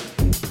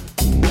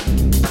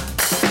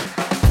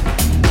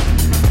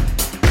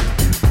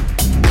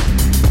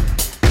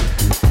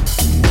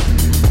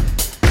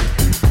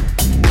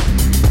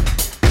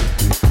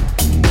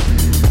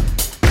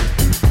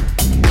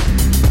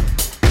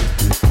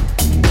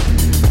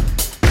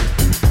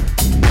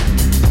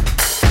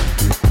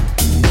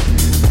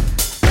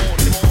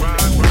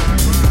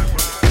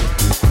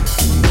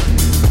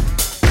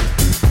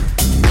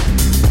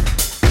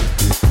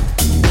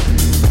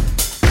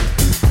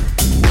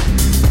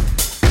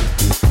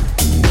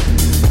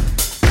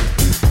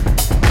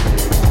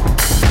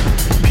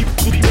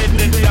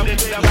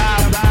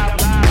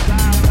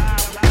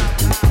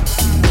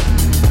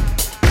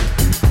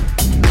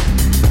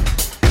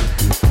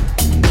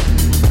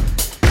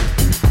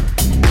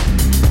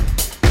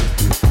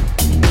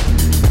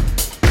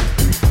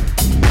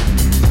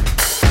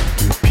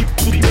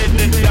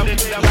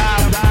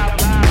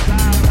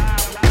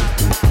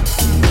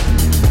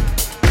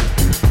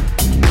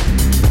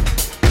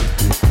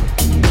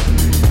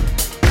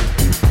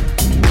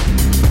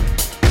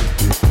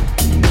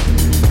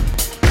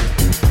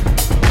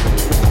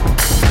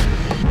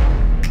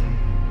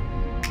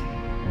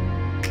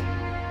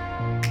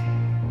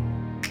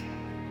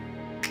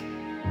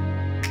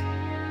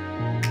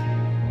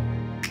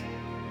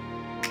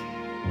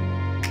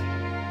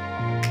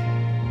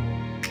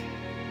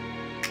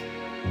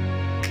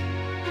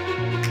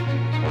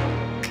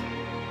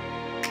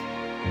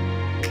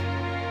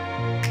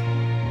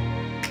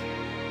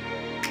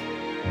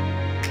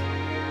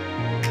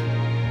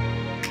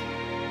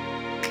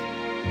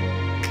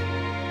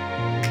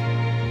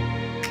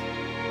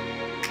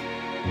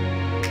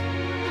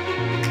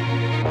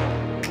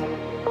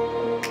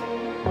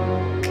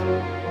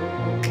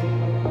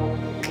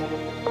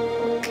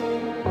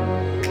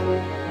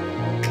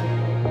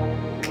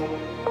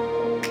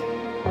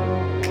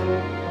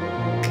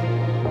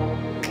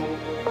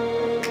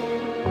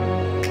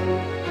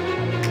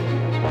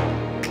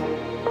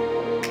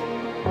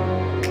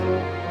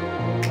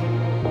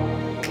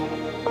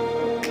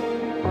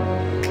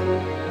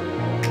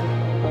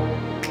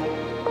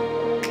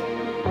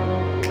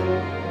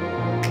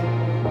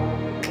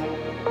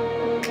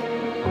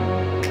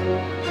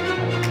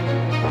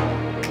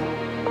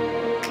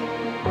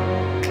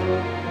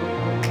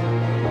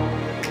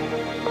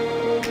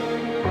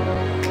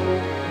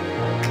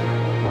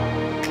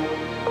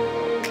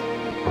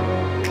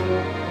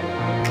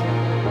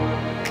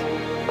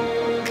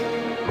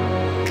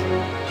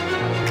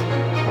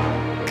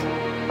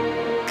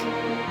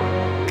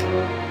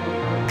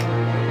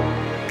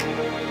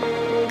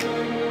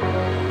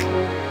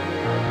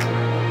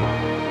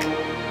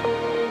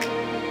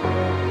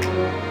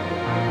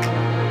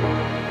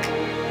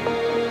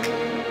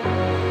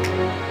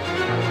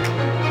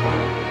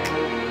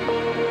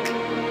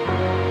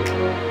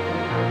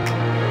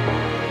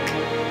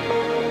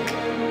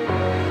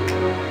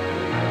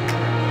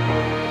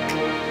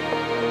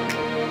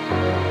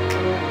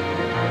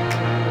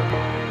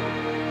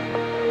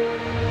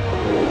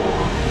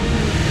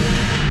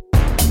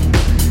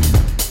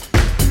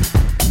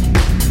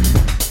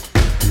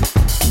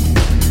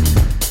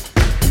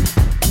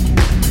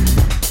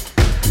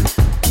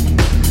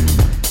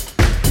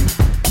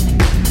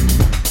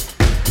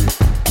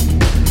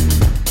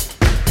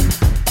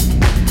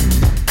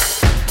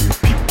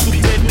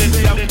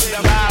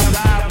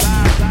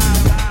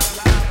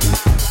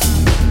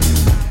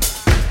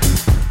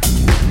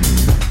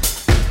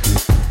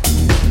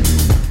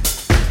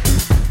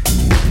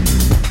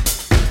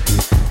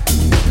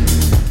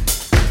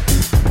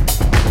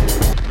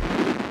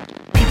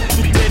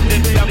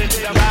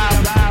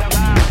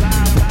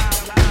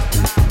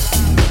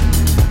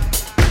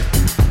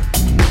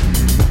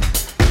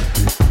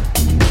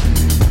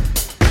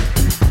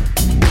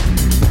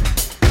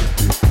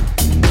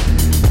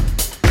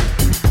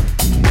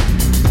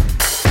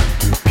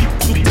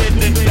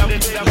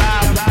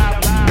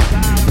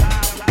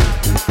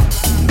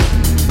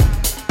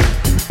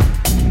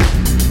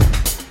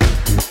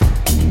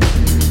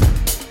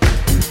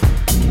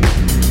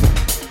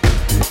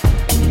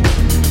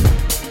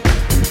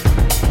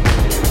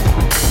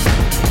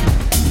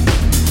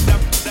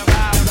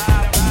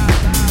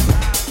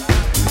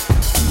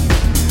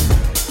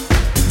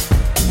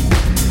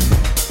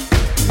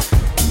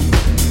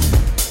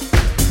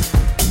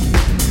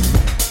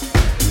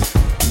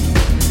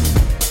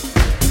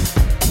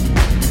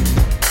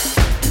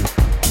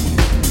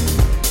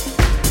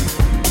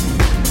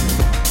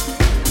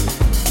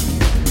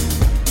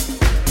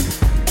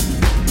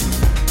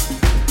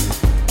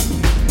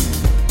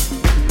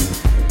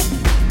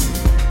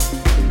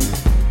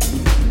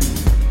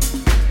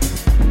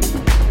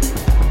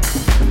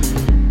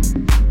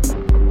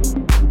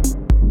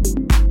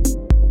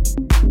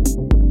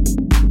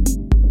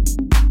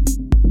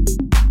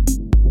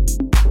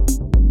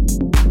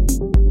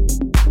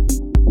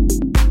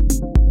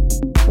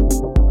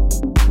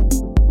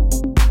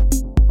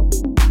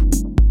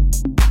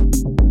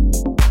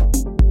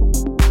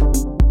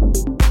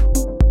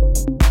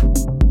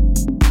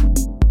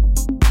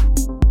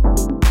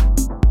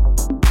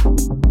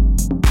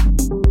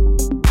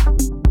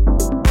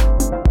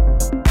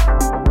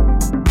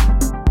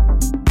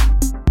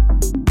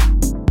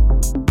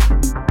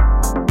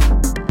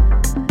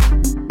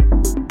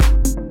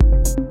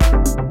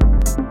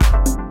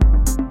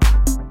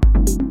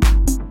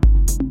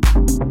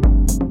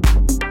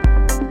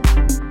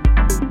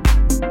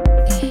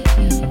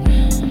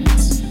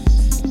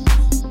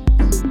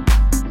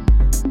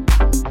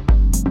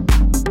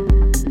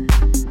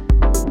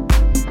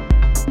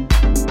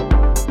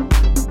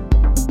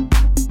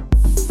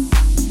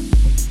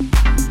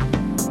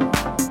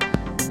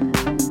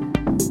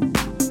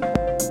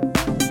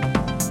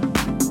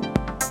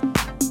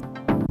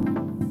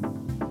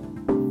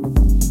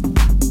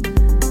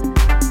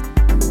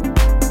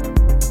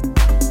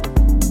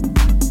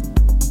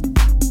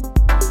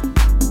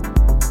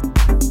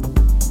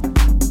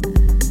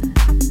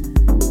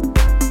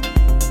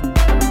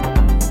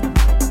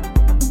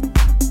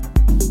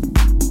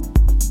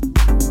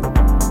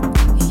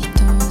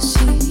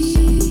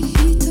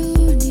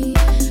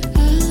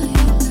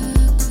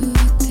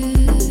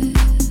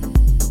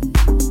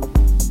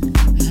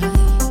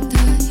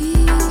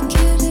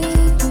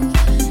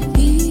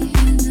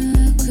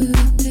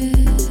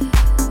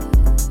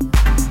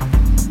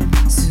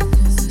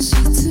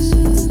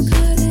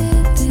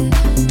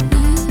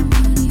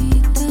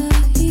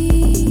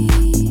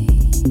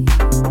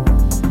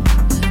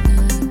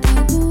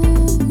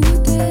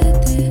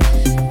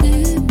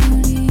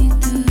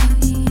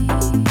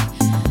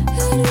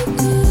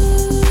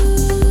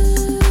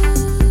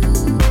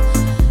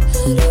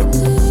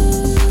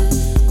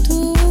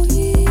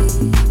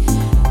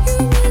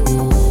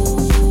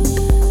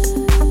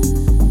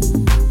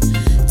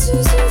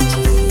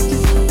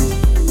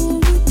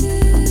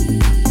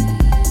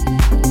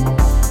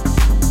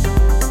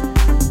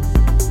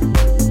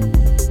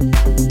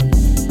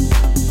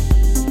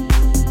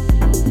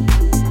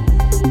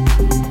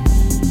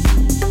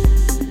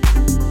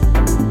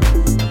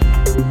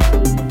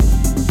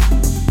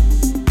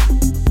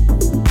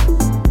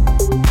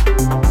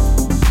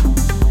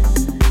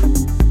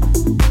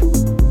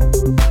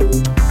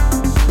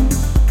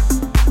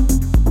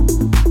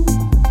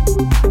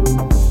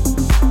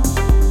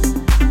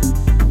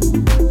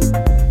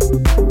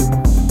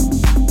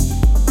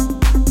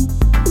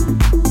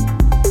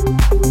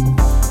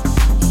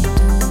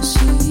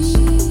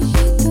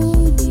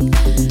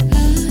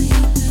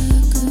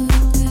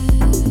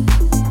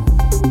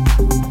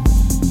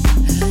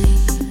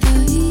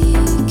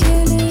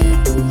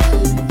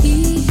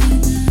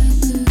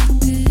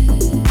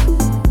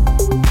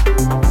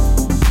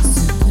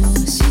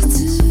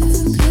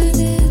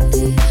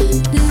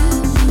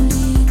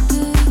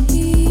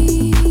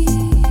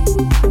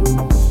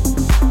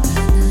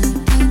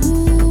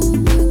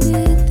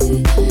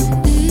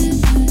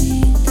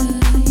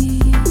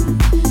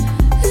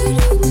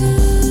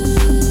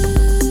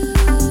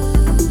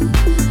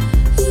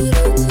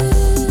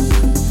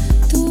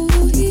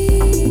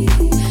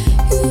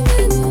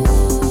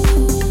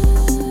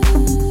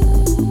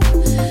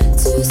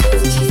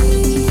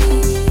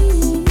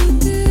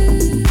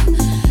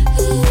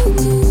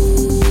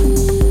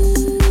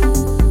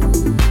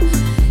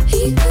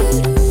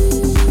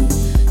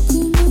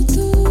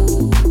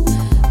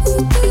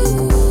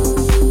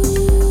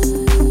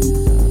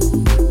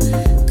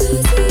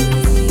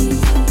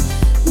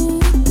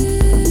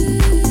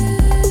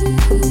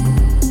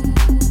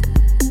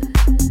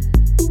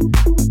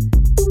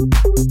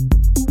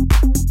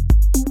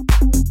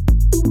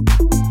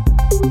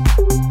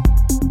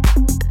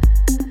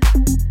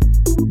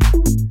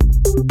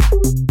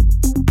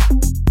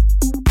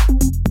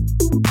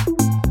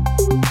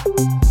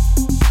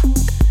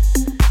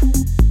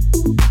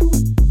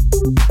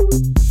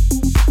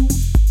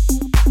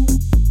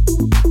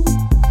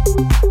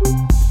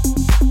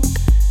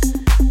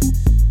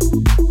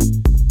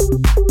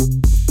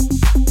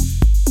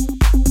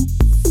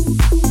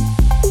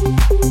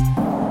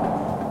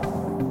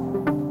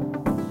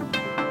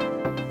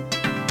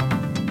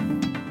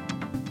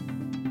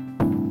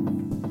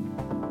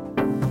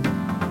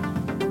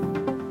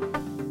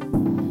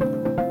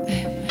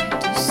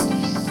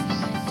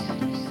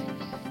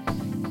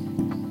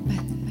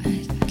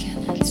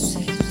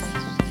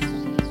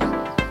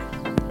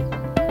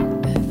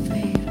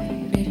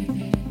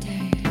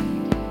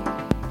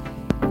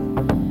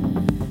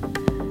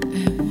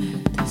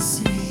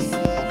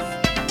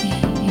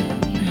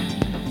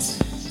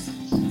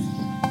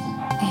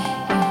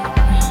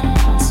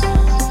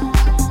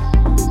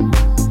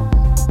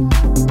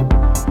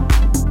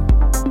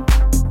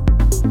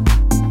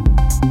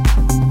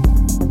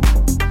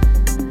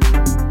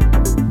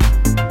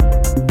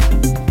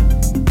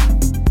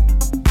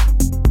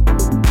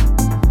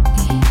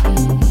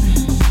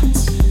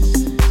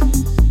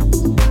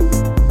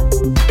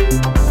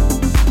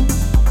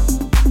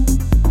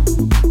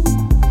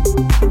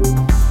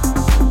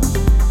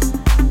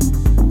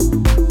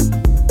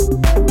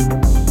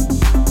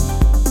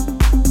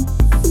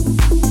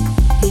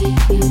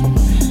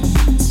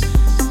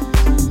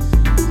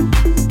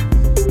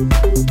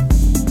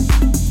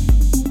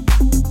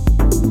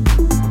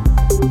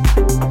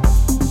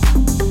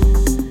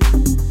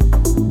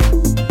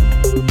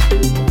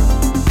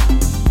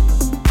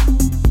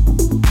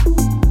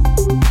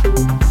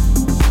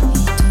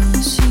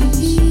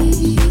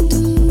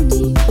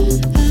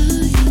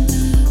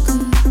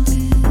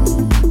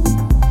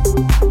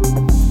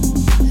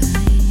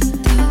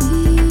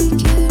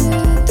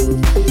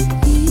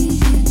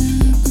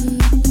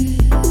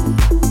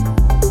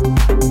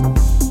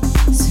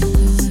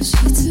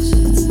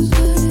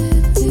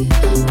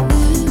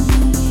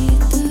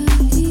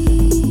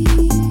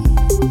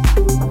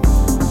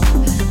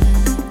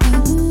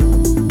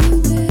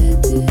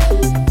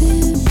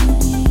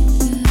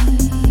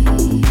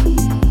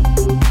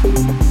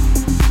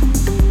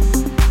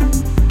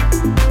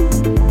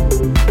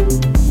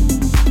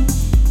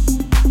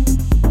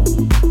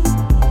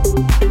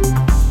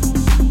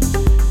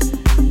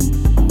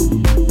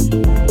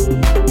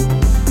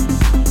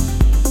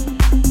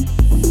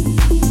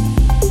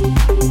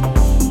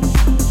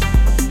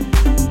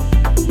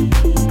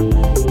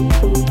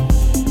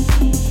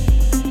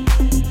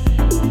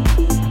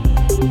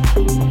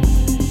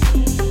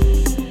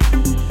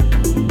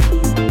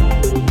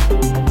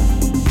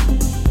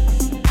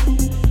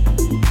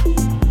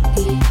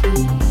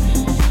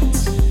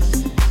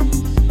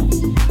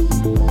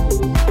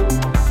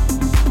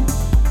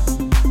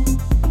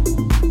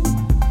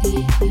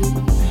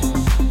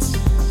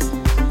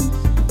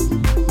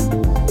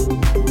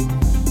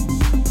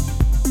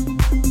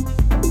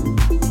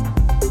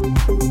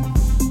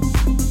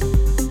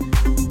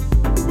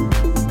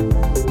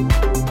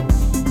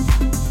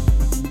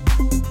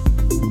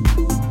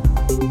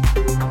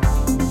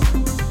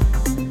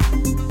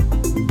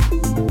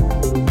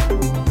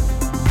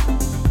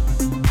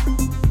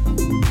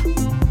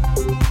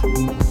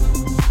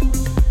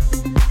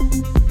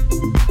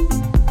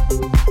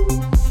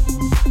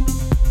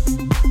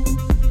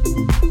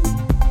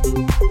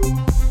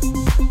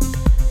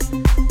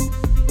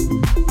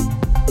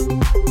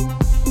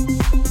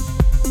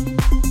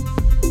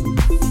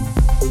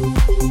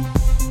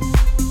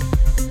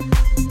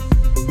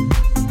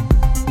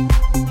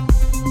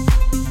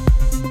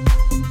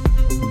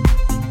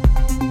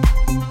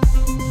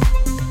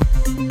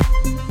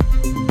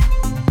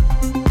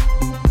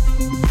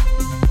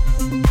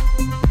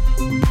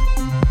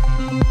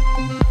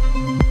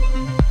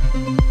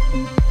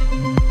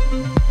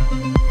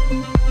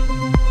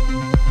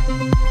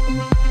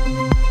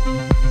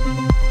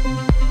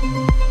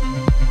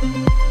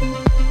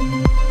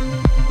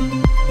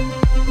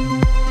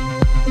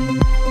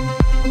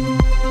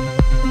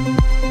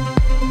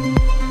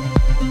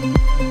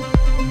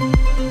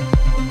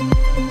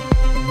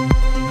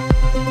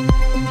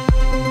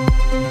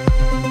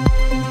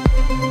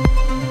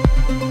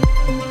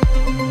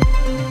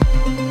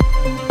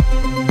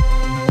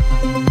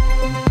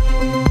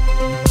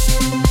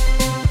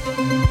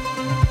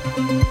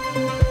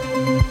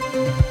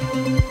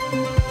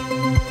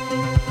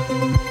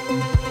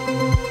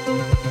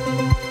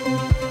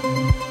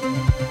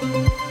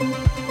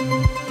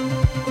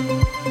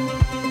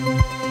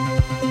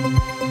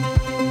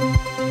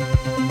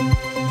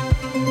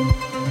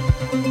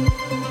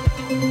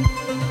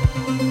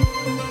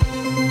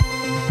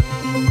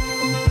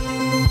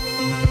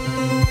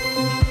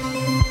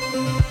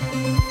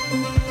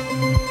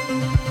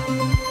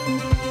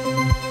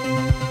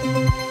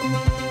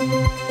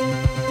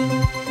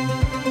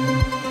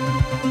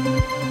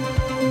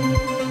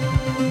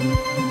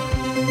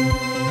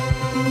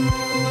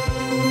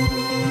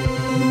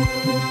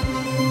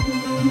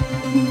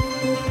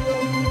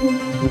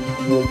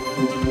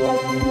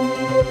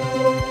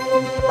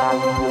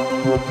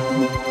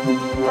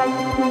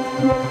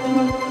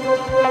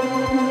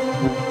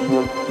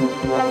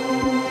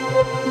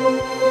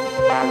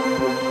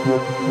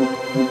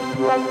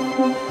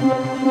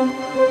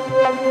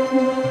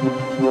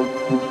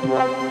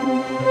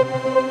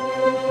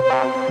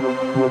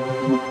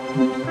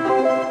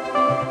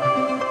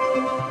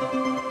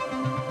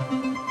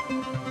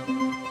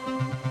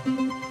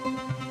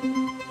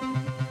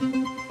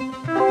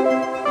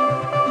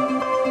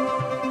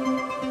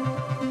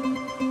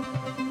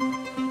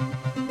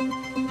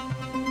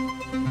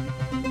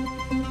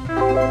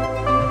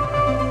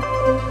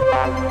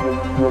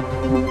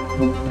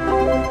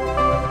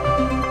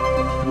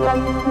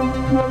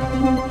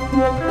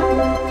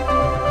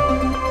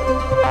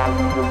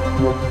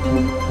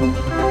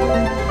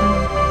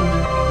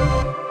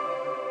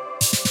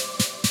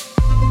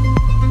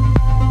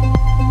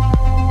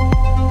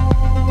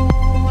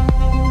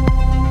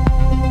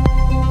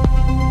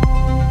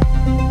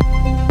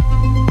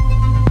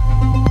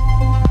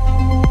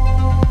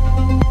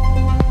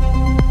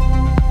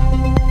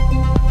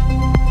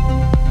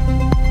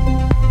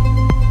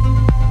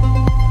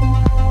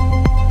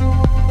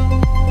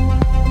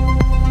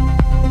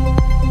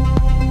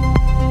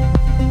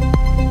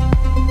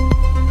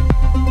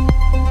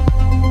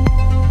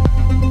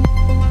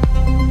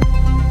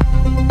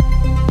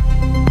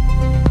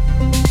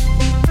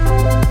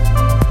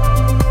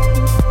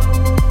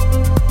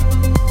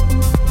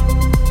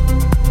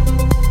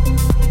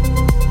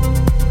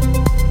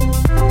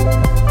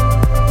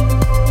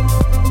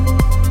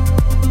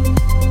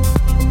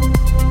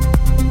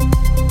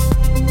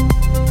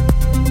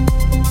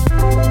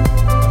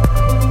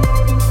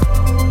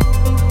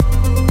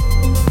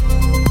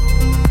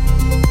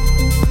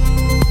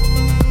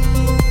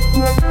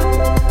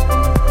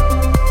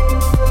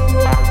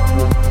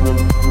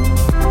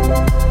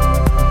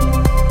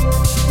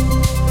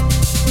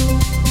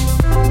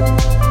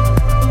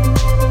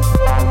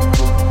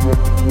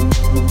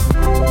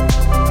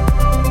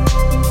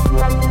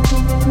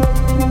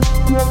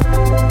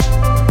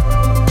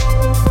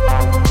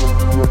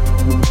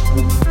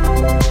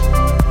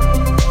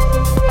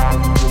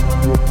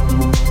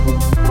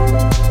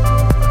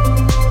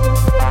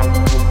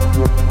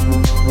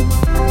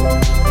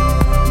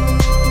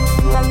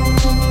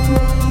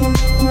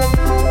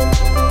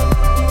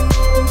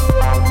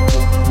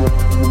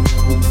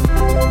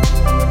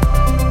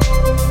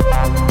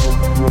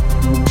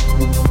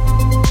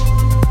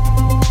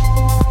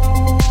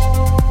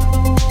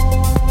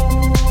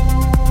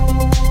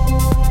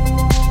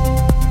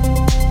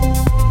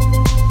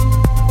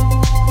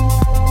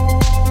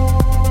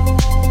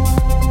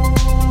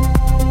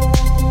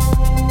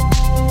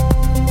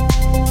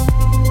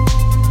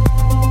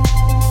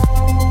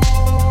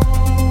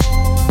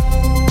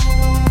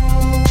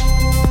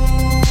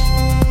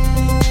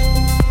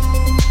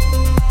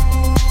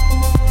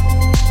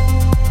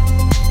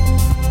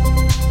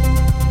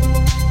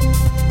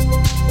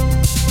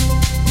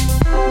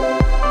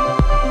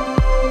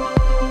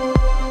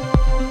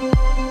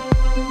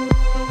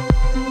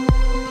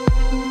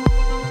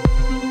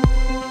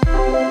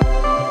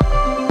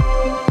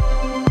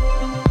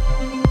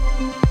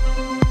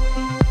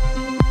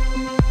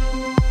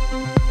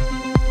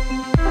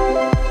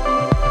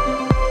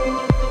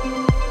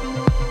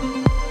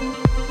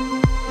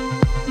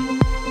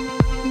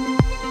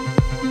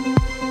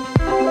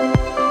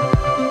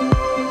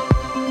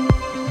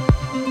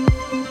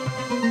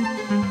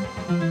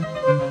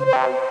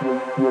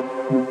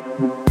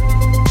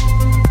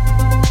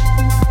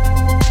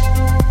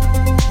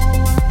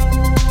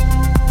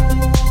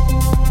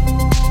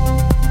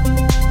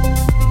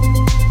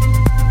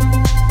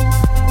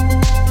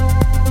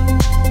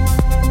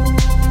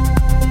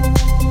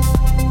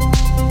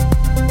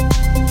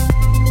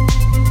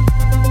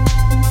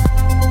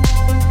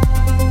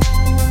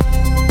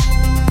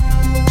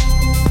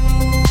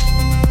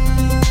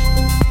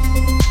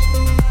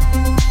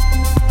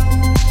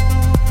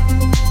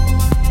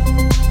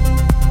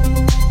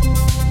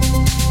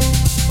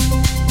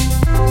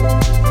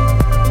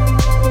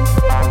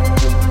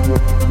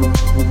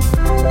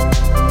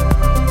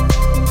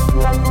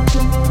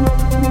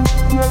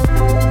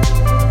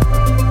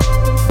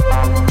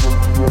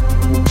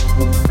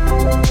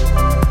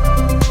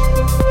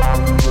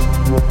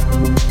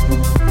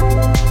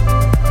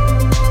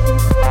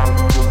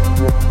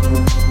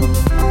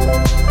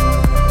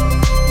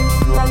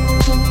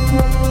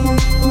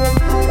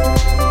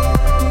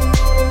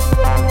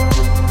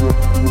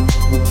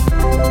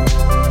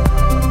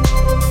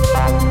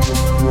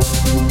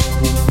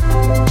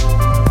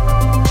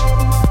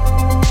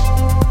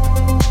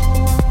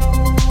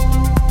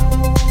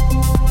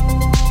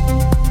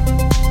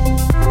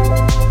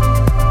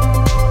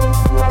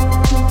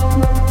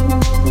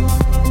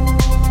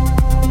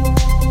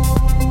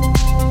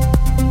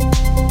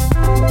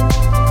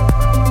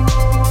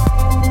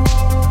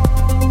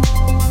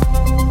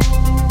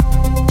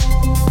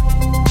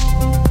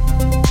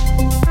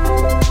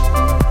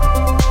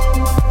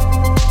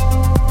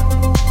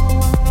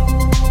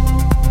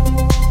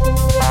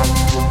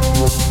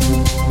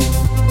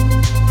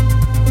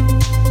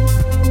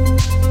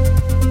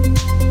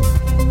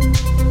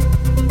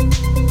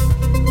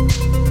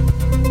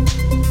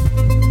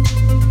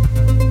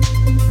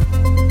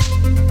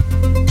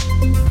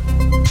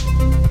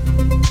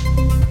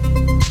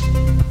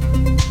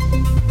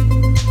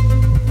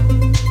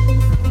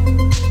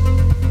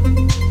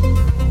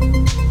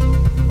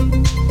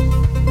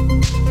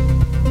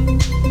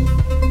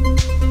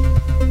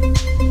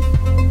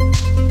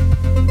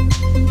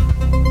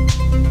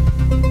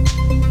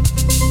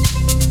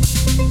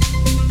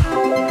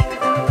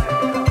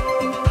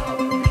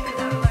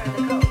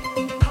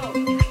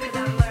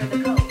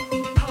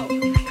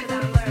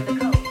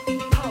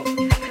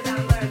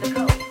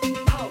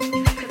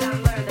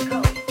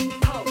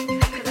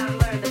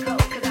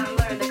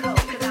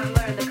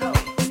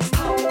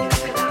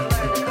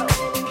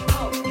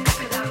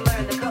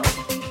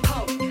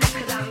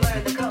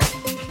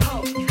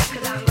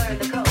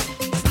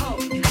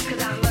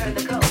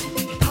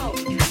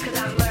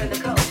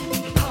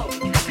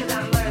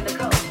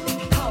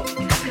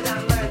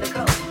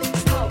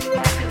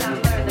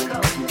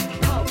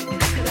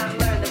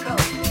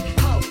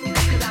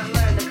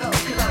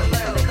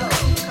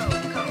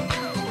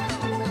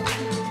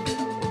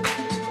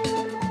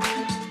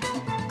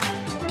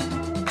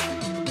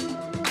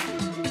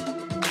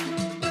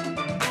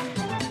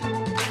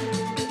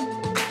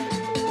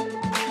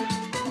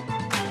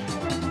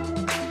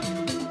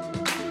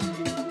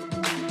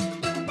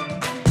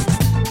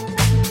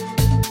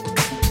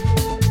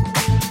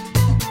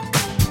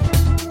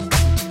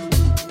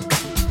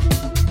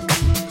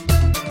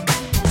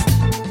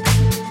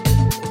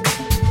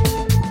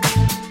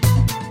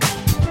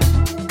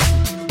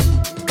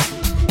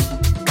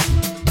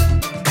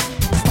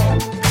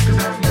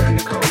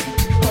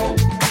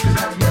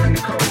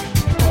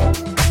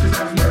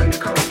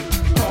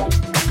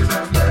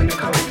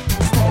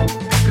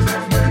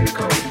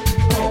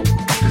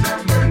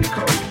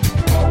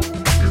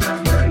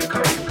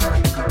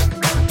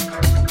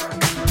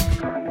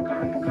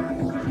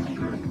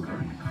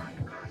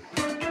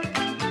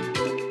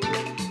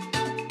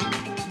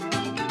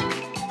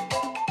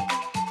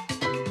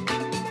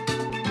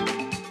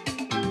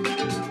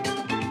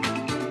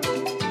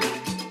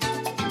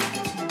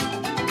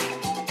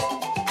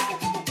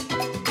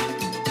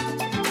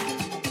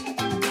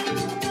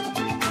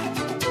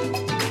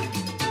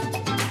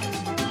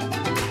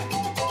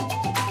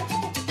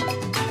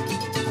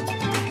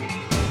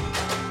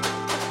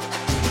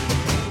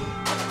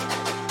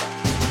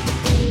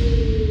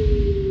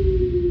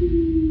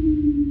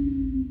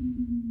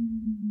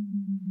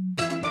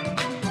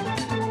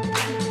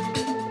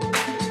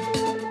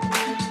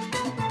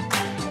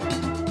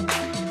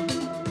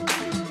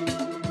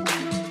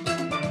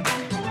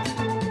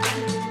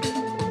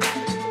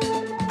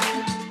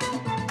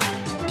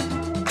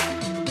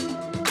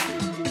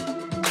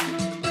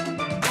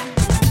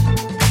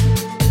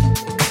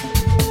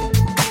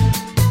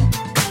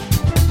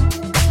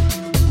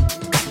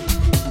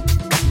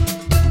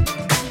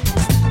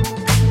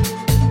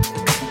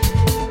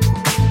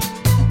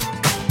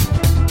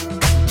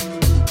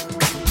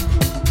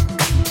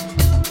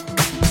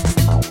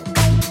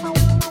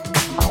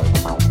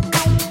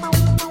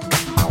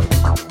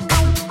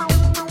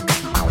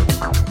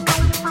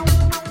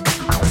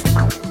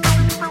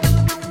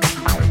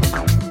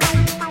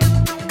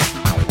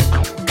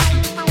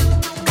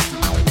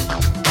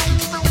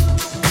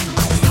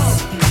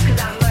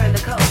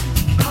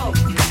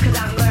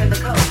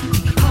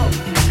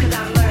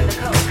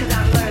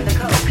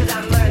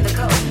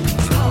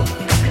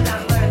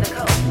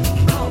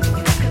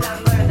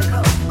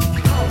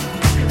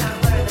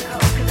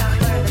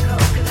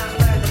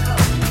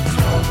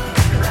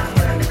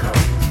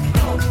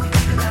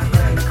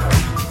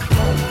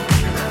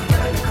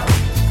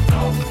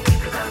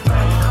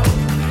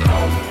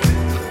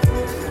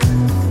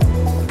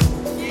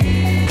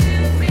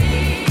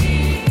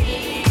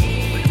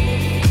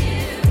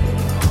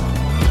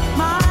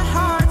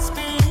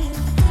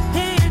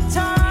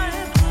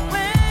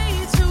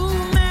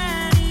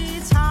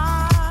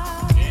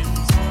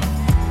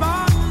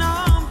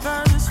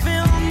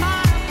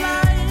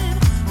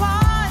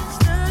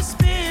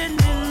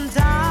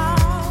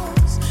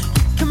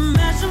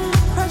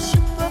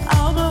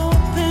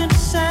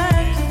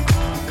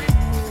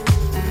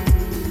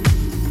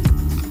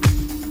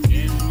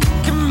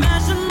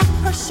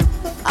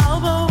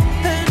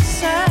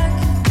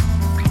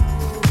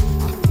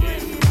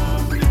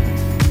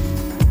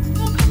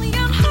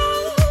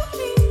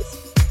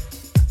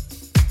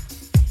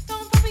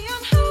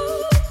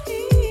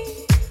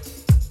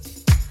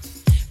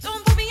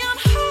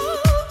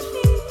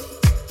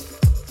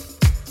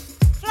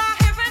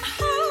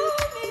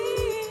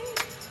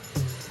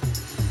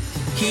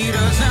 He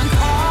doesn't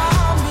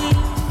call me,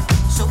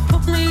 so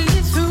put me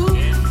through.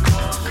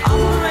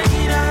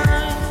 Operator,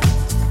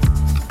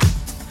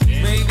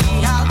 maybe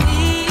I'll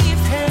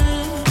leave him,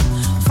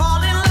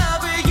 fall in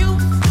love with you.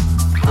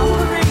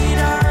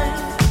 Operator,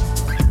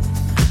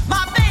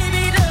 my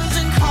baby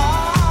doesn't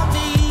call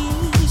me,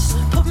 so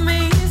put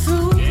me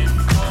through.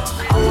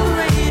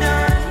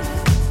 Operator,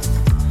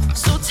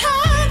 so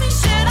tell me,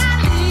 should I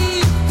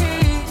leave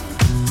him,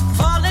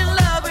 fall in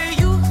love with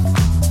you?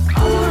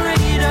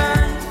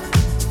 Operator,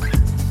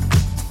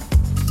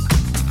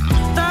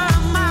 the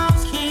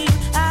mouse keep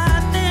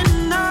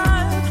acting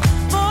up,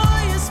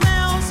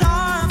 voicemails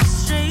are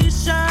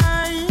frustration.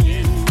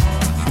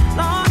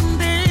 Long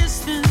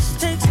distance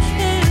takes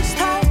its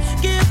toll,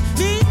 give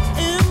me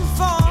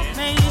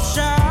information.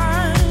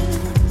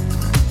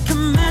 Can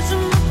measure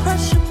my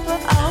pressure,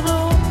 but I'll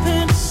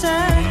open a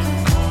second.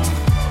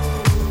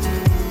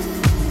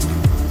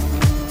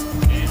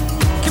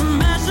 Can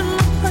measure my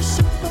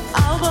pressure, but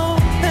I'll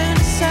open a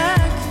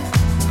second.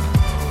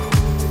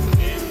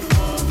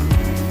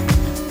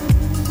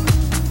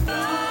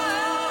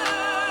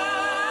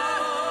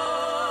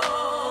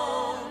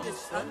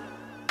 It's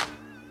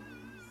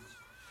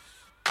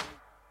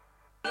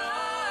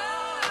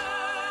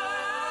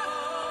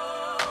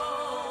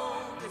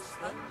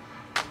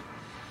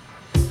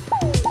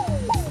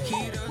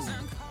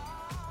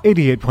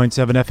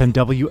 88.7 FM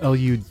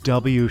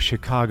WLUW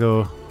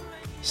Chicago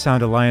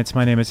Sound Alliance.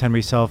 My name is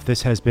Henry Self.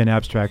 This has been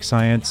Abstract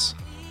Science.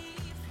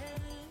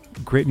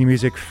 Great new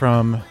music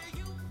from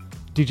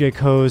DJ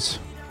Co's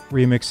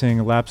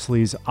remixing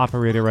Lapsley's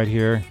Operator right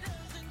here.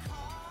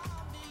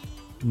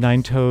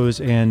 Nine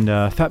Toes and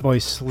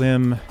Fatboy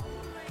Slim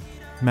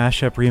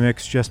mashup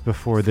remix just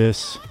before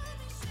this.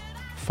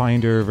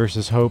 Finder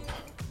versus Hope.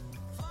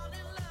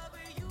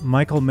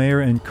 Michael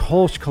Mayer and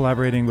Kolsch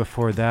collaborating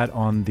before that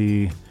on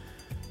the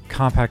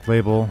Compact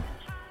label,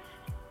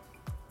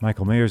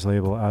 Michael Mayer's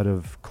label out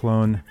of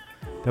Cologne.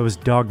 That was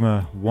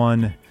Dogma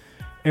 1.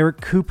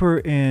 Eric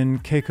Cooper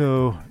and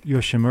Keiko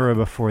Yoshimura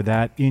before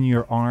that, In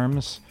Your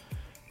Arms,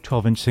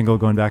 12-inch single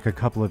going back a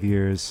couple of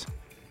years.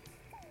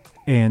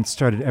 And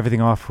started everything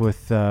off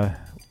with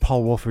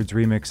Paul Wolford's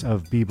remix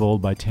of Be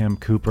Bold by Tam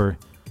Cooper.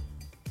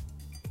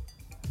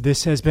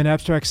 This has been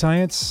Abstract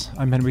Science.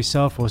 I'm Henry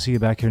Self. We'll see you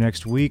back here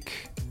next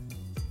week.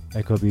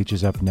 Echo Beach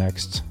is up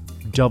next.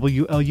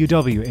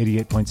 WLUW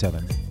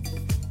 88.7.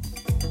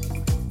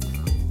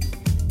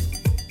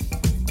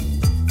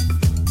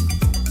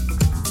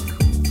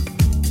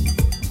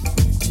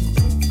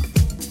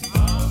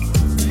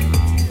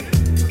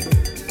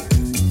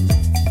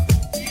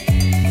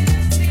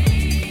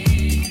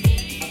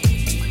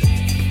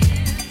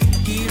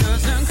 He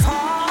doesn't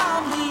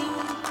call me,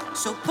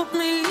 so put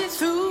me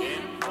through.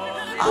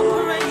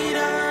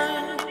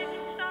 Operator,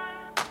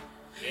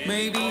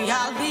 maybe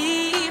I'll be